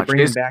want to Unless watch. They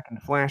bring him back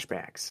into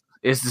flashbacks.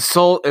 Is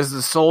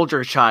the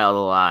soldier child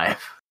alive?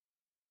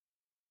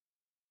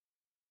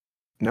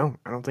 No,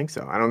 I don't think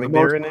so. I don't think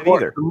they're in it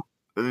either.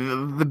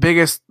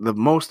 The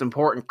most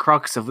important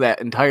crux of that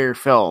entire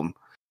film,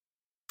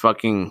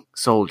 fucking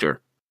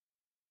soldier.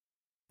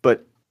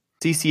 But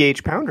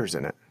CCH Pounder's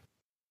in it.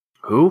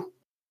 Who?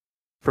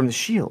 From The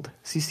Shield,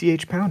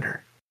 CCH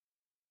Pounder.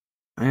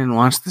 I didn't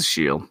watch The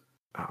Shield.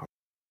 Oh.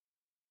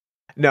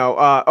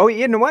 No.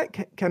 You know what?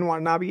 Ken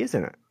Watanabe is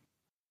in it.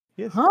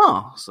 Yes.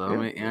 Oh, so Yeah.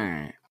 all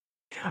right.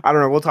 I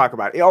don't know. We'll talk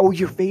about it. Oh,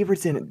 your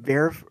favorite's in it.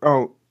 Vera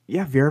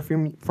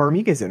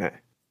Farmiga's in it.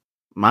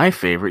 My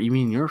favorite? You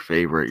mean your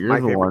favorite? You're My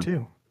the favorite one.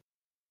 too.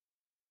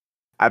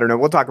 I don't know.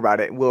 We'll talk about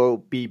it. We'll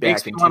be back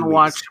Makes me in 2 want to weeks.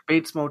 watch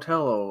Bates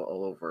Motel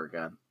all over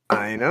again.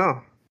 I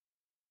know.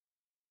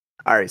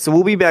 All right, so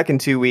we'll be back in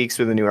 2 weeks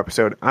with a new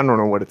episode. I don't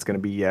know what it's going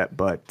to be yet,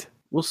 but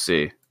We'll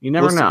see. You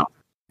never know.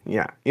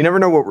 Yeah, you never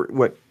know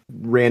what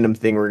random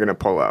thing we're going to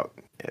pull out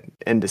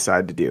and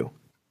decide to do.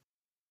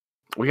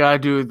 We gotta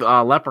do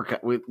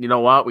Leprechaun. You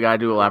know what? We gotta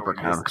do a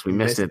Leprechaun because we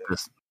missed it.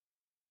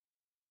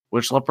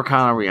 Which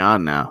Leprechaun are we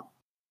on now?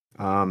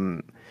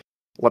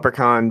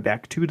 Leprechaun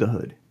Back to the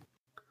Hood.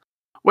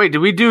 Wait, did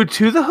we do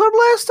To the Hood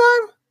last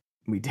time?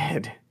 We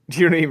did.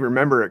 You don't even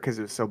remember it because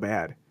it was so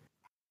bad.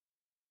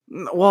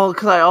 Well,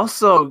 because I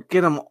also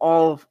get them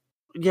all.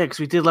 Yeah, because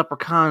we did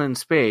Leprechaun in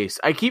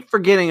space. I keep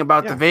forgetting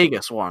about the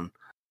Vegas one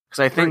because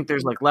I think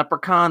there's like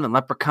Leprechaun and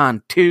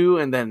Leprechaun 2,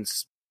 and then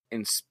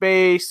in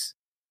space.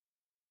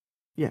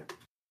 Yeah,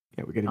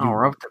 we got to do.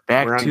 We're up to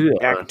Back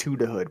to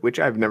the Hood, which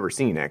I've never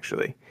seen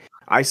actually.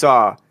 I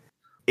saw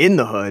In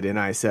the Hood, and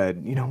I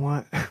said, you know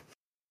what?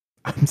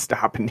 I'm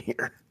stopping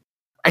here.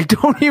 I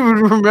don't even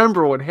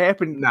remember what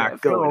happened. Not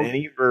going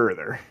any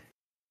further.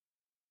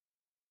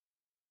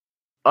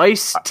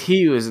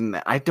 Ice-T was in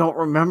that. I don't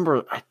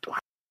remember.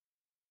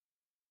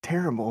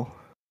 Terrible.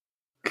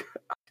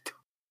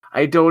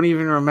 I don't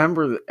even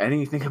remember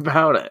anything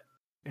about it.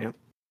 Yep.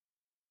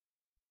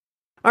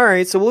 All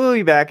right, so we'll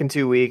be back in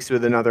 2 weeks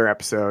with another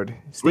episode.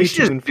 We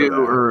should do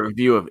a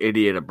review of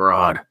Idiot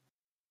Abroad.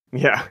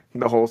 Yeah,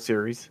 the whole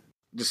series.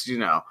 Just,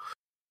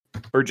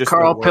 or just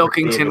Carl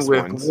Pilkington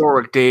with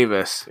Warwick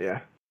Davis.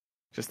 Yeah,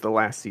 just the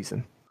last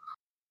season.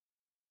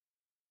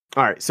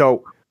 All right,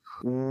 so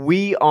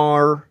we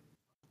are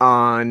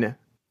on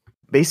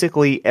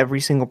basically every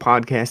single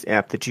podcast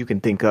app that you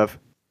can think of.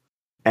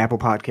 Apple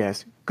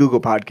Podcasts,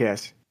 Google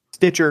Podcasts,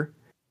 Stitcher.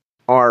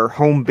 Our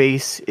home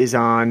base is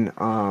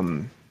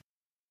on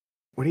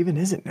what even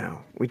is it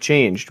now? We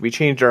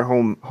changed our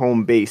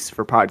home base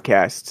for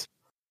podcasts.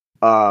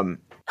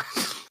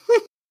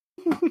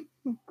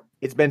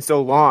 It's been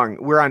so long.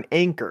 We're on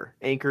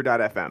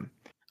anchor.fm.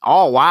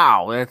 Oh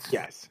wow,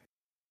 yes.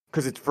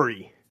 Cuz it's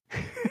free.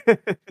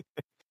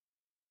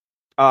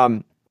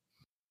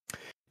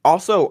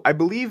 Also, I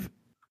believe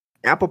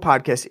Apple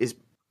Podcasts is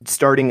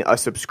starting a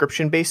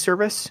subscription-based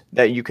service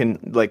that you can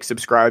like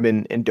subscribe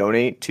and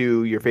donate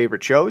to your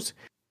favorite shows.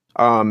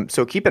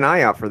 So keep an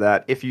eye out for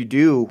that. If you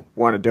do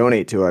want to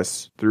donate to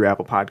us through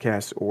Apple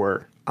Podcasts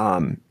or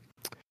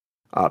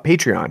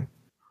Patreon,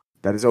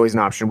 that is always an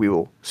option. We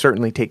will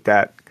certainly take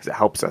that because it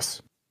helps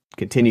us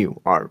continue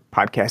our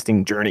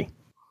podcasting journey.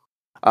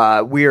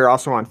 We are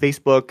also on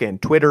Facebook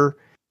and Twitter.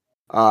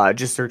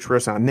 Just search for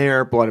us on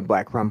there, Blood and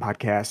Black Rum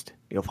Podcast.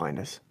 You'll find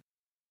us.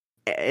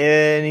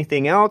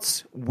 Anything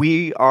else?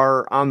 We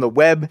are on the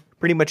web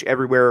pretty much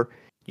everywhere.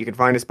 You can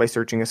find us by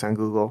searching us on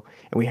Google.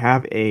 And we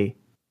have a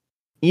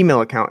email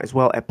account as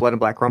well at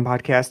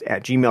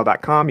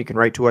bloodandblackrumpodcast@gmail.com. You can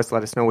write to us,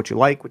 let us know what you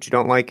like, what you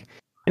don't like,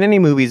 and any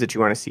movies that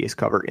you want to see us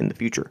cover in the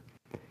future.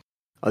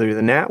 Other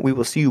than that, we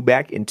will see you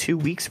back in 2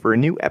 weeks for a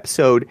new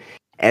episode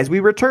as we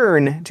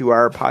return to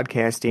our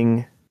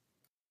podcasting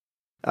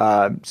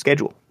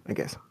schedule, I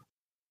guess.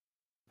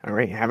 All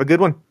right, have a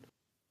good one.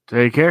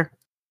 Take care.